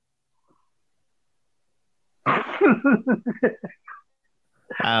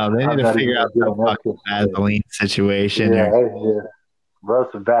 Oh, they need I'm to not even figure out gonna get some on that fucking kid's snake. Vaseline situation Yeah, or. it's just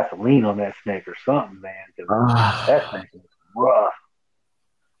rub some Vaseline on that snake or something, man. Because that Ah, snake is rough.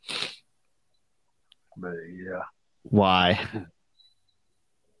 But yeah, why?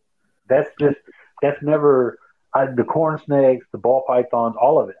 that's just that's never the corn snakes, the ball pythons,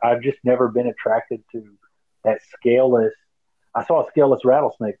 all of it. I've just never been attracted to that scaleless. I saw a scaleless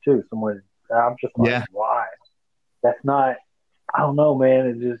rattlesnake too. Somewhere I'm just like, Yeah, why? That's not. I don't know, man.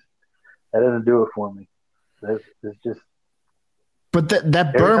 It just that doesn't do it for me. It's just but that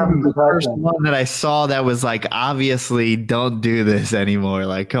every berm time was you the touch first them, one that I saw that was like obviously don't do this anymore.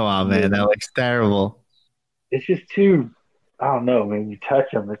 Like, come on, man, that yeah, looks terrible. it's just too. I don't know, man. You touch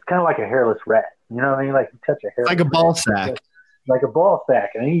them, it's kind of like a hairless rat. You know what I mean? Like you touch a It's like hairless a rat, ball sack. like a ball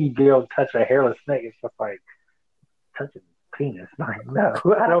sack, and then you go touch a hairless snake. It's just like touching penis. Like no,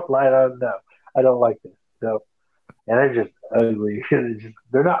 I don't like. No, I don't like this. So, and they're just ugly.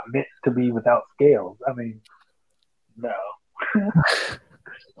 They're not meant to be without scales. I mean, no.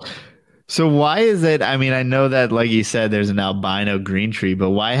 So why is it? I mean, I know that, like you said, there's an albino green tree, but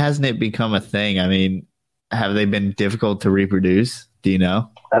why hasn't it become a thing? I mean, have they been difficult to reproduce? Do you know?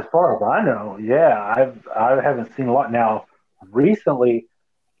 As far as I know, yeah, I haven't seen a lot now. Recently,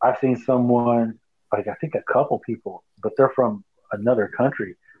 I've seen someone like I think a couple people, but they're from another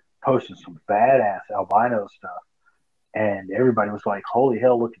country, posting some badass albino stuff, and everybody was like, "Holy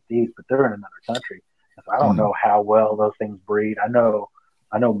hell, look at these!" But they're in another country. So I don't Hmm. know how well those things breed. I know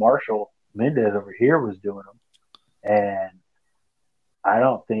Marshall Mendez over here was doing them, and I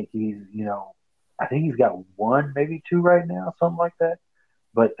don't think I think he's got one, maybe two right now, something like that.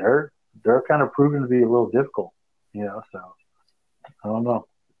 But they're kind of proving to be a little difficult, So I don't know.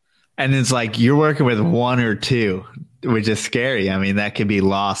 And it's like you're working with one or two, which is scary. I mean, that could be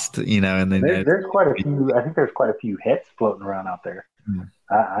lost, and And then there's quite a few. I think there's quite a few hets floating around out there.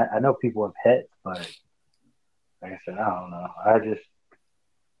 I know people have hets, but like I said, I don't know.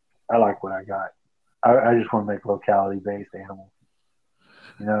 I like what I got. I just want to make locality based animals.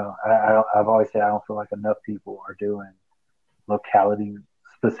 I've always said I don't feel like enough people are doing locality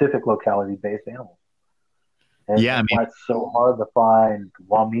specific locality based animals. And yeah, I that's mean, why it's so hard to find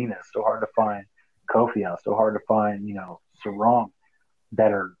Wamina, so hard to find Kofiau, so hard to find, Sarong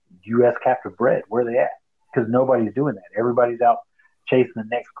that are U.S. captive bred. Where are they at? Because nobody's doing that. Everybody's out chasing the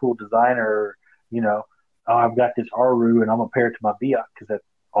next cool designer, you know, oh, I've got this Aru and I'm going to pair it to my Biak because that's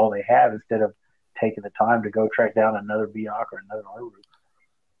all they have instead of taking the time to go track down another Biak or another Aru.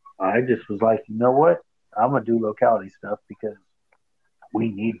 I just was like, you know what? I'm going to do locality stuff because we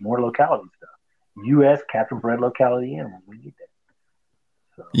need more locality stuff. U.S. captive bred locality animals. We need that.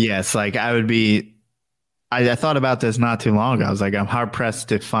 So, yes, like I would be. I thought about this not too long ago. I was like, I'm hard pressed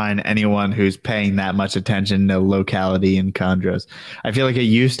to find anyone who's paying that much attention to locality in chondros. I feel like it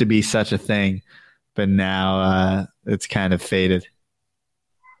used to be such a thing, but now it's kind of faded.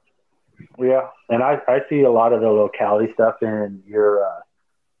 yeah. And I see a lot of the locality stuff in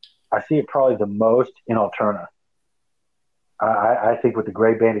I see it probably the most in Alterna. I think with the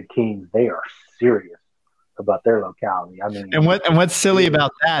Gray Banded Kings, they are serious about their locality. I mean, And what's silly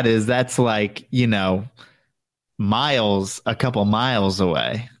about that is that's like, miles, a couple miles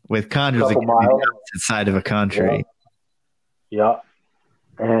away. With a chondros, it couple can be the miles. opposite side of a Yeah. country. Yeah.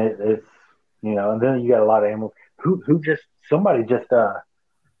 And it's, and then you got a lot of animals. Somebody just,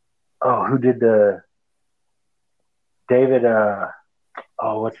 who did the, David,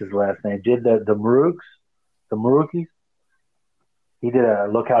 what's his last name? Did the Marukis. He did a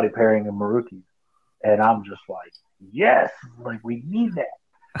locality pairing of Marukis. And I'm just like, yes, like we need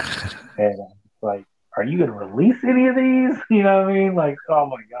that. And like, are you going to release any of these? You know what I mean? Like, oh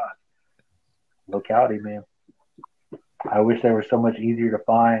my God. Locality, man. I wish they were so much easier to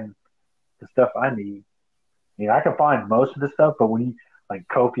find the stuff I need. I can find most of the stuff, but when you, like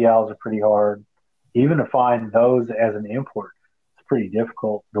copials are pretty hard. Even to find those as an import, it's pretty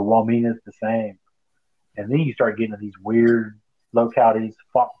difficult. The Wamina is the same. And then you start getting to these weird localities,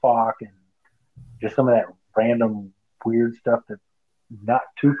 Fok and just some of that random weird stuff that's not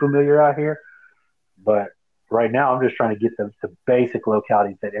too familiar out here. But right now, I'm just trying to get the basic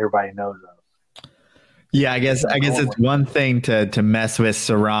localities that everybody knows of. Yeah, I guess it's one thing to mess with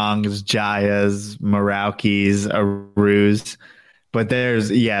sarongs, jayas, Meraukis, arus, but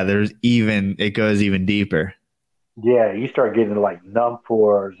it goes even deeper. Yeah, you start getting to like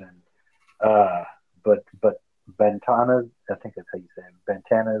numfors and but Ventanas, I think that's how you say it.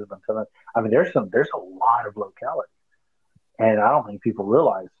 Ventanas. I mean, there's a lot of localities, and I don't think people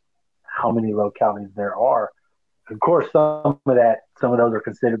realize how many localities there are. Of course, some of those are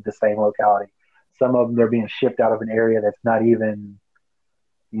considered the same locality. Some of them they're being shipped out of an area that's not even,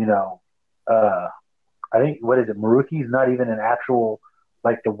 you know, I think what is it? Maruki is not even an actual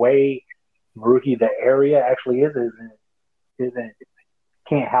like the way Maruki the area actually isn't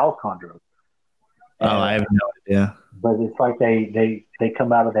can't house chondros. I have no idea. But it's like they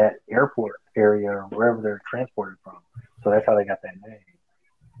come out of that airport area or wherever they're transported from. So that's how they got that name.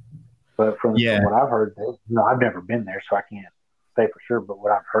 But from what I've heard, I've never been there, so I can't say for sure. But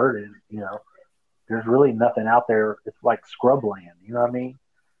what I've heard is, there's really nothing out there. It's like scrub land. You know what I mean?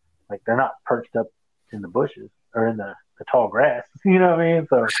 Like they're not perched up in the bushes or in the tall grass. You know what I mean?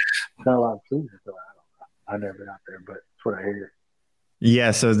 So it's not a lot of food. So I don't know. I've never been out there, but that's what I hear.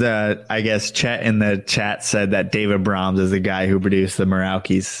 Yeah, so I guess Chet in the chat said that David Brahms is the guy who produced the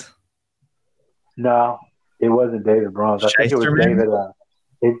Meraukis. No, it wasn't David Brahms. I think it was David.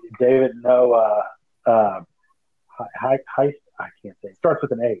 David, no, I can't say. It starts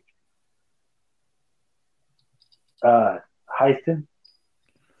with an H. Heiston.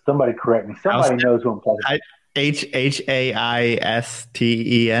 Somebody correct me. Somebody knows who I'm talking about. Haisten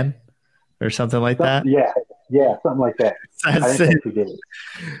or something like that. Yeah, something like that. I think that's who did it.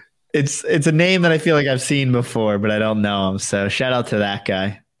 It's a name that I feel like I've seen before, but I don't know him. So shout out to that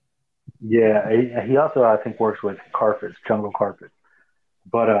guy. Yeah, he also I think works with carpets, jungle carpet.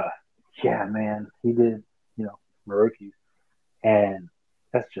 But yeah, man, he did Marukis, and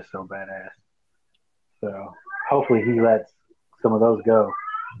that's just so badass. So hopefully he lets some of those go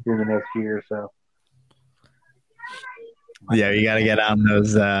in the next year or so. Yeah, you got to get on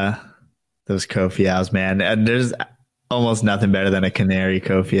those Kofiaus, man. And there's almost nothing better than a canary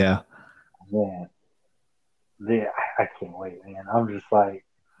Kofiau. Man, I can't wait, man. I'm just like,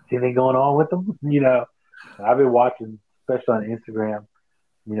 see anything going on with them? I've been watching, especially on Instagram.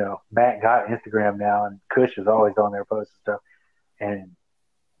 Matt got Instagram now, and Kush is always on there posting stuff. And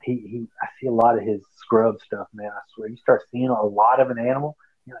I see a lot of his scrub stuff, man. I swear, you start seeing a lot of an animal,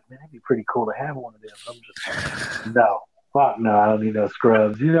 you're like, man, that'd be pretty cool to have one of them. I'm just like, no, fuck no, I don't need no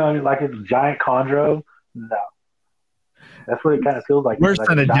scrubs. Like a giant chondro, no. That's what it kind of feels like. Worse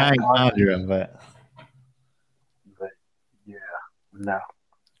than a giant chondro, but yeah, no.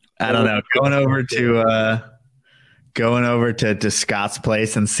 I don't know. Going over to Scott's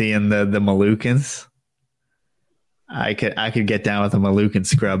place and seeing the Moluccans. I could get down with a Moluccan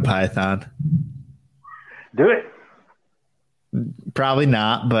scrub python. Do it. Probably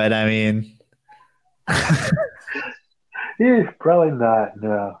not, but I mean, yeah, probably not.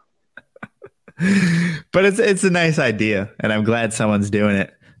 No. But it's a nice idea, and I'm glad someone's doing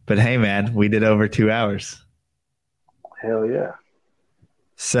it. But hey, man, we did over 2 hours. Hell yeah.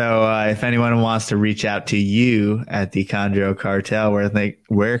 So if anyone wants to reach out to you at the Chondro Cartel,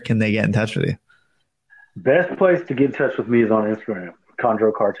 where can they get in touch with you? Best place to get in touch with me is on Instagram,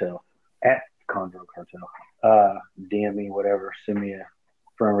 Chondro Cartel, at Chondro Cartel. DM me, whatever. Send me a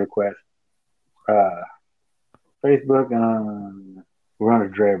friend request. Facebook, we're on a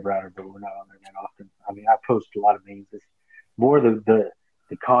Dre Browder, but we're not on there that often. I mean, I post a lot of memes. It's more the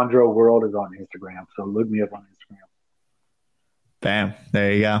Chondro world is on Instagram, so look me up on Instagram. Bam.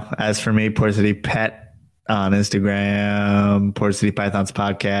 There you go. As for me, Port City Pet on Instagram, Port City Pythons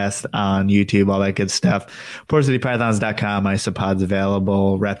podcast on YouTube, all that good stuff. PortCityPythons.com, isopods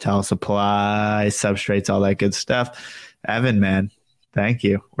available, reptile supply, substrates, all that good stuff. Evan, man, thank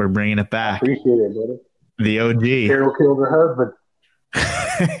you. We're bringing it back. Appreciate it, brother. The OG. Carol killed her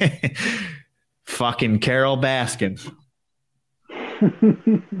husband. Fucking Carol Baskins. You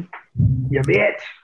bitch.